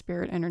human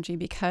spirit energy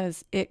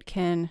because it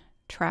can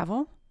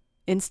travel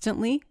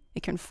instantly.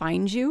 It can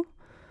find you.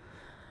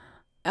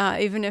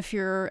 Even if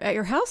you're at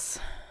your house,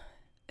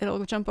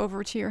 it'll jump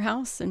over to your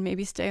house and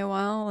maybe stay a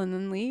while and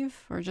then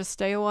leave, or just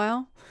stay a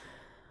while.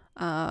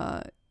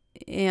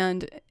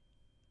 And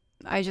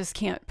I just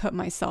can't put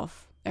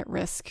myself at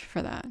risk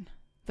for that.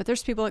 But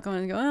there's people that go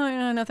and go,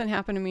 oh, nothing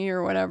happened to me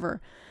or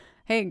whatever.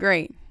 Hey,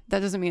 great.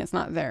 That doesn't mean it's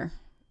not there.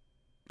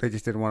 They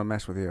just didn't want to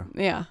mess with you.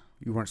 Yeah.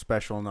 You weren't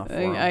special enough for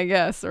them. I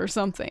guess, or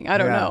something. I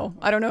don't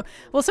know.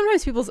 Well,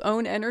 sometimes people's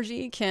own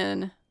energy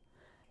can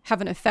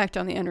have an effect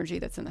on the energy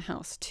that's in the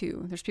house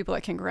too. There's people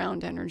that can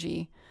ground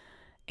energy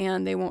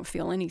and they won't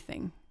feel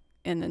anything,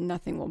 and then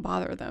nothing will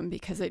bother them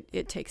because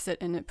it takes it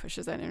and it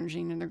pushes that energy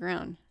into the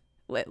ground.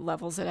 It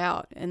levels it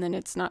out, and then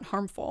it's not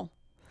harmful.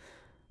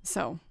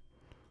 So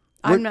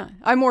I'm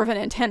more of an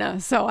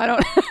antenna, so I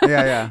don't.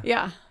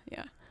 Yeah.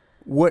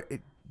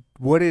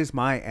 What is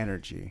my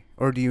energy?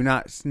 Or do you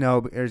not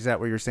know? Or is that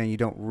what you're saying? You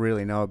don't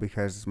really know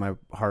because my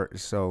heart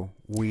is so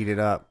weeded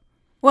up?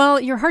 Well,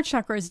 your heart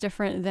chakra is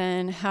different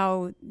than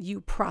how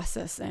you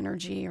process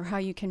energy or how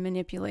you can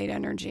manipulate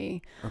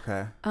energy.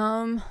 Okay.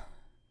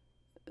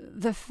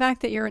 The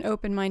fact that you're an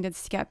open-minded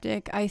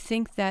skeptic, I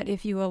think that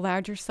if you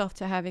allowed yourself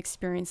to have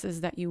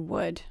experiences that you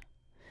would.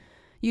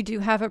 You do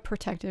have a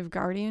protective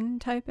guardian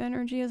type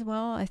energy as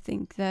well. I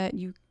think that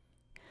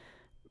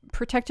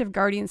protective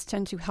guardians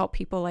tend to help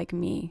people like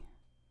me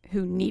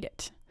who need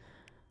it,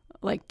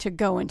 like to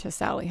go into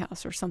Sally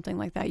House or something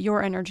like that.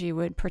 Your energy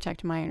would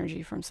protect my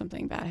energy from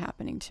something bad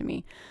happening to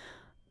me.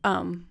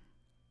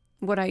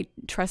 Would I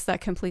trust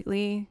that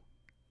completely?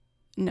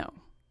 No.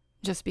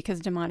 Just because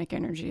demonic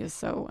energy is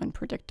so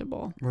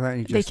unpredictable. Well, then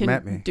you just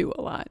met me. They can do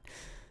a lot.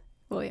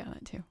 Well, yeah,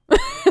 that too.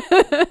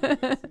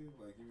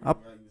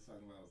 Up. You was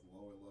talking about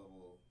lower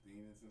level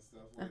demons and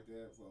stuff like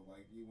that. So,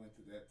 like, you went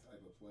to that type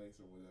of place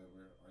or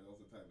whatever. Are those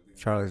the type of things?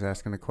 Charlie's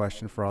asking a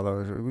question for all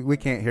those. We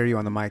can't hear you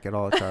on the mic at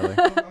all, Charlie.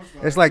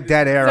 It's like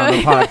dead air on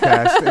the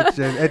podcast.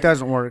 It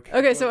doesn't work.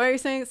 Okay, so what are you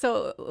saying?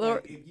 So,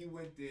 like, if you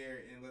went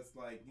there and let's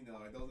are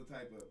those the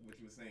type of what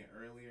you were saying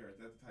earlier? Is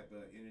that the type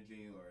of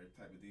energy or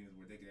type of demons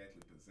where they could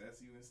actually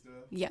possess you and stuff?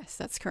 Yes,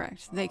 that's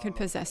correct. They could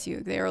possess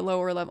you. They are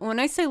lower level. When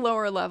I say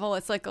lower level,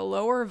 it's like a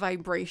lower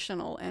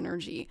vibrational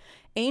energy.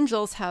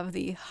 Angels have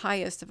the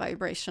highest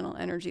vibrational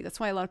energy. That's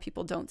why a lot of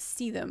people don't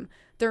see them.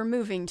 They're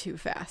moving too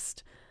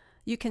fast.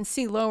 You can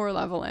see lower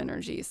level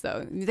energies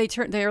though.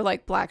 They're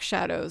like black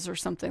shadows or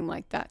something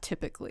like that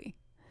typically.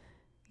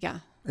 Yeah.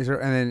 Is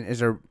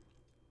there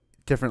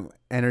different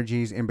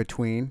energies in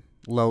between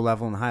low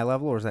level and high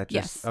level, or is that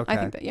just Yes, okay? I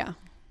think that, yeah.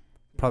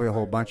 Probably a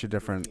whole bunch of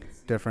different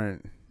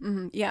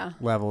Yeah.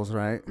 levels,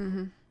 right?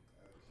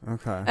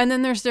 Okay. And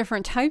then there's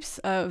different types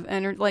of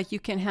energy. Like you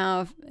can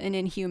have an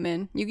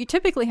inhuman. You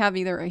typically have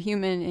either a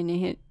human,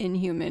 an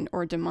inhuman,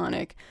 or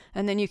demonic,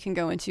 and then you can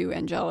go into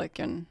angelic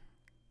and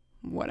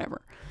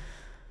whatever.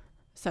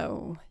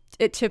 So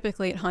it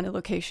typically at haunted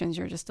locations,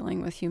 you're just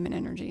dealing with human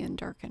energy and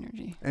dark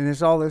energy. And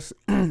is all this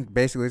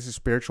basically this is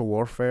spiritual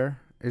warfare?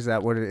 Is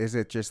that what it is?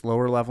 It just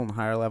lower level and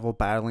higher level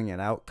battling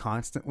it out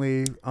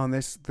constantly on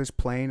this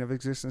plane of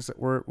existence that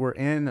we're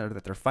in, or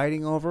that they're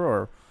fighting over,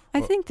 or? I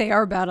think they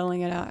are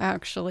battling it out,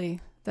 actually,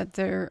 that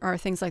there are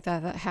things like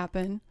that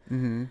happen.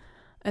 Mm-hmm.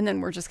 And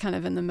then we're just kind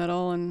of in the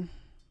middle, and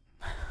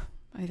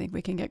I think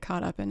we can get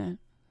caught up in it,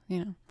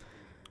 you know.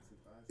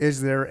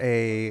 Is there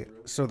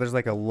so there's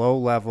like a low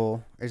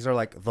level, is there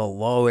like the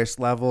lowest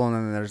level, and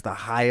then there's the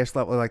highest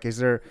level? Like, is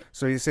there,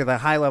 so you say the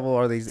high level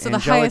are these angelic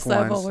ones? So the highest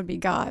level would be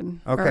God.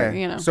 Okay. Or,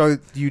 you know. So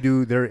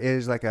there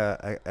is like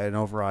an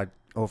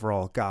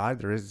overall God?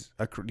 There is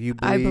do you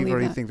believe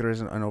or you think there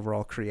is an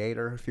overall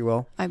creator, if you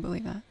will? I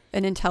believe that.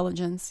 An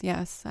intelligence,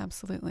 yes,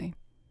 absolutely.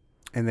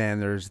 And then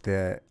there's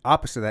the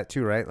opposite of that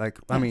too, right? Like,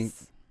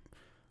 yes.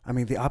 I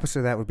mean, the opposite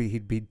of that would be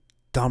he'd be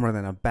dumber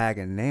than a bag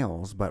of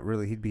nails, but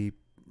really he'd be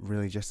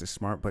really just as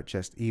smart, but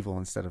just evil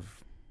instead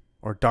of,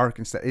 or dark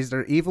instead. Is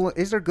there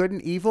good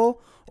and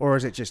evil, or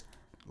is it just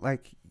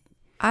like?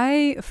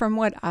 From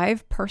what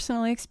I've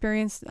personally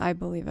experienced, I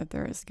believe that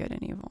there is good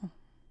and evil.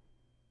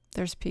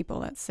 There's people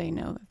that say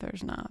no, that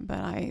there's not, but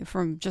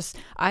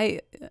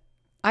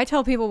I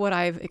tell people what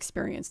I've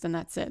experienced, and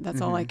that's it.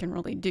 That's all I can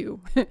really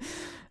do.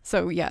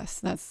 So yes,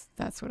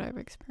 that's what I've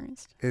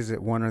experienced. Is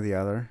it one or the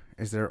other?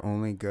 Is there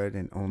only good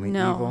and only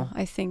evil? No,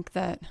 I think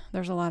that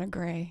there's a lot of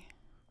gray.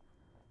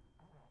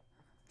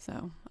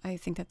 So I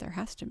think that there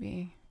has to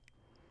be.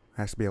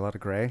 Has to be a lot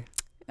of gray?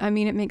 I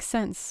mean, it makes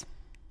sense.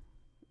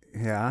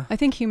 Yeah. I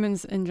think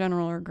humans in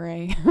general are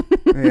gray.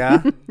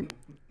 Yeah.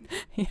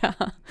 Yeah.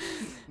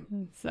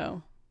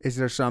 So. Is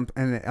there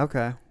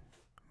okay.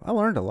 I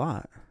learned a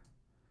lot.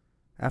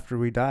 After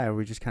we die, are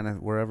we just kind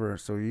of wherever?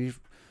 So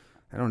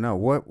I don't know.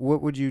 What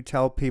would you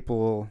tell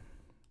people?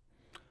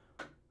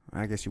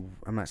 I guess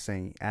I'm not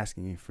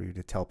asking you for you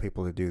to tell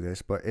people to do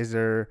this, but is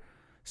there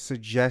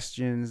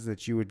suggestions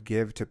that you would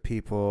give to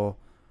people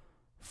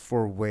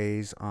for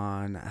ways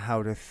on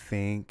how to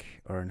think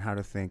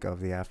of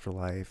the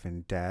afterlife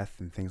and death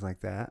and things like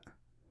that?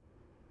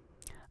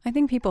 I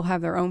think people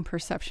have their own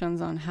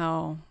perceptions on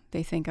how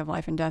they think of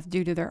life and death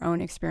due to their own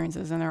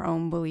experiences and their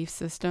own belief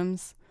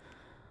systems.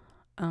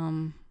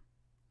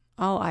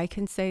 All I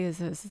can say is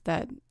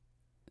that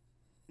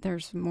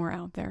there's more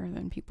out there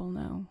than people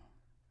know.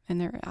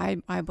 And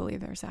I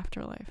believe there's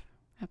afterlife.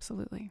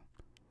 Absolutely.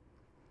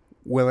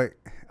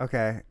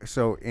 Okay.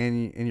 So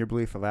in your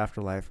belief of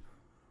afterlife,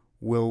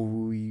 will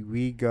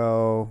we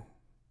go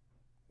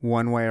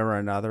one way or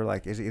another?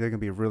 Like, is it either going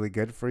to be really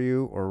good for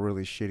you or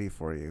really shitty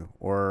for you?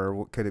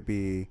 Or could it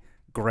be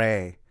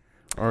gray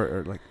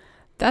or like?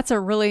 That's a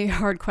really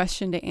hard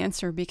question to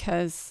answer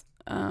because,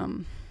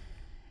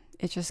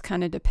 it just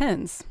kind of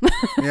depends.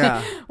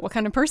 Yeah. What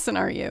kind of person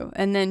are you?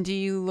 And then do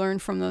you learn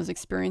from those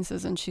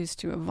experiences and choose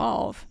to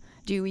evolve?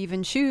 Do you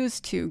even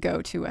choose to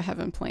go to a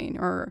heaven plane?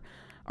 Or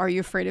are you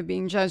afraid of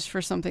being judged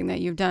for something that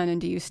you've done? And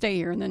do you stay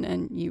here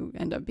and you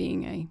end up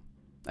being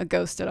a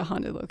ghost at a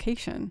haunted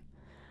location?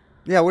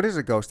 Yeah. What is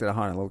a ghost at a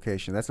haunted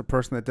location? That's a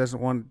person that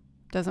doesn't want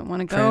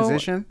to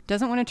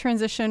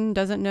transition,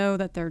 doesn't know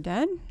that they're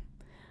dead.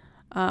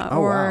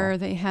 Wow.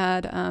 They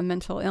had a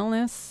mental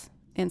illness.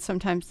 And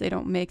sometimes they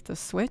don't make the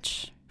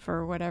switch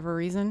for whatever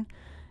reason.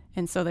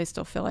 And so they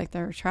still feel like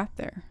they're trapped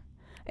there.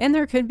 And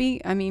there could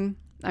be, I'm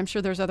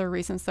sure there's other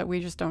reasons that we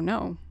just don't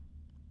know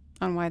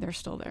on why they're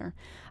still there.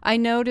 I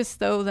noticed,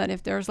 though, that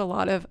if there's a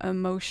lot of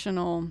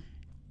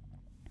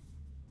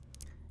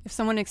if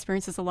someone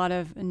experiences a lot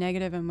of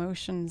negative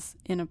emotions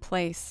in a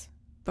place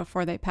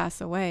before they pass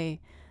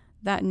away,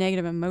 that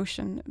negative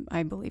emotion,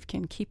 I believe,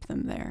 can keep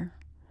them there.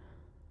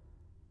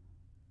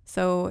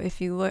 So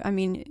if you look,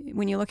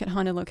 when you look at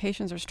haunted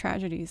locations, there's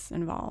tragedies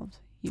involved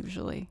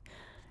usually,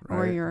 right.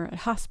 Or you're at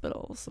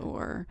hospitals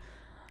or,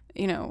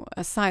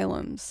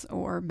 asylums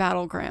or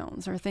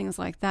battlegrounds or things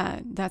like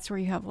that. That's where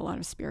you have a lot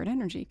of spirit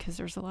energy because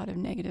there's a lot of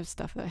negative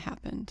stuff that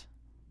happened.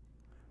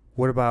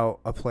 What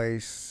about a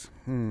place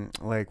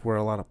like where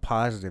a lot of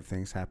positive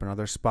things happen? Are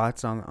there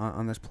spots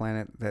on this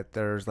planet that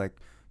there's like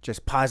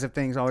just positive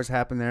things always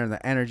happen there and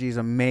the energy is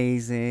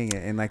amazing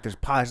and like there's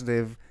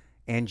positive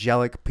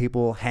angelic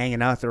people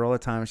hanging out there all the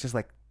time? It's just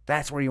like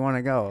that's where you want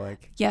to go.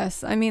 Like, yes,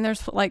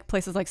 there's like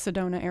places like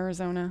Sedona,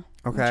 Arizona,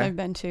 okay, which I've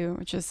been to,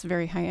 which is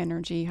very high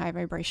energy, high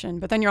vibration.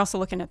 But then you're also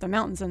looking at the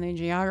mountains and the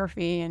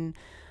geography, and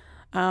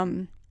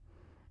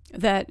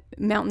that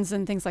mountains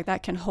and things like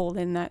that can hold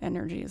in that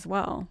energy as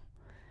well.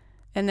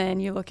 And then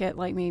you look at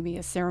like maybe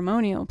a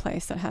ceremonial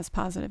place that has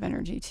positive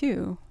energy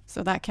too.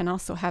 So that can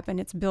also happen.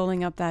 It's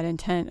building up that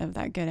intent of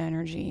that good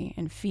energy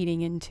and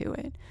feeding into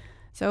it.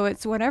 So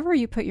it's whatever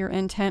you put your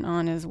intent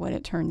on is what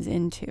it turns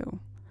into.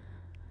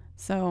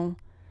 So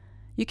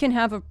you can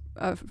have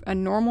a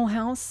normal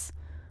house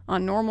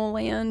on normal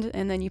land,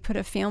 and then you put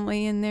a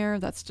family in there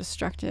that's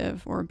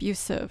destructive or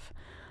abusive,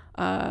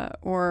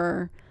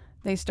 or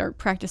they start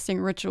practicing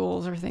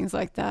rituals or things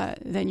like that,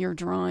 then you're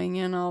drawing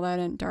in all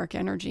that dark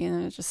energy, and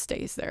then it just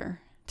stays there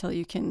till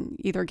you can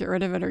either get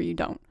rid of it or you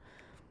don't.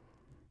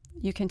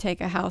 You can take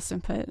a house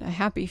and put a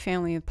happy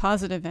family of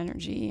positive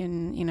energy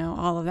and, you know,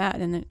 all of that,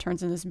 and then it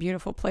turns into this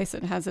beautiful place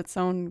that has its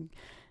own,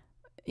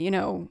 you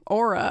know,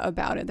 aura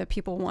about it that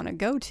people want to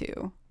go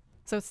to.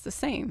 So it's the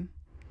same.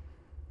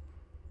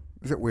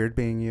 Is it weird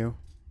being you?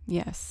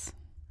 Yes.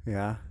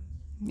 Yeah.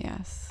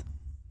 Yes.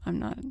 I'm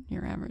not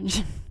your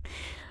average.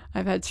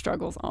 I've had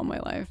struggles all my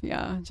life.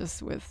 Yeah.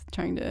 Just with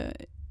trying to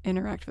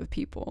interact with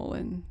people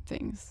and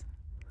things.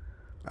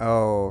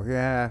 Oh,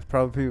 yeah.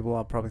 Probably people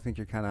will probably think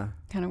you're kind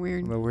of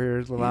Weird. a little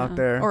weird, a little Yeah. out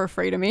there. Or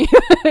afraid of me.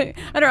 I'd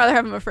rather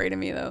have them afraid of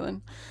me though,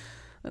 then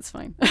that's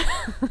fine.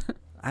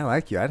 I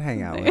like you. I'd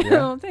hang out with you.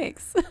 Well,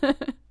 thanks.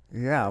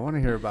 Yeah, I want to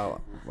hear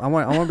about. I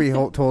want to be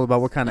told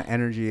about what kind of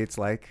energy it's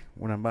like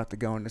when I'm about to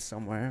go into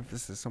somewhere. If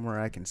this is somewhere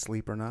I can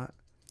sleep or not.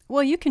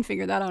 Well, you can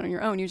figure that out on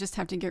your own. You just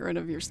have to get rid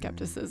of your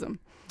skepticism.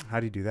 How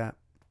do you do that?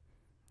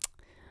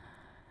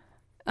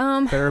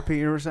 Therapy,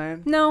 you were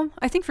saying? No,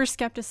 I think for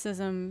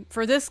skepticism,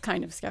 for this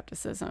kind of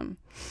skepticism,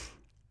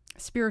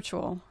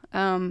 spiritual,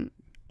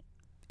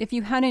 if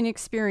you had an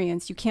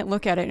experience, you can't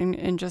look at it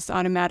and just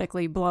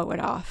automatically blow it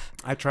off.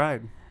 I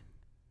tried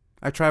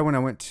when I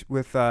went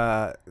with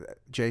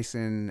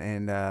Jason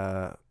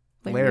and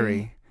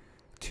Larry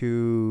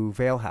to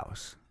Vale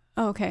House.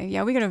 Oh, okay.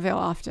 Yeah, we go to Vail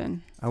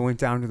often. I went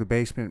down to the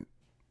basement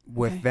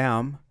with Okay.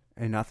 them,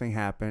 and nothing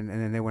happened.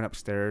 And then they went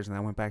upstairs, and I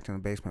went back to the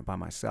basement by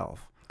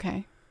myself.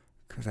 Okay.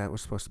 Because that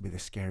was supposed to be the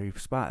scary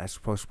spot. That's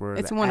supposed to where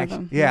It's the one of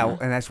action- them, Yeah, yeah.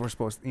 and that's where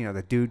supposed.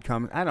 The dude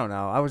comes. I don't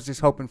know. I was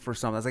just hoping for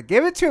something. I was like,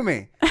 give it to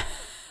me.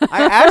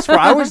 I asked for.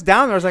 I was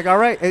down there. I was like, all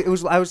right.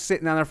 I was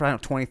sitting down there for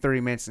 20,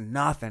 30 minutes and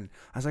nothing.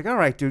 I was like, all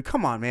right, dude,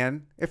 come on,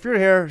 man. If you're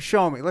here,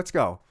 show me. Let's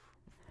go.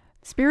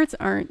 Spirits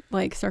aren't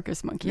like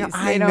circus monkeys. Yeah,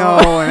 They I don't-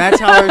 know, and that's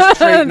how I was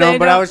treating They them.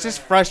 But I don't- was just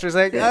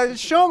frustrated. Like,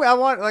 show me. I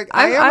want. Like,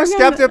 I am I'm a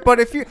skeptic, gonna- but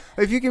if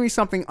you give me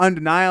something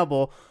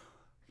undeniable,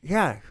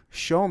 yeah,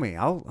 show me.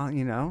 I'll.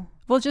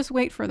 Well, just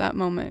wait for that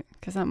moment,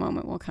 because that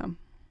moment will come.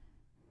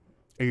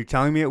 Are you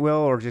telling me it will,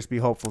 or just be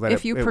hopeful that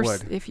If you it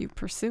would? if you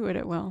pursue it,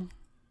 it will.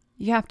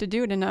 You have to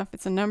do it enough.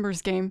 It's a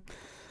numbers game.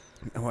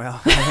 Well,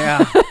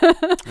 yeah,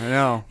 I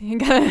know. You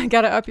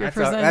gotta up your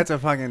percent. That's a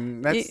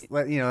fucking. That's You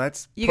got to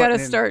putting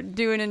in- start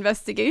doing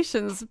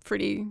investigations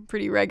pretty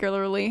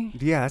regularly.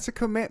 Yeah, that's a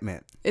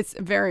commitment. It's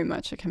very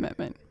much a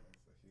commitment.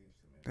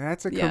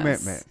 That's a Yes.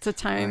 commitment. It's a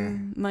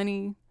time,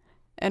 money,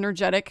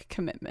 energetic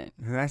commitment.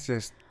 And that's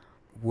just.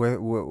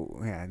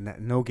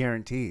 No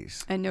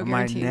guarantees. And no I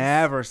guarantees. might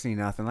never see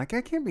nothing. Like,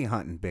 I can't be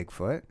hunting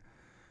Bigfoot.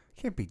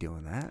 Can't be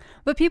doing that.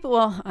 But people,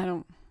 well, I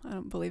don't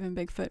believe in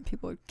Bigfoot.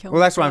 People would kill.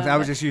 Well, that's me what for I'm saying. that, I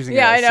was but- just using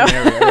Yeah, a I know.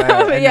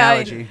 scenario, But yeah,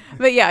 analogy.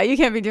 But yeah, you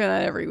can't be doing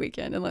that every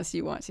weekend unless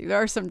you want to. There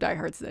are some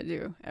diehards that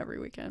do every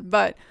weekend,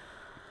 but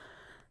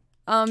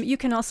you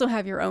can also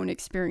have your own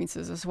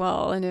experiences as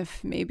well. And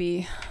if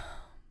maybe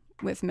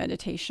with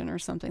meditation or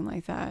something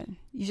like that,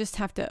 you just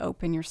have to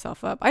open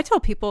yourself up. I tell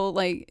people,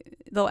 like,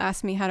 they'll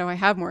ask me, how do I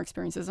have more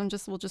experiences?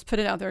 We'll just put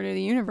it out there to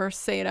the universe,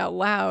 say it out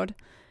loud,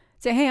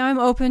 say, hey, I'm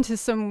open to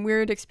some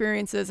weird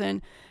experiences,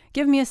 and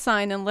give me a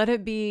sign, and let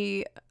it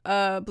be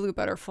a blue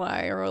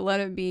butterfly, or let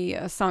it be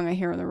a song I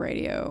hear on the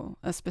radio,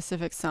 a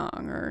specific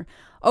song, or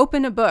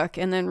open a book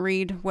and then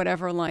read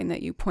whatever line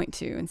that you point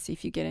to and see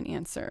if you get an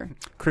answer.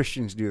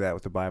 Christians do that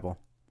with the Bible.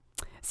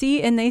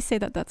 See, and they say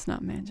that that's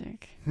not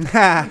magic.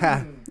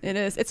 It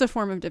is. It's a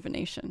form of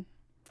divination.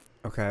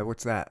 Okay,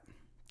 what's that?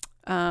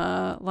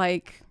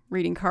 Like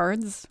reading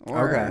cards,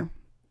 or Okay.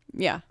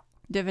 yeah,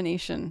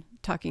 divination,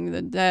 talking to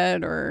the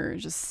dead, or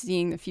just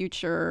seeing the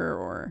future,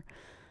 or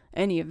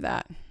any of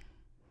that.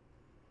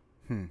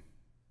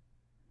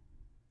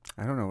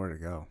 I don't know where to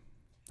go.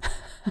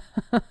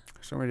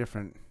 So many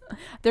different.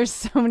 There's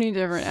so many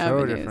different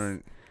avenues.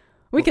 different.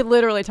 We could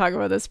literally talk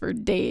about this for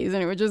days,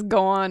 and it would just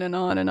go on and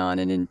on and on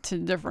and into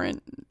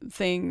different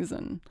things.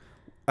 And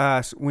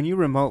So when you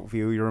remote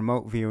view, you're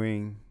remote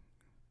viewing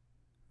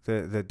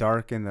the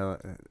dark and the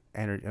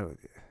energy,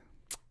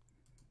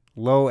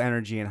 low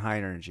energy and high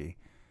energy,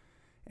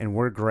 and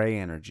we're gray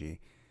energy.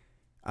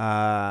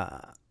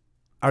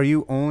 Are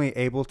you only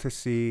able to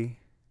see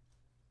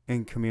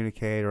and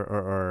communicate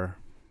or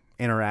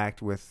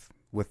interact with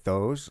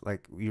those?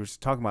 Like, you were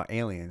talking about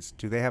aliens.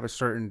 Do they have a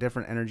certain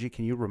different energy?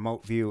 Can you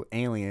remote view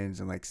aliens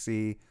and like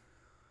see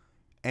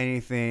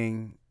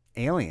anything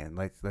alien?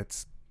 Like,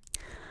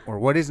 or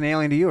what is an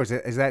alien to you?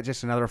 Is that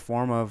just another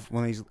form of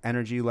one of these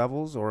energy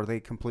levels, or are they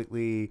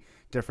completely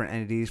different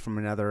entities from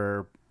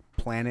another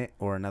planet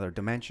or another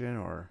dimension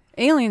or?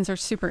 Aliens are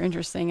super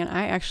interesting, and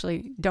I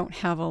actually don't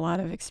have a lot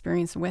of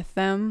experience with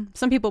them.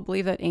 Some people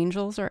believe that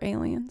angels are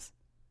aliens,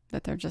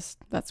 that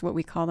that's what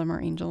we call them,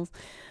 are angels.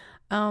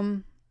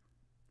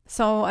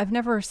 So I've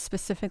never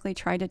specifically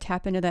tried to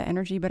tap into that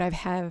energy, but I've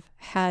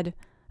had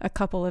a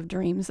couple of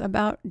dreams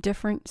about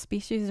different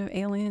species of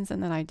aliens,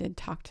 and then I did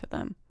talk to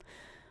them.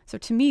 So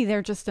to me,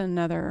 they're just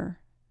another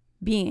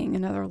being,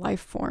 another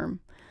life form.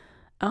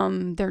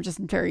 They're just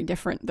very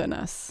different than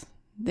us.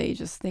 They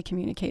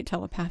communicate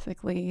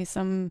telepathically.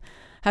 Some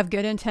have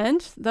good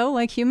intent, though,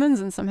 like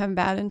humans, and some have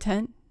bad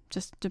intent,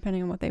 just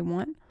depending on what they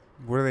want.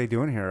 What are they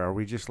doing here? Are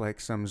we just like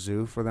some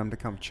zoo for them to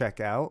come check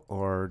out,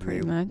 or do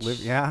Pretty they much. live?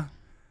 Yeah.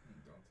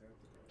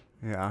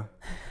 Yeah.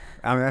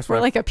 I mean, that's We're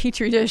what like a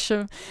petri dish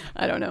of,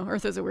 I don't know,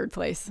 Earth is a weird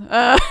place.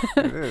 it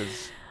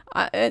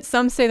is.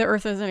 Some say the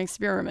Earth is an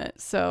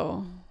experiment,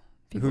 so...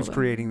 Who's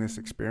creating this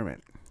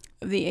experiment?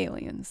 The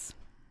aliens.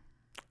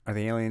 Are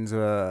the aliens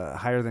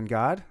higher than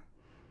God?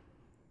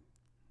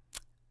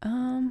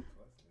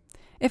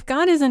 If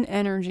God is an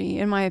energy,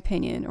 in my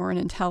opinion, or an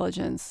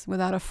intelligence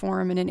without a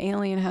form, and an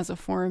alien has a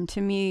form,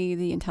 to me,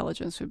 the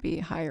intelligence would be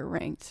higher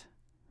ranked.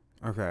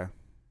 Okay.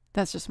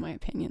 That's just my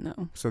opinion,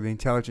 though. So the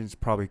intelligence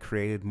probably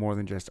created more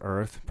than just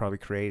Earth, probably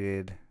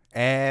created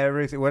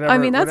everything, whatever. I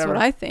mean, that's whatever,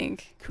 what I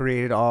think.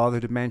 created all the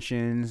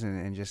dimensions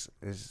and just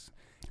is.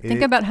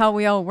 Think about how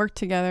we all work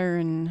together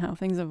and how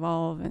things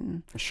evolve.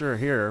 And Sure,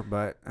 here,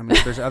 but I mean,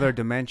 there's other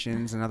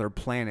dimensions and other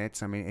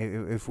planets. I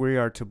mean, if we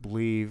are to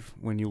believe,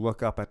 when you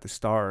look up at the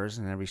stars,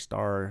 and every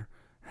star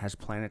has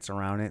planets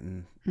around it,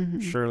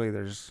 and surely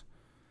there's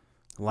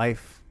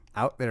life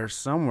out there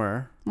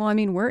somewhere. well, I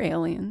mean, we're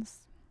aliens.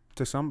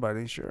 To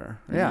somebody, sure.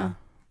 Yeah.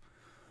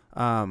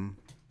 Yeah.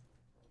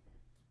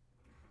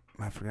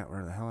 I forgot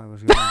where the hell I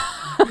was going.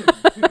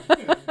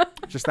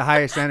 Just the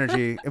highest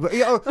energy. But,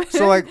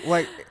 so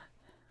like,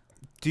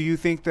 do you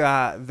think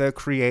that the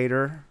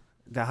creator,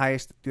 the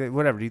highest,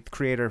 whatever, the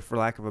creator, for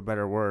lack of a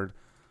better word,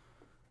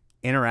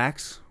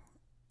 interacts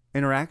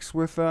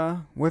with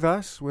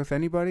us, with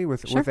anybody,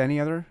 with any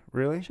other,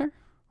 really? Sure.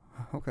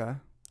 Okay.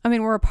 I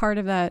mean, we're a part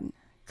of that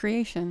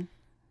creation.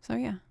 So,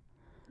 yeah.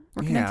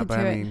 We're connected but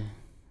to I it. mean,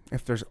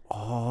 if there's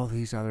all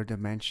these other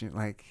dimensions,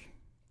 like,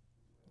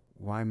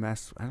 why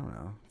mess? I don't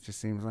know. It just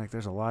seems like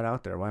there's a lot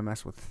out there. Why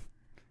mess with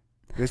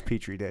this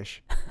petri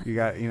dish? You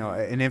got,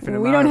 an infinite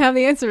We amount don't have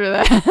the answer to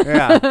that.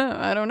 Yeah.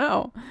 I don't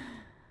know.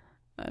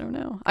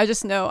 I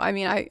just know, I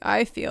mean,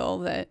 I feel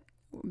that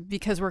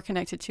because we're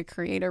connected to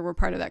Creator, we're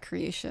part of that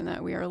creation,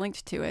 that we are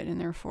linked to it, and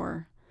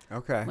therefore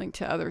Okay. linked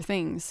to other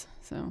things.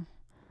 So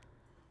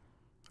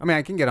I mean,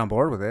 I can get on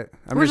board with it.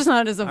 we're just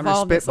not as I'm just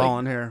evolved as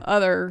spitballing here.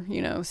 other,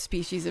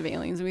 species of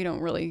aliens. We don't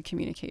really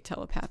communicate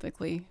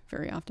telepathically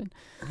very often.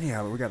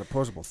 Yeah, but we got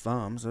opposable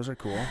thumbs. Those are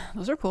cool.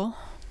 Those are cool.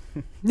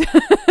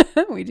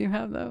 We do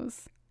have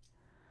those.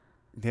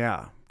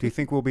 Yeah. Do you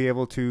think we'll be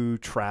able to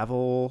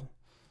travel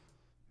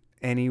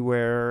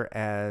anywhere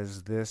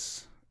as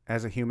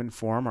a human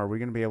form? Are we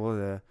going to be able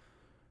to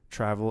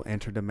travel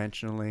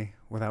interdimensionally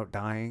without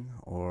dying,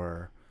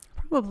 or?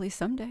 Probably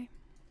someday.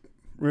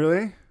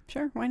 Really?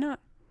 Sure, why not?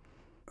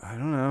 I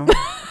don't know.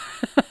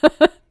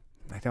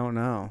 I don't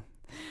know.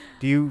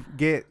 Do you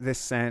get this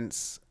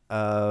sense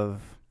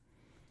of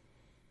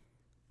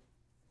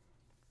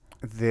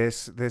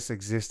this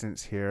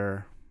existence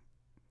here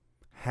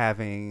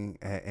having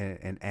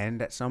an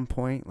end at some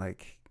point?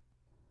 Like,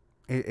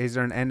 is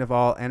there an end of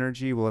all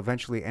energy? Will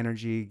eventually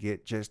energy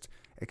just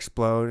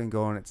explode and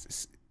go in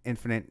its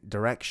infinite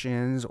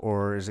directions,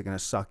 or is it going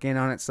to suck in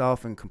on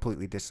itself and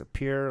completely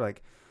disappear?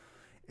 Like,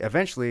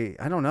 eventually,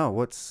 I don't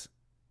know.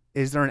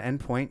 Is there an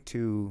end point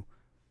to?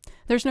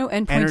 There's no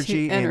end point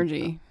to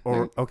energy.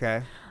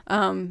 Okay.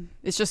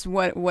 It's just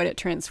what it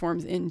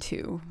transforms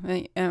into.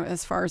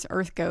 As far as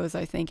Earth goes,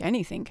 I think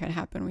anything could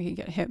happen. We could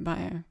get hit by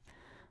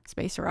a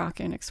space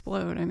rock and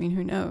explode. I mean,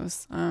 who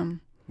knows?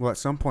 Well, at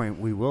some point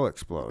we will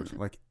explode.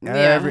 Like Yeah,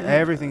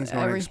 everything's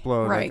going to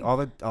explode. right.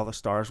 Like all the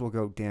stars will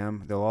go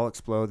dim. They'll all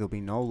explode. There'll be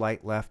no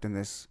light left in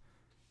this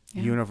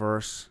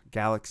universe,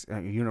 galaxy,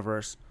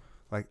 universe.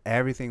 Like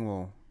everything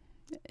will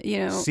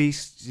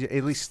cease,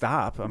 at least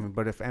stop. I mean,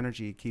 but if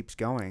energy keeps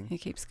going, it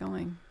keeps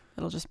going.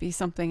 It'll just be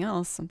something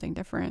else, something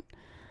different.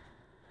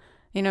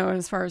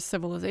 As far as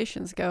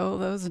civilizations go,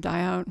 those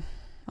die out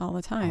all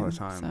the time. All the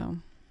time. So,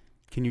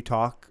 can you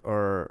talk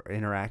or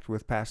interact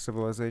with past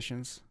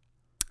civilizations?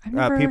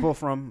 I've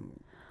from.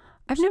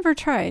 I've never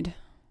tried.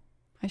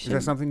 Is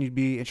that something you'd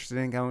be interested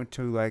in, going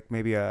to, like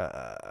maybe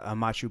a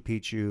Machu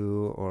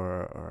Picchu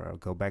or a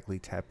Göbekli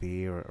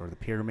Tepe or the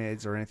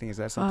pyramids or anything? Is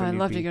that something? I'd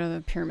love to go to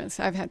the pyramids.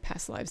 I've had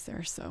past lives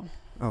there, so.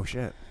 Oh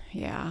shit.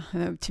 Yeah,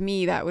 to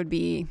me that would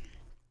be.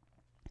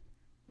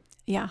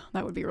 Yeah,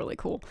 that would be really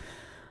cool.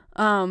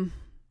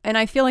 And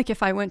I feel like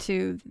if I went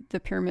to the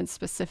pyramids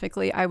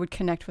specifically, I would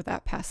connect with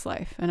that past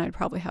life, and I'd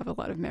probably have a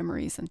lot of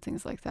memories and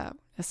things like that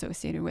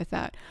associated with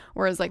that.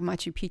 Whereas like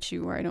Machu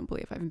Picchu, where I don't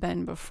believe I've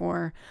been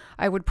before,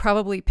 I would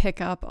probably pick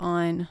up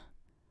on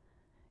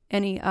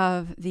any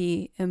of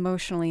the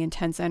emotionally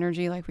intense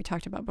energy, like we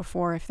talked about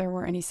before, if there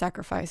were any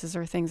sacrifices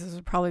or things, those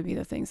would probably be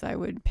the things I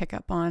would pick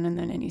up on, and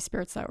then any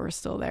spirits that were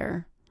still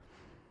there.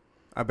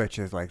 I bet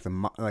you it's like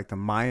the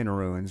Mayan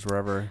ruins,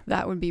 wherever.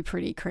 That would be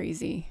pretty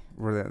crazy.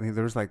 Where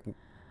there was like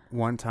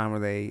one time where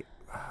they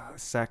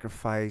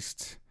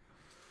sacrificed,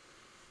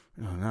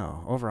 I don't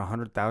know, over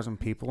 100,000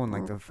 people in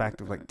like the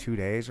fact of like 2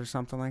 days or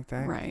something like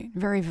that. Right.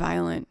 Very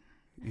violent.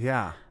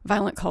 Yeah.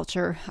 Violent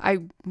culture.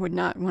 I would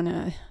not want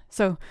to.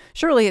 So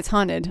surely it's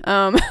haunted.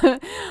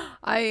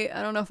 I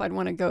don't know if I'd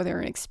want to go there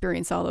and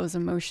experience all those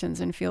emotions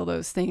and feel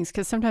those things,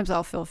 because sometimes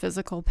I'll feel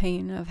physical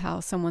pain of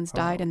how someone's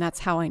died, and that's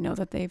how I know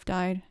that they've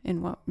died,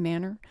 in what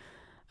manner.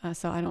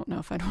 So I don't know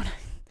if I'd want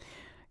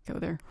to go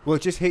there. Will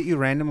it just hit you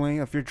randomly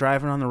if you're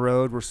driving on the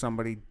road where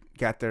somebody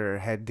got their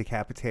head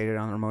decapitated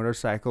on their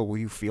motorcycle? Will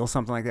you feel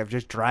something like that?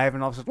 Just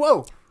driving, all of a sudden,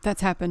 whoa!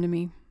 That's happened to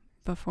me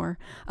before.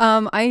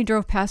 I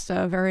drove past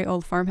a very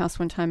old farmhouse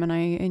one time, and I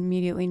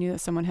immediately knew that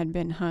someone had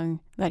been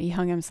hung, that he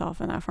hung himself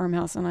in that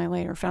farmhouse, and I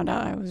later found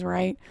out I was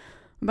right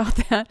about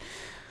that.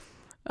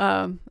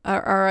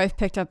 Or I've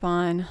picked up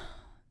on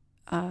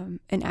an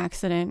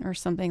accident or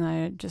something that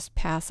I just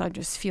passed. I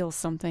just feel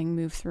something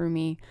move through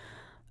me.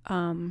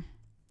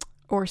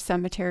 Or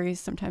cemeteries.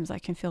 Sometimes I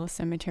can feel a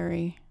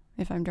cemetery.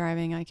 If I'm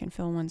driving, I can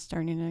feel one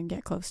starting to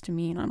get close to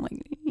me, and I'm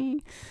like,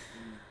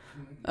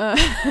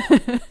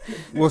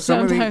 Well,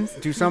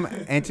 do some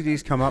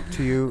entities come up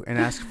to you and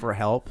ask for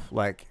help,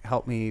 like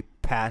help me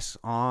pass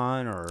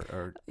on,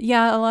 or?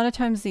 Yeah, a lot of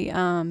times the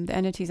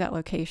entities at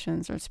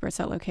locations or spirits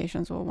at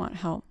locations will want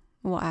help.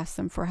 We'll ask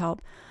them for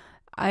help.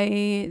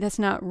 That's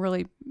not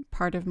really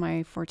part of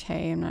my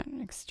forte. I'm not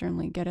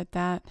extremely good at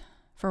that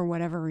for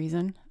whatever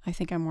reason. I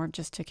think I'm more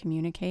just to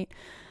communicate,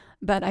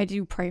 but I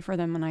do pray for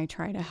them and I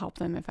try to help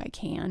them if I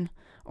can.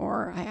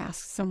 Or I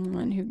ask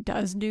someone who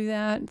does do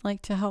that,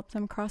 like, to help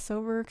them cross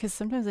over, because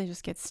sometimes they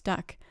just get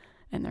stuck,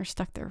 and they're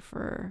stuck there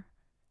for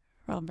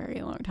a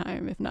very long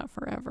time, if not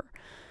forever.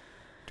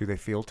 Do they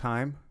feel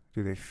time?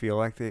 Do they feel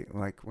like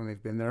when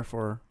they've been there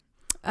for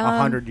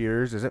 100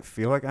 years? Does it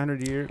feel like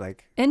 100 years?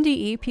 Like,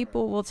 NDE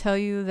people will tell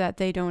you that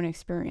they don't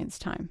experience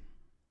time.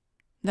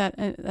 That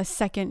a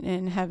second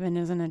in heaven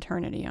is an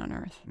eternity on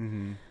earth.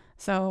 Mm-hmm.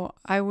 So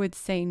I would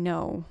say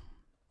no.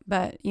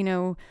 But,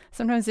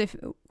 sometimes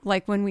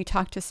like when we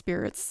talk to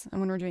spirits and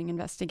when we're doing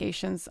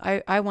investigations,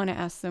 I want to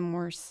ask them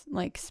more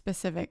like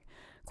specific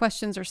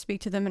questions or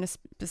speak to them in a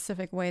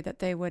specific way that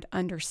they would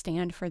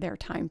understand for their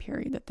time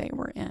period that they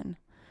were in.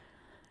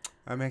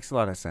 That makes a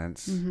lot of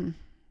sense. Mm-hmm.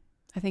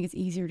 I think it's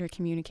easier to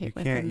communicate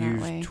with them that way. You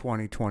can't use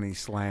 2020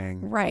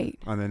 slang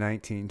on the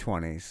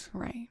 1920s.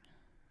 Right.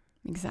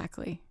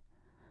 Exactly.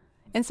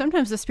 And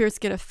sometimes the spirits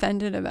get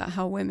offended about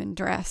how women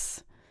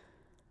dress.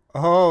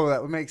 Oh,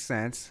 that would make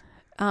sense.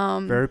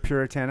 Very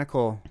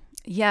puritanical.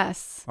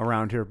 Yes.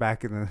 Around here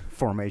back in the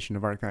formation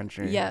of our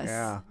country. Yes.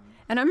 Yeah.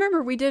 And I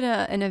remember we did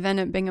an event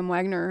at Bingham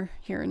Wagner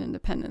here in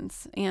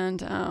Independence.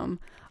 And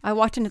I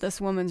walked into this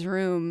woman's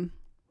room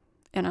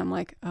and I'm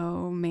like,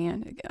 oh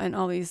man. And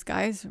all these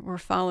guys were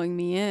following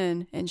me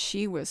in, and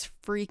she was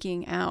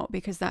freaking out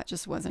because that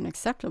just wasn't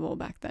acceptable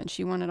back then.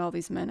 She wanted all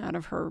these men out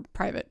of her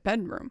private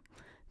bedroom.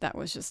 That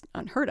was just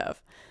unheard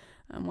of.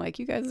 I'm like,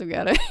 you guys have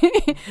got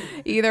to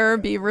either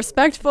be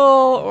respectful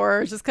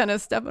or just kind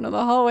of step into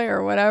the hallway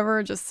or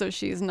whatever, just so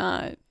she's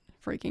not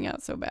freaking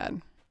out so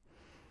bad.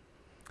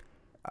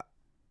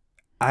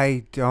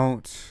 I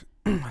don't.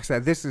 I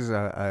said this is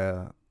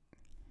an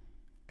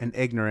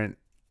ignorant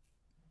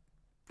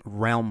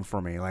realm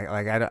for me. Sorry,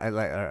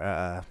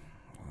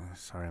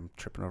 I'm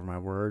tripping over my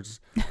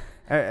words.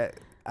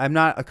 I'm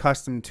not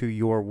accustomed to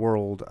your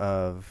world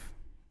of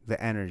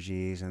the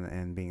energies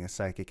and being a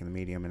psychic and the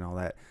medium and all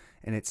that.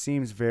 And it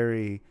seems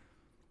very,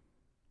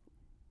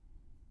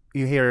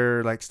 you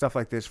hear like stuff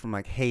like this from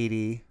like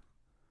Haiti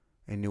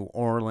and New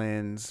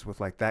Orleans with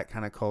like that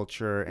kind of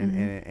culture. And,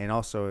 Mm-hmm. and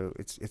also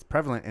it's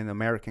prevalent in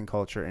American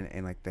culture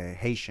and like the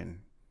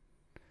Haitian.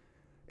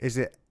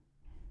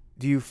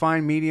 Do you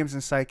find mediums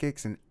and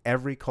psychics in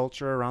every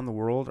culture around the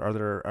world? Are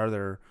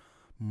there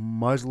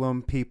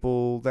Muslim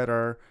people that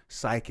are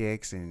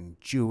psychics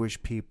and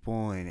Jewish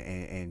people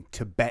and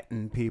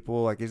Tibetan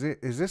people? Like,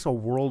 is this a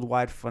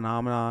worldwide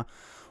phenomena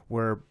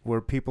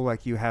where people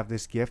like you have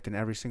this gift in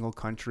every single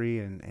country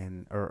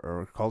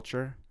or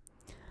culture?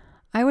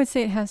 I would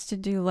say it has to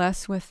do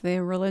less with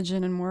the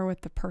religion and more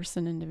with the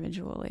person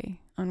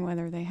individually on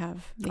whether they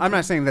have. I'm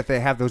not saying that they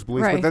have those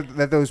beliefs, Right. but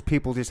that those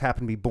people just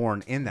happen to be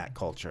born in that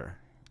culture.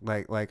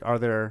 Like are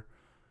there,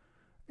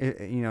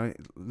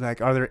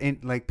 are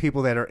there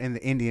people that are in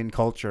the Indian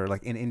culture,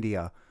 like in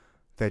India,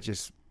 that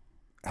just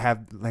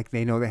have, like,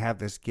 they know they have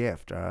this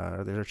gift?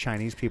 There are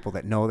Chinese people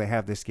that know they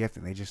have this gift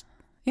and they just.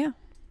 Yeah.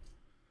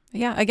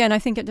 Again, I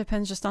think it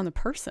depends just on the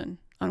person,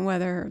 on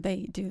whether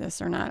they do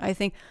this or not. I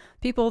think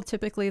people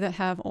typically that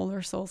have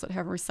older souls that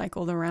have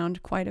recycled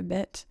around quite a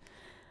bit.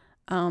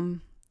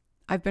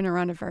 I've been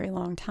around a very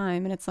long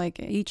time, and it's like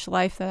each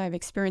life that I've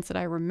experienced that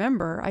I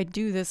remember, I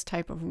do this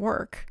type of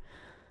work.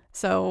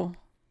 So,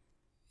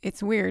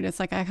 it's weird. It's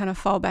like I kind of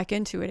fall back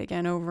into it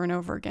again over and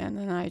over again.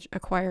 And I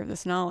acquire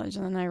this knowledge,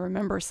 and then I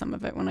remember some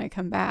of it when I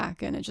come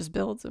back, and it just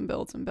builds and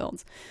builds and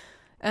builds.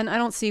 And I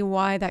don't see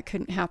why that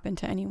couldn't happen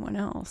to anyone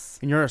else.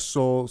 And you're a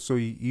soul, so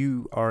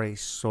you are a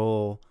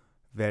soul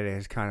that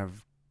is kind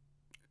of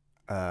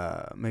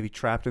maybe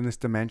trapped in this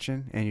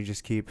dimension, and you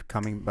just keep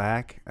coming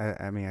back.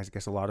 I mean, I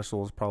guess a lot of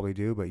souls probably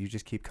do, but you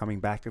just keep coming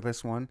back to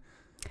this one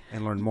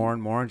and learn more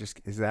and more. Just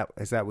is that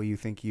what you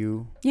think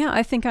you? Yeah,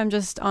 I think I'm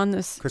just on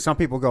this. Because some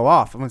people go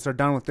off, and once they're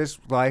done with this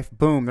life,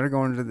 boom, they're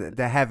going to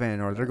the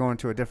heaven, or they're going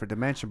to a different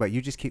dimension. But you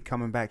just keep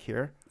coming back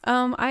here.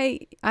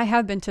 I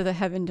have been to the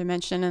heaven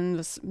dimension, and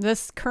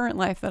this current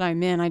life that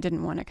I'm in, I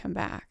didn't want to come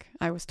back.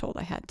 I was told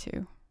I had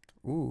to.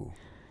 Ooh,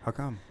 how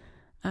come?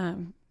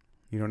 Um,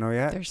 You don't know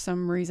yet? There's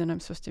some reason I'm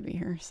supposed to be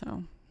here,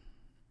 so.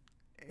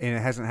 And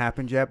it hasn't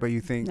happened yet, but you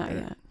think Not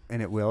yet.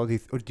 And it will.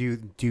 Do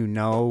you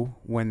know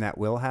when that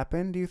will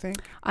happen? Do you think?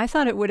 I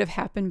thought it would have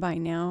happened by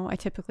now. I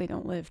typically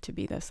don't live to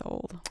be this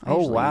old.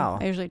 Wow!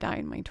 I usually die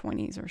in my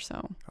 20s or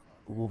so.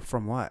 Well,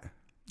 from what?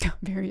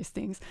 Various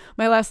things.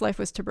 My last life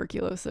was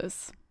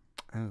tuberculosis.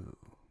 Oh.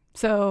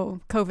 So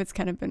COVID's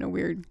kind of been a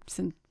weird, It's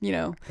been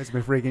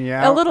freaking you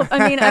out? A little.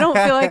 I mean, I don't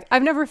feel like,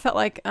 I've never felt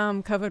like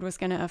COVID was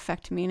going to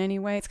affect me in any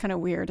way. It's kind of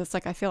weird. It's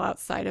like I feel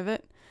outside of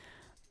it.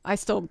 I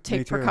still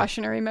take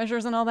precautionary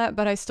measures and all that,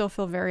 but I still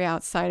feel very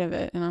outside of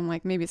it. And I'm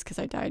like, maybe it's because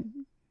I died.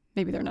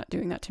 Maybe they're not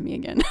doing that to me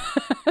again.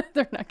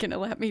 They're not going to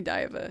let me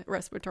die of a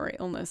respiratory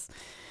illness.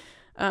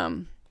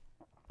 I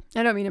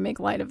don't mean to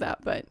make light of that,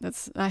 but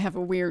I have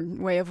a weird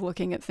way of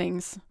looking at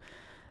things.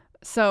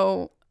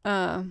 So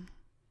yeah,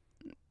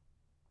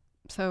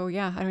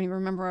 I don't even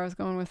remember where I was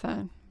going with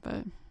that,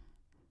 but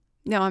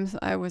no,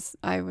 I was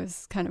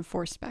kind of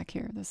forced back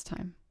here this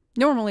time.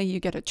 Normally you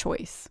get a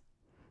choice.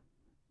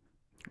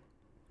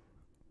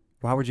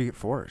 Why would you get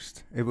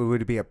forced?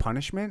 Would it be a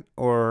punishment,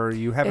 or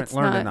you haven't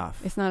learned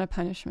enough? It's not a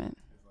punishment.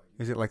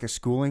 Is it like a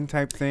schooling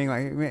type thing?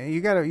 Like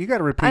you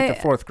gotta repeat the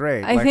fourth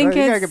grade. I think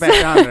you gotta get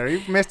back down there.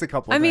 You've missed a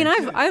couple. I mean,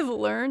 I've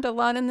learned a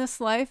lot in this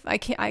life. I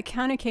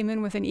kind of came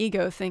in with an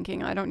ego,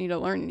 thinking I don't need to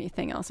learn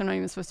anything else. I'm not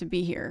even supposed to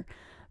be here.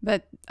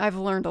 But I've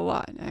learned a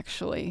lot,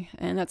 actually,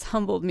 and that's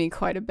humbled me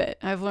quite a bit.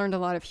 I've learned a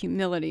lot of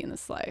humility in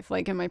this life.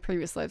 Like in my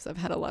previous lives, I've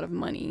had a lot of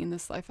money. In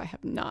this life, I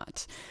have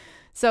not.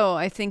 So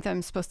I think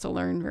I'm supposed to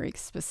learn very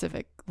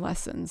specific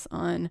lessons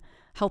on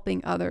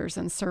helping others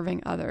and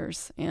serving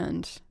others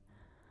and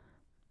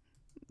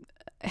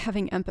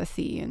having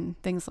empathy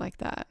and things like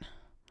that.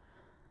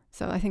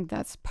 So I think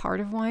that's part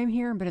of why I'm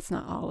here, but it's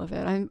not all of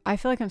it. I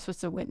feel like I'm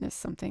supposed to witness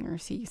something or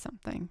see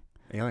something.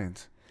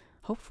 Aliens.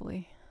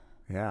 Hopefully.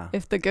 Yeah.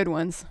 If the good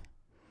ones.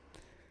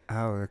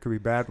 Oh, there could be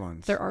bad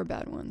ones. There are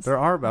bad ones. There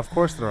are. Of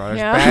course there are.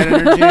 There's bad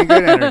energy and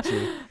good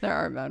energy. There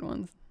are bad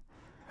ones.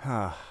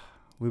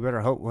 We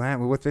better hope.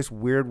 With this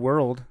weird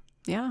world,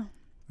 yeah,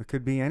 it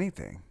could be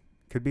anything.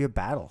 It could be a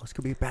battle. This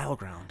could be a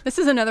battleground. This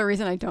is another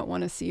reason I don't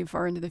want to see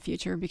far into the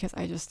future, because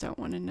I just don't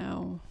want to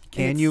know.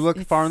 Can you look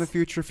far in the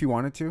future if you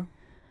wanted to?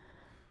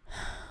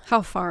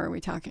 How far are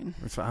we talking?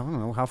 I don't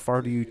know. How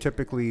far do you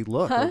typically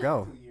look or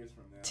go? 2 years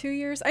from now. 2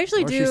 years? I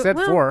usually do. She said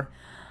 4.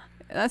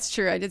 That's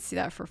true. I did see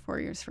that for 4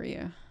 years for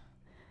you.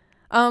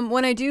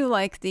 When I do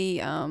like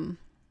the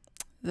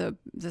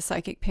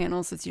psychic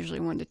panels, it's usually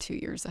 1 to 2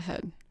 years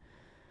ahead.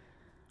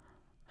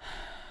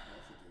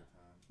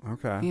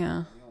 Okay.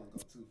 Yeah.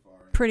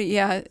 Pretty.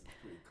 Yeah.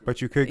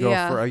 But you could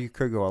go. You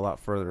could go a lot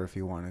further if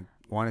you wanted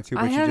to,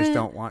 but you just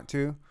don't want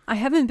to. I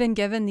haven't been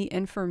given the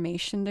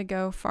information to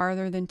go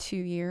farther than 2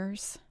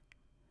 years.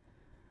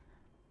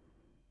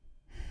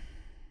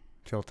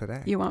 Till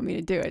today. You want me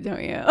to do it,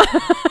 don't you?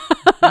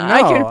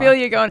 I can feel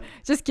you going,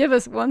 just give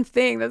us one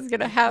thing that's going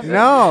to happen.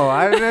 No,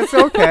 that's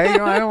okay.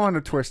 I don't want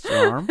to twist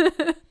your arm.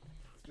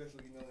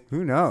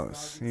 Who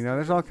knows?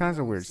 There's all kinds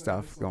of weird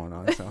stuff going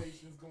on. So,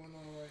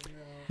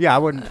 yeah, I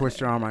wouldn't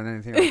twist your arm on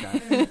anything like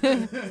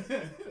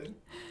that.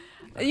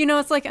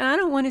 It's like, and I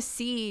don't want to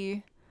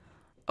see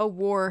a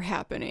war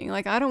happening.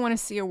 Like, I don't want to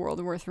see a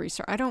World War III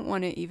start. I don't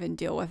want to even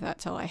deal with that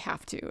till I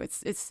have to.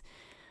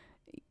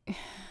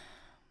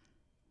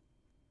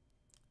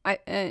 I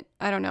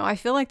don't know. I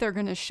feel like they're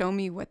going to show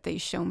me what they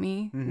show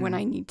me when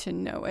I need to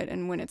know it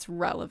and when it's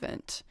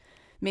relevant.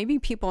 Maybe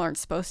people aren't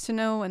supposed to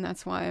know, and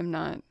that's why I'm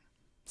not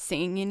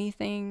saying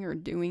anything or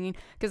doing,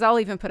 because I'll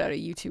even put out a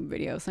YouTube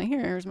video saying,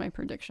 here's my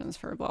predictions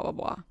for blah, blah,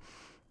 blah.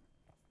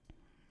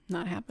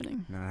 Not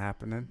happening. Not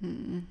happening?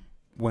 Mm-mm.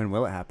 When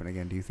will it happen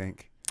again, do you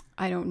think?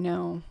 I don't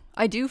know.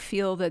 I do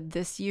feel that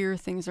this year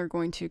things are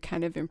going to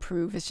kind of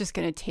improve. It's just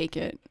going to take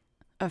it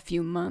a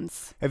few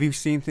months. Have you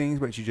seen things,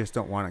 but you just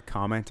don't want to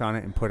comment on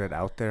it and put it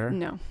out there?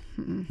 No.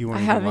 You I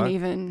haven't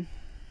even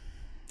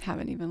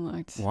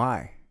looked.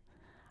 Why?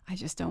 I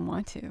just don't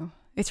want to.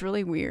 It's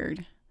really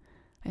weird.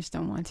 I just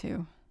don't want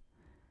to.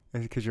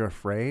 Is it because you're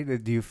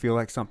afraid? Do you feel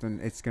like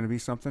it's going to be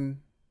something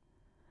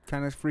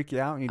kind of freak you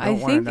out and you don't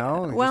want to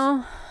know?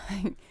 Well,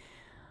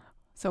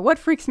 so what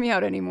freaks me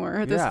out anymore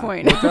at this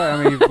point?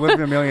 I mean, you've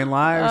lived a million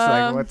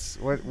lives.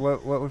 What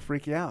would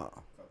freak you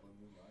out?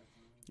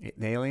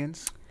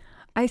 Aliens?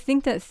 I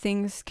think that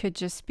things could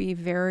just be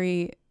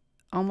very,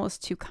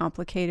 almost too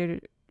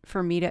complicated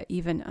for me to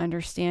even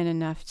understand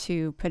enough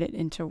to put it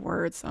into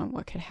words on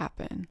what could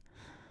happen.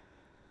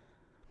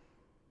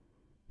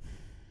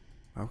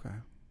 Okay.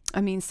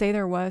 I mean, say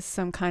there was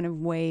some kind of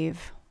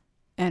wave,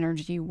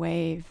 energy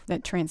wave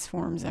that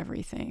transforms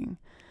everything.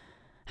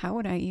 How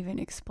would I even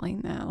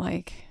explain that?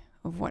 Like,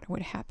 of what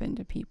would happen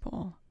to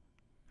people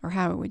or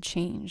how it would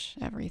change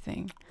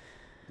everything.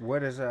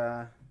 What is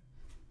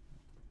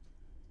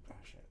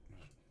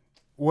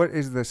what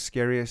is the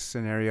scariest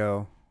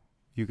scenario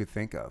you could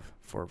think of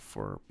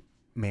for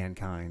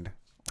mankind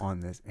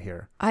on this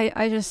here?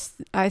 I just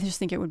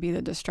think it would be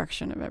the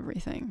destruction of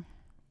everything.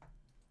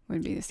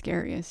 Would be the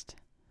scariest.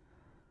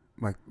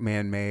 Like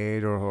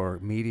man-made or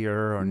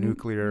meteor or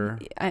nuclear?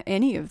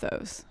 Any of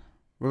those.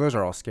 Well, those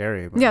are all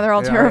scary. But Yeah, they're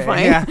all they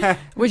terrifying. Yeah.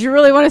 Would you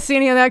really want to see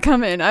any of that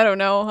come in? I don't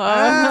know.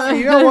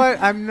 You know what?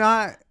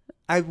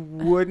 I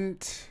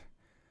wouldn't.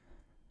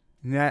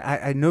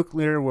 I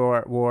nuclear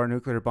war,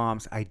 nuclear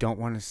bombs, I don't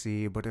want to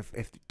see. But if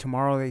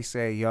tomorrow they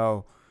say,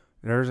 yo,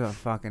 there's a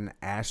fucking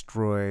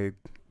asteroid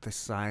the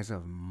size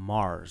of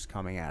Mars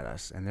coming at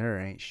us and there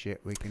ain't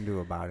shit we can do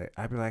about it,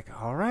 I'd be like,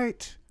 all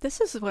right. This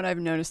is what I've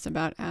noticed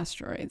about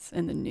asteroids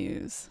in the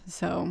news.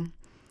 So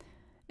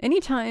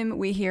anytime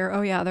we hear,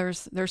 oh yeah,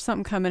 there's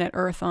something coming at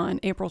Earth on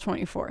April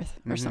 24th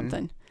or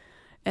something,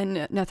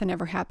 and nothing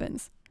ever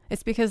happens,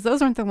 it's because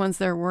those aren't the ones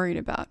they're worried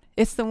about.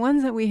 It's the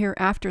ones that we hear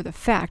after the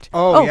fact.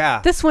 Oh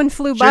yeah. This one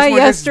flew Just by when it's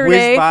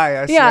yesterday. whizzed by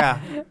us,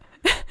 yeah.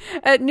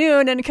 At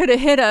noon and could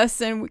have hit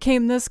us and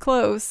came this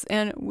close,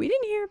 and we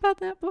didn't hear about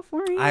that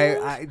beforehand.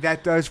 I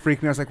that does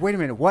freak me. I was like, wait a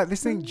minute, what?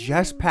 This thing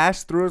just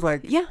passed through? It was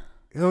like, Yeah.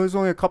 it was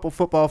only a couple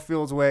football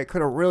fields away. It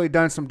could have really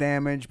done some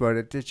damage, but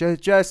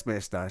it just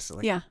missed us.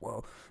 Like, Yeah.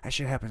 whoa, that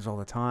shit happens all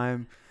the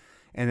time.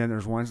 And then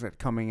there's ones that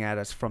coming at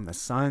us from the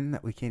sun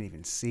that we can't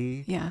even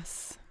see.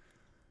 Yes.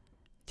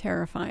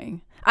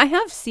 Terrifying. I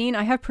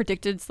have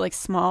predicted like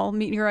small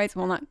meteorites,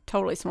 well, not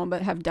totally small,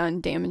 but have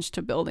done damage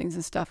to buildings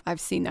and stuff.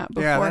 I've seen that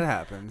before. Yeah, that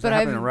happens. But That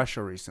happened in I've-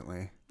 Russia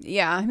recently.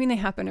 Yeah, I mean, they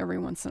happen every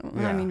once in a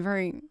while. Yeah. I mean,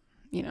 very,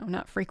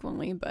 not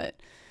frequently, but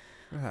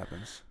It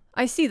happens.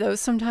 I see those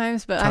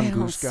sometimes, but I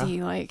don't Tunguska.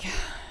 see like,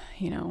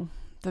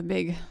 the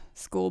big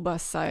school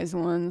bus size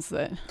ones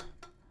that,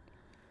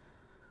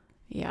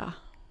 yeah,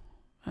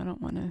 I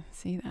don't want to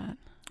see that.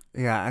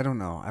 Yeah, I don't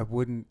know. I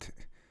wouldn't.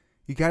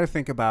 You got to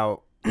think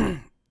about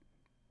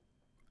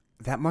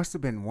that. Must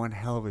have been one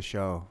hell of a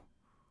show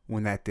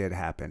when that did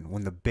happen.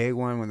 When the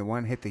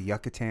one hit the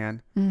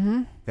Yucatan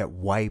that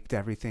wiped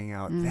everything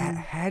out. That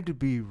had to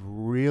be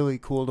really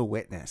cool to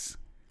witness.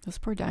 Those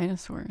poor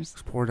dinosaurs.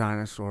 Those poor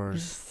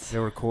dinosaurs. They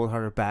were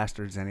cold-hearted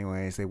bastards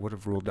anyways. They would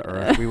have ruled the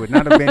earth. We would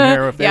not have been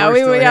here if they were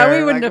still here.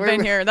 We wouldn't Like, have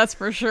been here. That's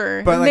for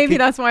sure. But, like, Maybe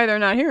that's why they're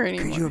not here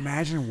anymore. Could you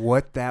imagine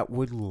what that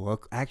would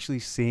look? Actually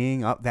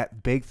seeing up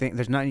that big thing.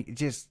 There's not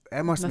just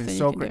that must have been Nothing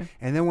so you can great. do.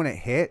 And then when it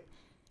hit,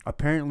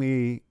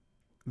 apparently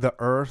the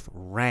earth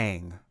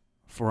rang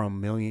for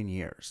 1,000,000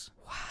 years.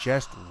 Wow.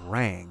 Just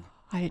rang.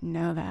 I didn't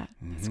know that.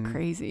 That's Mhm.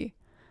 crazy.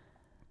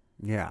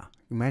 Yeah.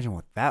 Imagine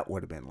what that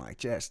would have been like.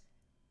 Just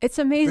It's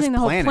amazing the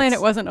whole planets.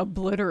 planet wasn't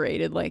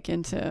obliterated like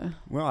into,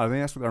 well, I think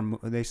that's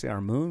what they say.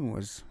 Our moon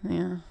was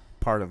yeah,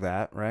 part of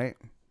that, right?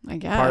 I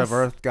guess. Part of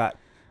Earth got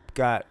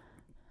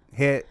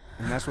hit,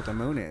 and that's what the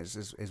moon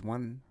is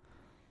one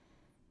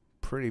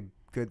pretty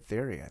good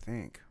theory, I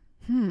think.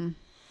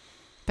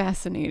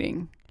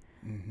 Fascinating.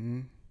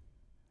 Mm-hmm.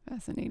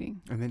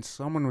 Fascinating. And then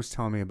someone was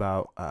telling me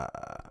about,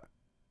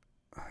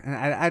 and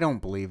I don't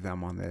believe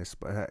them on this,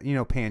 but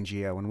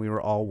Pangea, when we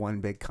were all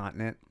one big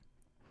continent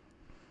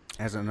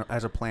as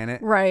a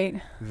planet,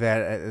 Right.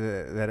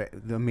 that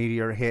the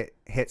meteor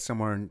hit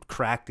somewhere and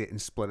cracked it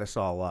and split us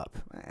all up.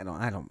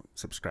 I don't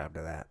subscribe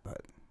to that,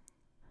 but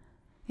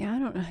Yeah, I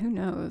don't know. Who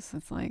knows?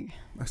 It's like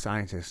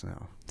scientists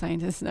know.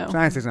 scientists know.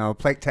 Scientists know.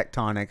 Plate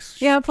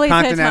tectonics. Yeah, plate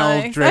continental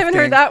tectonics. drifting. I haven't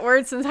heard that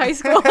word since high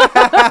school.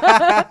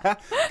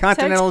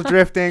 Continental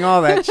drifting,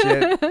 all that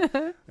shit.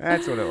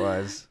 That's what it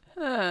was.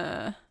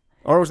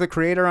 Or was the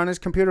creator on his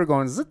computer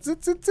going zit,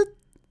 zit, zit, zit?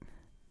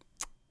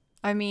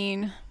 I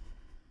mean,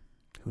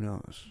 Who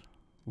knows?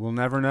 We'll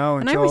never know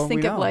and I until always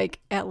think we of know. like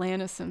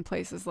Atlantis and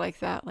places like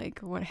that, like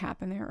what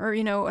happened there, or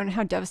and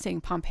how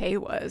devastating Pompeii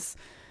was.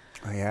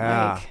 Oh,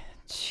 yeah. Like,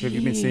 Have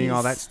you been seeing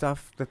all that jeez.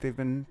 stuff that they've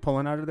been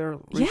pulling out of there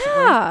recently?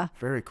 Yeah.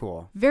 Very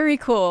cool. Very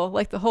cool.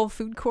 Like the whole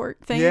food court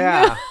thing.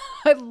 Yeah.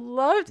 I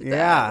loved that.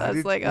 Yeah,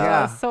 That's like,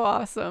 yeah. oh, so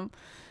awesome.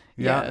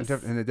 Yeah,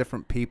 Yes. and the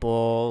different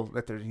people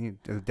that they're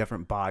the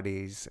different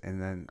bodies,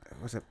 and then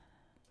was it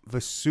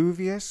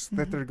Vesuvius that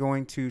Mm-hmm. they're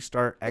going to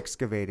start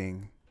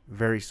excavating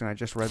very soon. I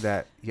just read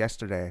that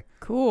yesterday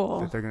Cool.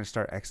 that they're going to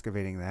start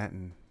excavating that,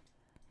 and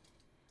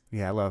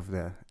yeah, I love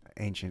the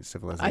ancient I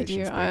civilizations. do.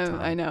 big time.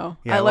 I know.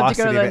 Yeah, I love Lost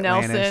to go to City the of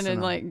Nelson Atlantis and and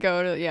all. like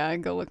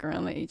go look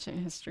around the ancient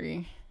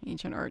history,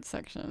 ancient art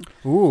section.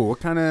 Ooh, what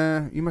kind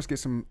of? You must get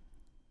some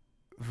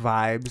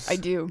vibes. I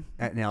do.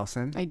 At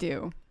Nelson. I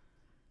do.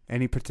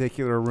 Any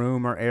particular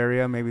room or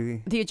area,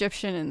 maybe? The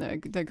Egyptian and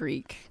the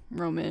Greek,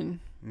 Roman.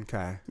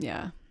 Okay.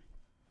 Yeah.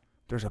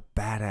 there's a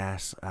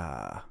badass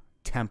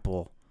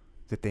temple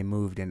that they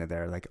moved into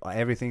there. Like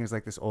everything is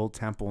like this old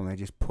temple, and they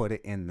just put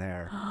it in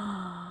there.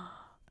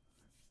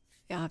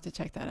 Yeah, I'll have to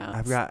check that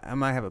out. I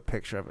might have a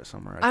picture of it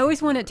somewhere. I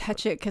always want to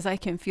touch it because I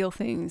can feel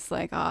things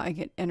like I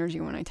get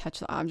energy when I touch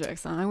the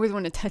objects. And I always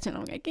want to touch it. And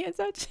I'm like, I can't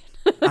touch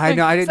it. I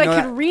know. I didn't know I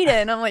that. could read it,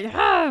 and I'm like,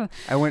 ah.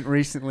 I went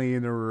recently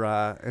in it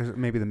was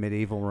maybe the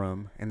medieval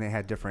room, and they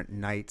had different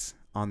knights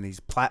on these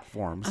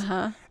platforms.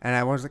 And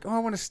I was like, oh, I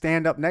want to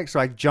stand up next. So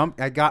I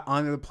got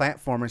onto the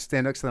platform and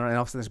stand next to them, and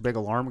all of a sudden this big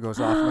alarm goes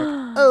off. I'm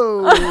like,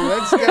 oh,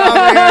 let's get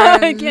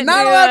out of here.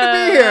 Not allowed to be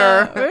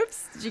here.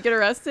 Oops. Did you get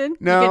arrested?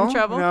 No. You get in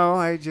trouble? No,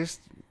 I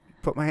just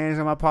put my hands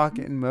in my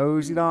pocket and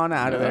moseyed on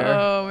out of there.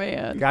 Oh,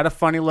 man. Got a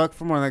funny look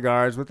from one of the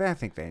guards, but I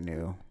think they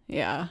knew.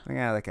 Yeah. Like,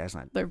 yeah, that guy's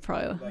not. They're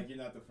probably. Like you're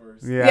not the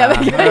first. Yeah. They're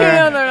not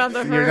the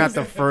first. You're not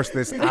the first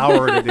this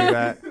hour to do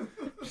that.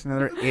 Just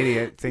another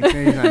idiot thinks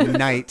he's a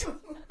knight.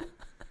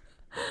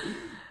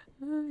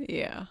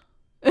 Yeah.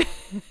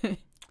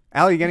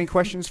 Allie, you got any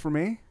questions for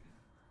me?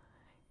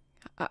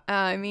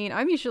 I mean,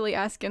 I'm usually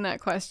asking that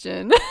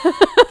question.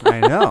 I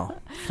know.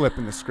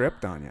 Flipping the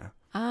script on you.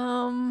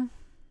 I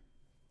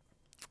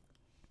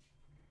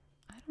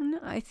don't know.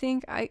 I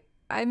think I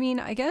mean,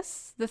 I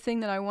guess the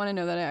thing that I want to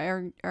know that I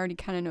already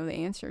kind of know the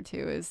answer to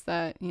is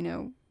that, you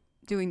know,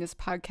 doing this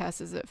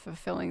podcast, is it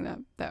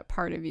fulfilling that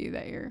part of you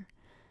that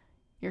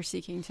you're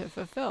seeking to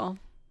fulfill?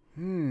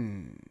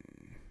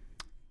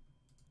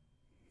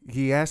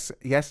 Yes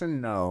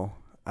and no.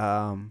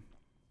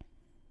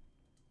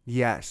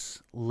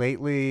 Yes.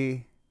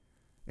 Lately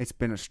it's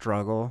been a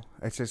struggle.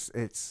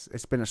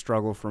 It's been a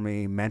struggle for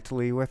me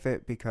mentally with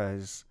it,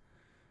 because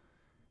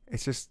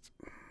it's just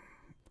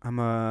I don't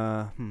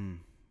know.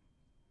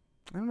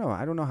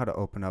 I don't know how to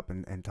open up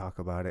and talk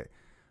about it,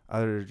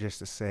 other than just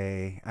to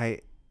say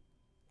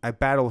I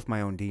battle with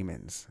my own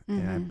demons,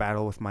 and I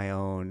battle with my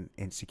own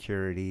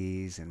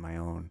insecurities and my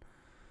own.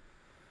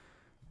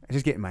 I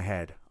just get in my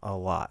head a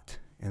lot,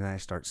 and then I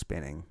start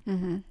spinning.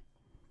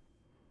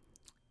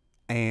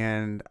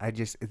 And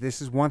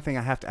this is one thing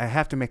I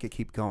have to make it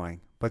keep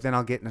going. But then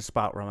I'll get in a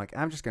spot where I'm like,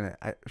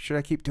 should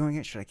I keep doing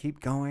it? Should I keep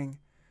going?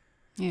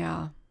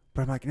 Yeah.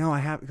 But I'm like, no, I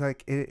have,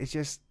 like, it's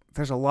just,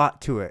 there's a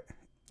lot to it.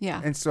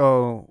 Yeah. And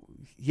so,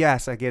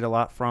 yes, I get a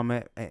lot from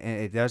it, and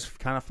it does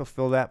kind of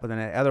fulfill that. But then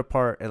the other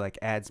part, it like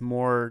adds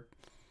more.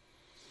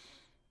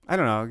 I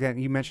don't know. Again,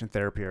 you mentioned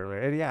therapy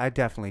earlier. Yeah, I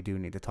definitely do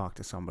need to talk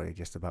to somebody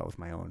just about with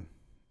my own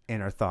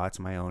inner thoughts,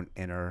 my own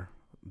inner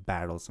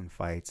battles and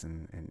fights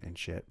and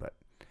shit. But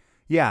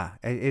yeah,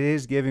 it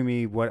is giving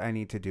me what I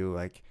need to do.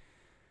 Like,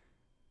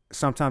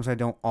 sometimes I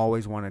don't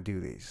always want to do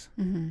these.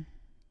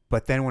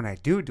 But then when I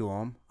do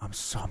them, I'm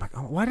like,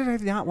 oh, why did I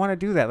not want to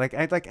do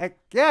that?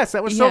 Yes,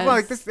 that was so fun.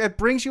 Like, this, it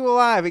brings you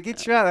alive. It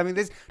gets you out. I mean,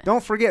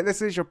 don't forget,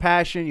 this is your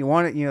passion. You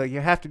want it, you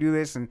have to do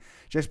this. And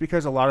just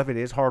because a lot of it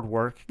is hard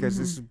work, because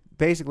this is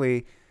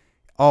basically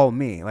all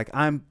me. Like,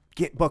 I'm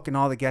booking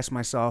all the guests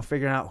myself,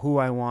 figuring out who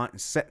I want and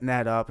setting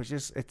that up.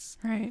 It's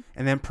right.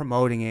 And then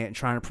promoting it and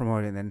trying to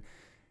promote it. And then,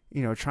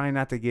 trying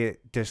not to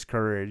get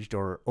discouraged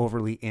or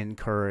overly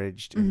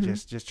encouraged, and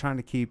just trying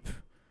to keep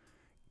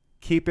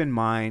in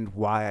mind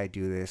why I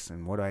do this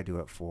and what do I do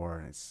it for.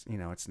 And it's,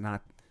 it's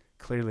not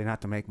clearly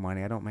not to make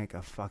money. I don't make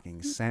a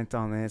fucking cent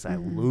on this. I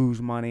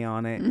lose money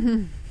on it.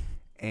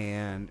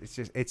 And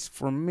it's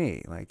for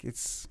me. Like,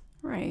 it's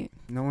right.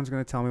 No one's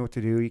going to tell me what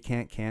to do. You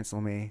can't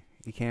cancel me.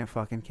 You can't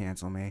fucking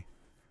cancel me.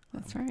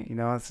 That's right.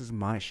 This is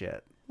my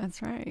shit.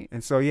 That's right.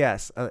 And so,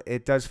 yes,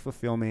 it does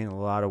fulfill me in a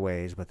lot of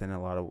ways, but then in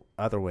a lot of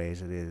other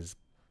ways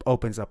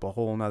opens up a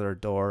whole nother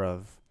door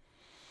of.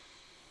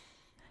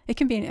 It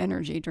can be an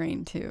energy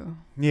drain too.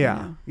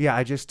 Yeah. Yeah.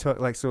 I just took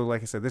like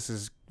I said, this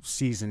is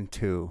season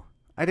 2.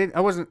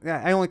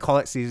 I only call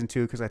it season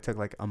 2 because I took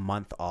like a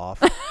month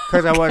off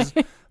because I was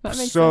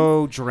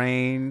so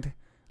drained.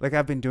 Like,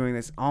 I've been doing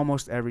this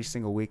almost every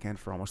single weekend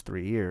for almost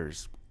 3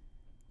 years.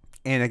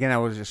 And again, I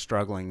was just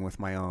struggling with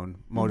my own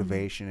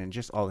motivation and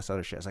just all this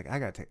other shit. It's like, I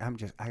got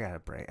a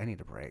break. I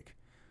need a break.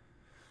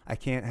 I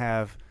get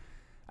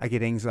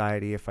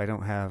anxiety if I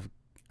don't have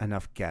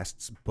enough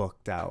guests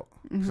booked out.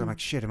 Because I'm like,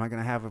 shit, am I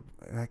going to have am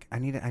I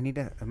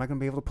going to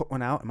be able to put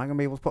one out? Am I going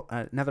to be able to put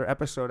another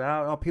episode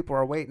out? Oh, people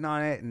are waiting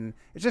on it. And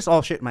it's just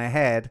all shit in my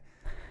head.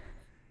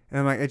 And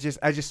I'm like,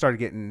 I just started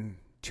getting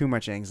too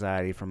much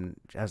anxiety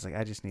I was like,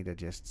 I just need to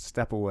just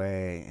step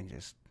away and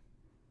just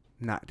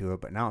not do it.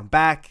 But now I'm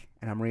back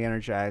and I'm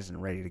re-energized and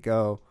ready to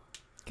go.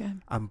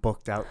 Good. I'm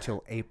booked out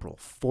till April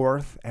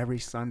 4th every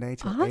Sunday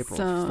till Awesome. April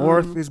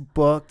 4th is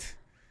booked.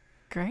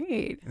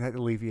 Great. And that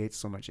alleviates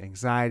so much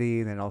anxiety.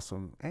 And then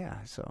also,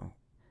 I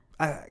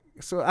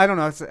don't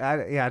know.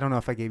 I don't know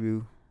if I gave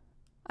you.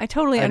 I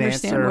totally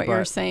understand answer, what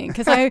you're saying,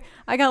 because I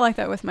got like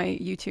that with my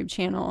YouTube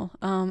channel.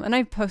 And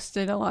I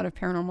posted a lot of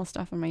paranormal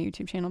stuff on my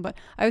YouTube channel, but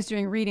I was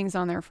doing readings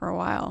on there for a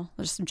while,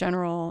 just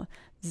general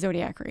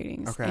zodiac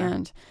readings. Okay.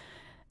 And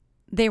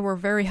they were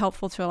very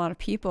helpful to a lot of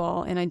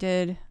people, and I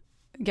did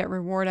get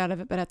reward out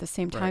of it, but at the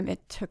same time,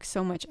 It took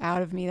so much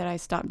out of me that I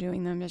stopped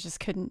doing them. I just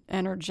couldn't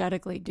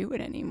energetically do it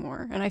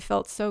anymore. And I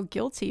felt so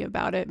guilty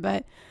about it,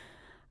 but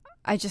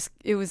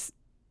it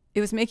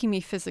was making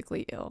me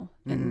physically ill.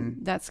 And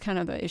that's kind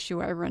of the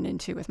issue I run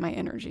into with my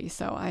energy.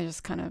 So I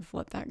just kind of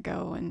let that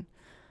go. And,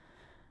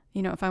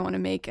 you know, if I want to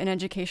make an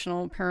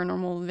educational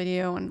paranormal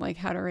video on like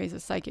how to raise a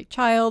psychic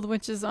child,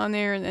 which is on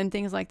there and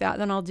things like that,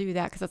 then I'll do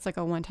that. 'Cause that's like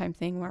a one-time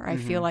thing where I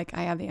feel like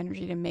I have the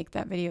energy to make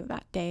that video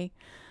that day,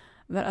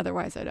 but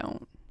otherwise I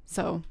don't.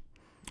 So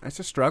it's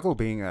a struggle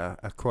being a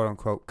quote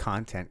unquote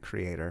content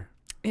creator.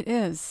 it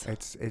is.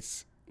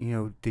 It's, you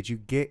know, did you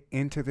get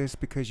into this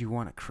because you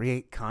want to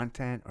create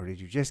content, or did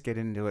you just get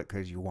into it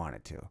because you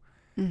wanted to?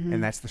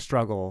 And that's the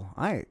struggle.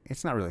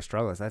 It's not really a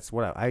struggle. That's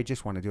what I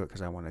just want to do it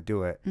because I want to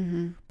do it.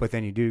 But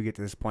then you do get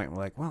to this point where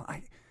like, well,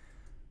 I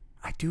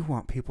do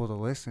want people to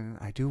listen.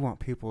 I do want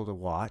people to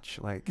watch.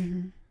 Like,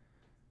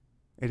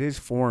 it is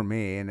for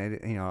me. And,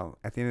 it, you know,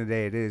 at the end of the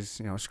day, it is,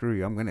 you know, screw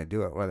you. I'm going to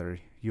do it whether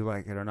you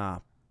like it or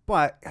not.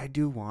 But I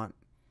do want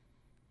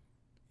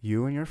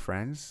you and your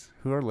friends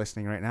who are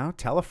listening right now,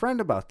 tell a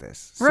friend about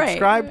this. Right.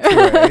 Subscribe to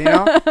it. You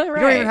know, Right. you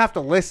don't even have to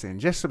listen.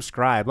 Just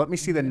subscribe. Let me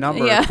see the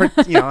number. Yeah.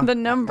 You know, The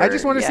number. I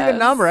just want to see the yes.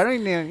 number. I don't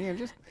even, you know,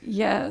 just.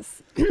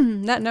 Yes.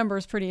 That number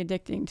is pretty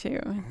addicting too.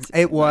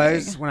 It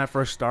was when I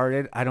first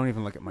started. I don't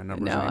even look at my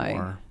numbers No,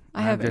 anymore.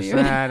 I haven't just,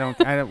 even. I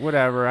don't,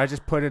 whatever. I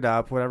just put it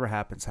up. Whatever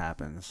happens,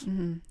 happens.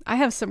 I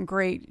have some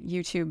great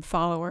YouTube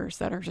followers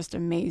that are just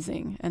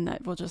amazing and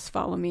that will just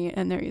follow me,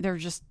 and they're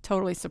just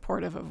totally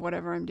supportive of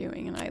whatever I'm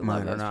doing, and I love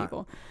Mine are those not.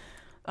 people.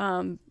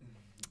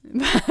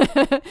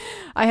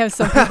 I have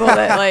some people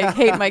that like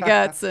hate my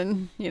guts,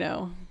 and you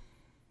know,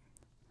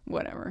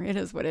 whatever. It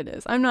is what it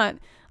is. I'm not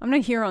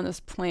here on this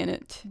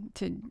planet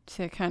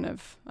to kind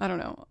of, I don't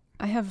know.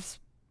 I have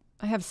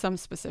some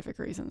specific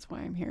reasons why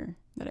I'm here,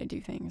 that I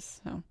do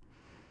things. So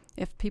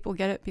if people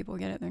get it,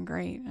 then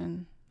great.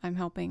 And I'm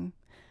helping.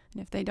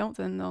 And if they don't,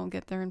 then they'll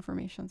get their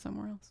information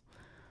somewhere else.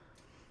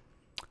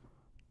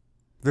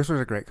 This was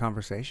a great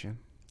conversation.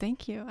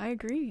 Thank you. I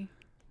agree.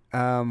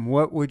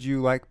 What would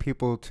you like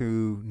people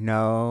to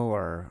know,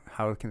 or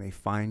how can they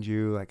find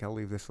you? Like, I'll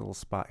leave this little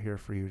spot here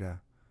for you to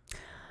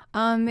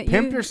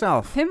pimp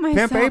yourself. Pimp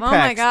myself. Pimp Apex. Oh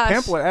my gosh.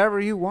 Pimp whatever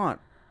you want.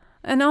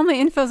 And all my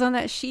info's on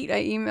that sheet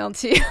I emailed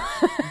to you.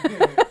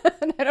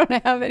 And I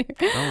don't have it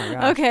here. Oh my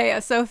gosh. Okay,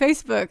 so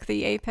Facebook,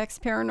 the Apex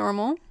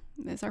Paranormal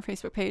is our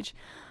Facebook page.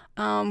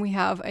 We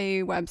have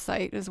a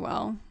website as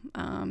well.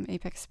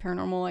 Apex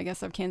Paranormal, I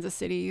guess, of Kansas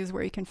City is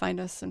where you can find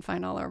us and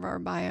find all of our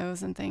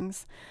bios and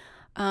things.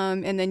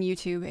 And then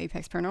YouTube,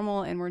 Apex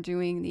Paranormal, and we're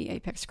doing the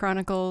Apex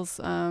Chronicles,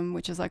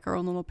 which is like our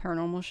own little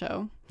paranormal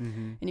show.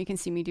 And you can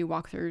see me do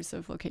walkthroughs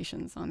of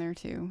locations on there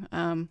too.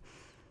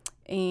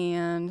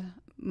 And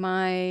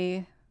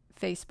my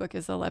Facebook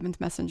is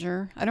 11th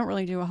Messenger. I don't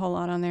really do a whole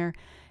lot on there.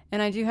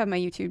 And I do have my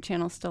YouTube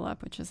channel still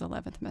up, which is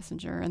 11th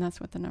Messenger, and that's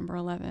with the number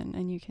 11.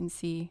 And you can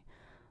see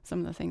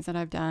some of the things that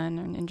I've done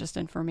and just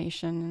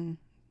information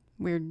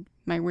and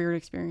my weird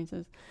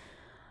experiences.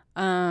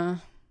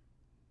 I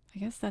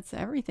guess that's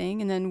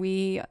everything. And then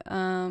we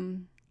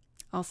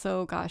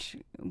also,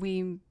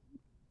 we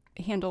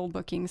handle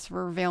bookings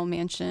for Vale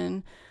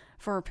Mansion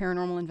for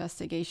paranormal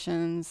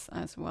investigations,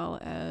 as well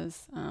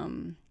as,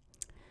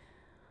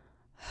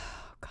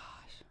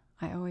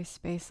 I always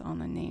space on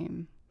the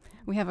name.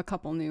 We have a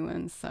couple new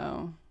ones,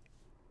 so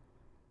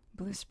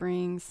Blue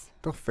Springs.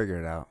 They'll figure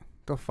it out.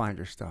 They'll find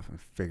your stuff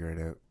and figure it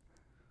out.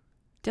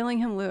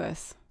 Dillingham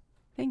Lewis.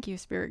 Thank you,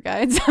 spirit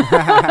guides.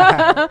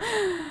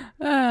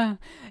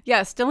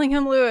 Yes,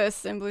 Dillingham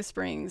Lewis and Blue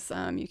Springs.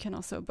 You can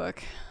also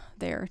book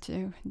there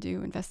to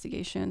do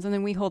investigations, and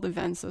then we hold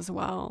events as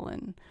well.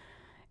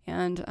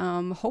 And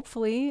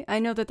hopefully, I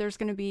know that there's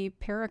going to be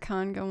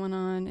Paracon going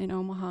on in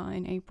Omaha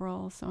in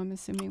April, so I'm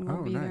assuming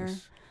we'll be there.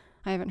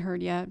 I haven't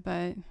heard yet,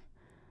 but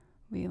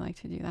we like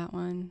to do that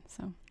one.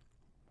 So.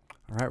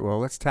 All right, well,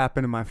 let's tap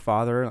into my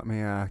father. Let me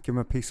give him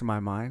a piece of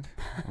my mind.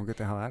 We'll get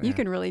the hell out of here. You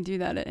can really do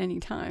that at any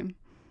time.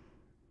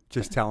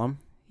 Just tell him.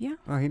 Yeah.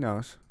 Oh, he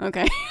knows.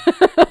 Okay.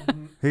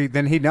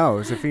 Then he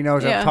knows. If he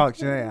knows Yeah. I've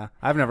talked, yeah.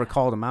 I've never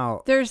called him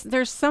out.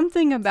 There's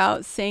something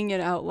about saying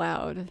it out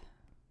loud.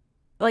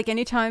 Like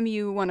anytime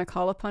you want to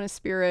call upon a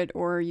spirit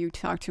or you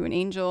talk to an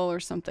angel or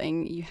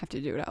something, you have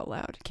to do it out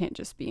loud. It can't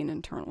just be an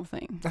internal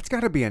thing. That's got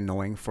to be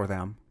annoying for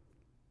them.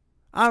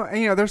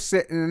 They're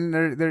sitting,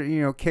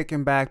 they're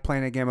kicking back,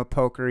 playing a game of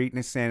poker, eating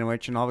a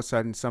sandwich, and all of a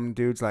sudden, some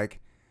dude's like,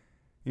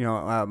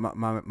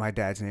 my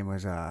dad's name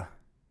was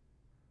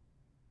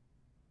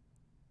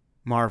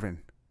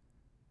Marvin.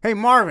 Hey,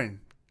 Marvin,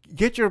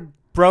 get your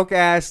broke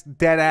ass,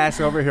 dead ass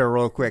over here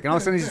real quick. And all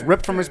of a sudden, he's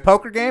ripped from his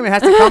poker game and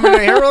has to come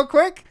in here real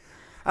quick.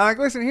 I'm like,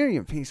 listen here,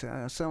 you piece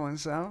of so and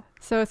so.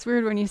 So it's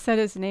weird when you said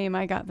his name,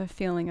 I got the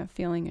feeling of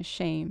feeling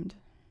ashamed.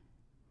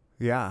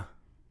 Yeah.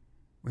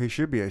 He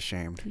should be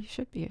ashamed. You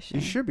should be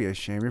ashamed. You should be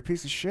ashamed. You're a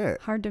piece of shit.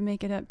 Hard to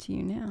make it up to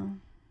you now.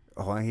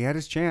 Oh, he had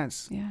his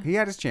chance. Yeah. He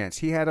had his chance.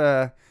 He had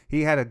a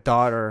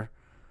daughter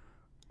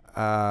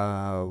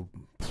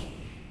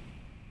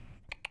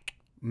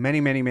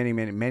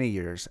many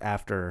years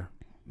after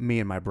me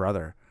and my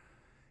brother.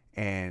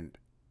 And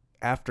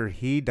after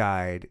he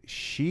died,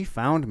 she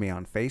found me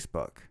on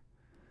Facebook.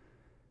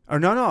 Or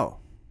no.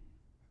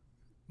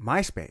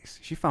 MySpace.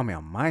 She found me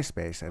on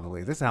MySpace, I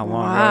believe. This is how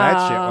long ago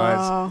that shit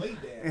was. Way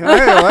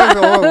back. It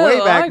was a way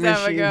back Long time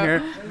machine ago.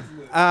 here.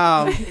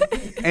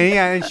 And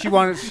yeah, and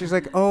she's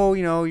like, oh,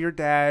 your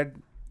dad,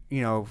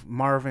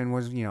 Marvin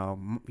was,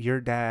 your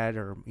dad,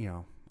 or,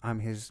 I'm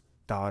his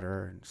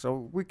daughter. And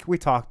so we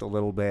talked a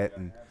little bit.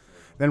 And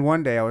then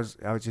one day I was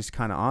just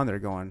kind of on there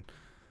going,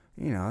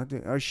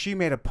 she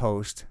made a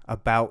post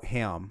about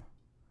him.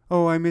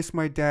 Oh, I miss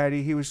my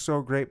daddy. He was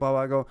so great, blah,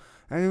 blah. I go,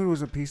 that dude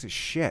was a piece of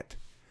shit.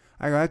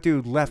 I go, that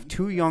dude left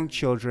 2 young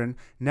children,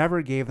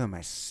 never gave them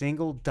a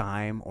single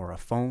dime or a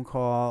phone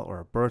call or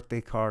a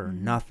birthday card or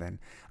nothing.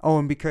 Oh,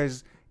 and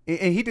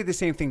he did the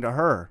same thing to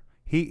her.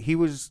 He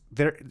was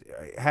there,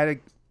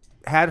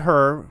 had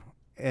her,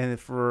 and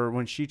for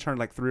when she turned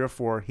like 3 or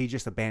 4, he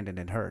just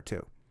abandoned her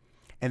too.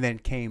 And then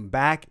came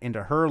back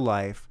into her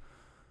life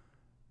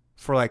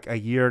for like a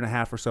year and a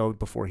half or so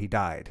before he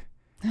died.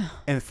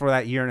 And for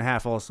that year and a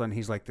half, all of a sudden,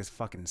 he's like this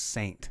fucking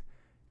saint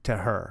to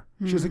her.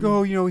 She was like,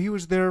 oh, he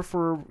was there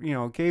for,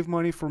 gave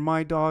money for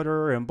my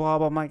daughter and blah,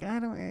 blah. I'm like,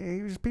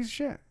 he was a piece of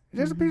shit.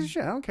 He's just a piece of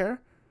shit. I don't care.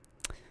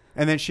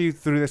 And then she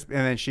threw this, and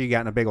then she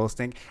got in a big old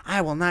stink.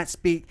 I will not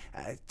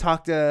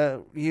talk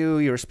to you.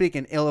 You were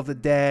speaking ill of the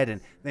dead.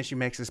 And then she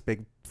makes this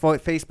big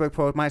Facebook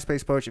post,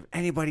 MySpace post. If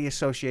anybody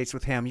associates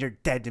with him, you're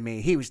dead to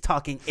me. He was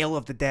talking ill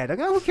of the dead. I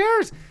go, who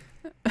cares?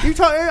 I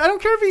don't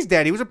care if he's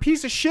dead. He was a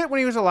piece of shit when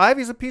he was alive.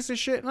 He's a piece of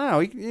shit now.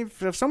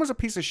 If someone's a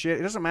piece of shit,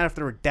 it doesn't matter if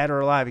they were dead or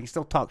alive. You can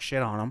still talk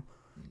shit on them.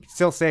 You can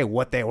still say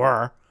what they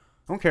were.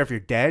 I don't care if you're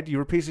dead. You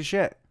were a piece of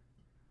shit.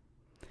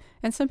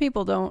 And some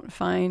people don't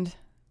find...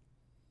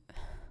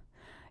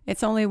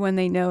 It's only when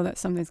they know that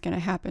something's going to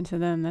happen to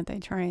them that they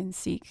try and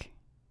seek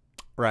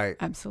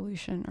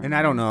absolution. And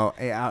I don't know.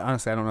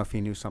 Honestly, I don't know if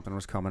he knew something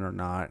was coming or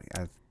not.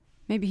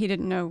 Maybe he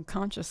didn't know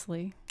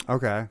consciously.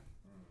 Okay.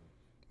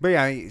 But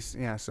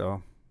yeah,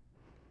 so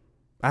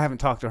I haven't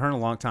talked to her in a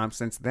long time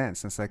since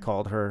I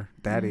called her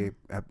daddy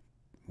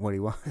what he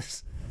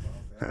was.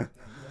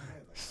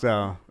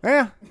 So,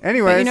 yeah,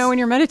 anyways. But when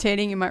you're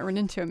meditating, you might run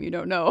into him. You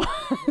don't know.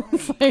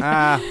 It's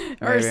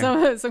like, or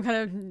some kind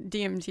of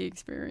DMT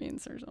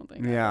experience or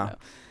something. Yeah.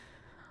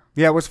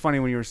 Yeah, it was funny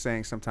when you were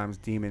saying sometimes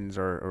demons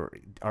or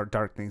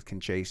dark things can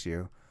chase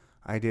you.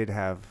 I did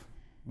have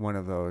one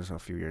of those a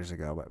few years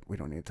ago, but we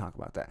don't need to talk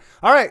about that.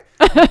 All right,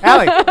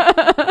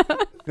 Allie.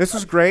 This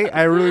was great.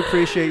 I really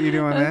appreciate you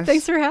doing this.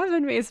 Thanks for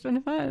having me. It's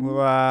been fun.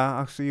 Well,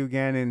 I'll see you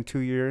again in 2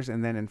 years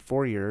and then in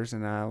 4 years,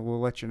 and we'll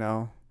let you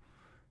know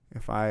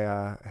if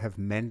I have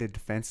mended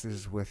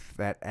fences with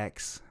that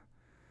ex.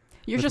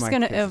 You're just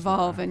going to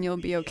evolve, and you'll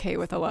be okay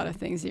with a lot of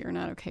things that you're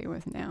not okay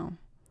with now.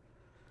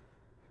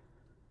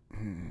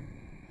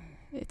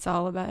 It's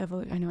all about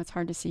evolution. I know it's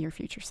hard to see your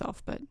future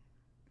self, but...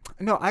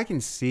 No, I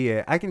can see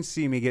it. I can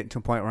see me getting to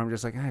a point where I'm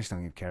just like, I just don't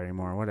even care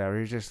anymore. Whatever.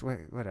 You're just,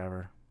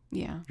 whatever.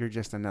 Yeah. You're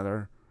just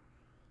another,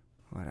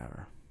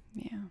 whatever.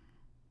 Yeah.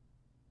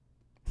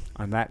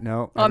 On that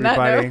note,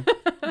 everybody,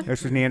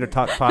 this was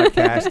Neanderthal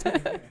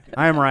Podcast.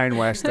 I am Ryan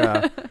West.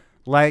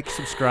 Like,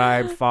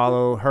 subscribe,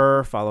 follow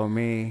her, follow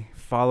me,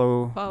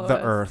 follow the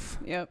us. earth.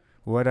 Yep.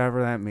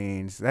 Whatever that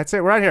means. That's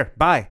it. We're out here.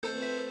 Bye.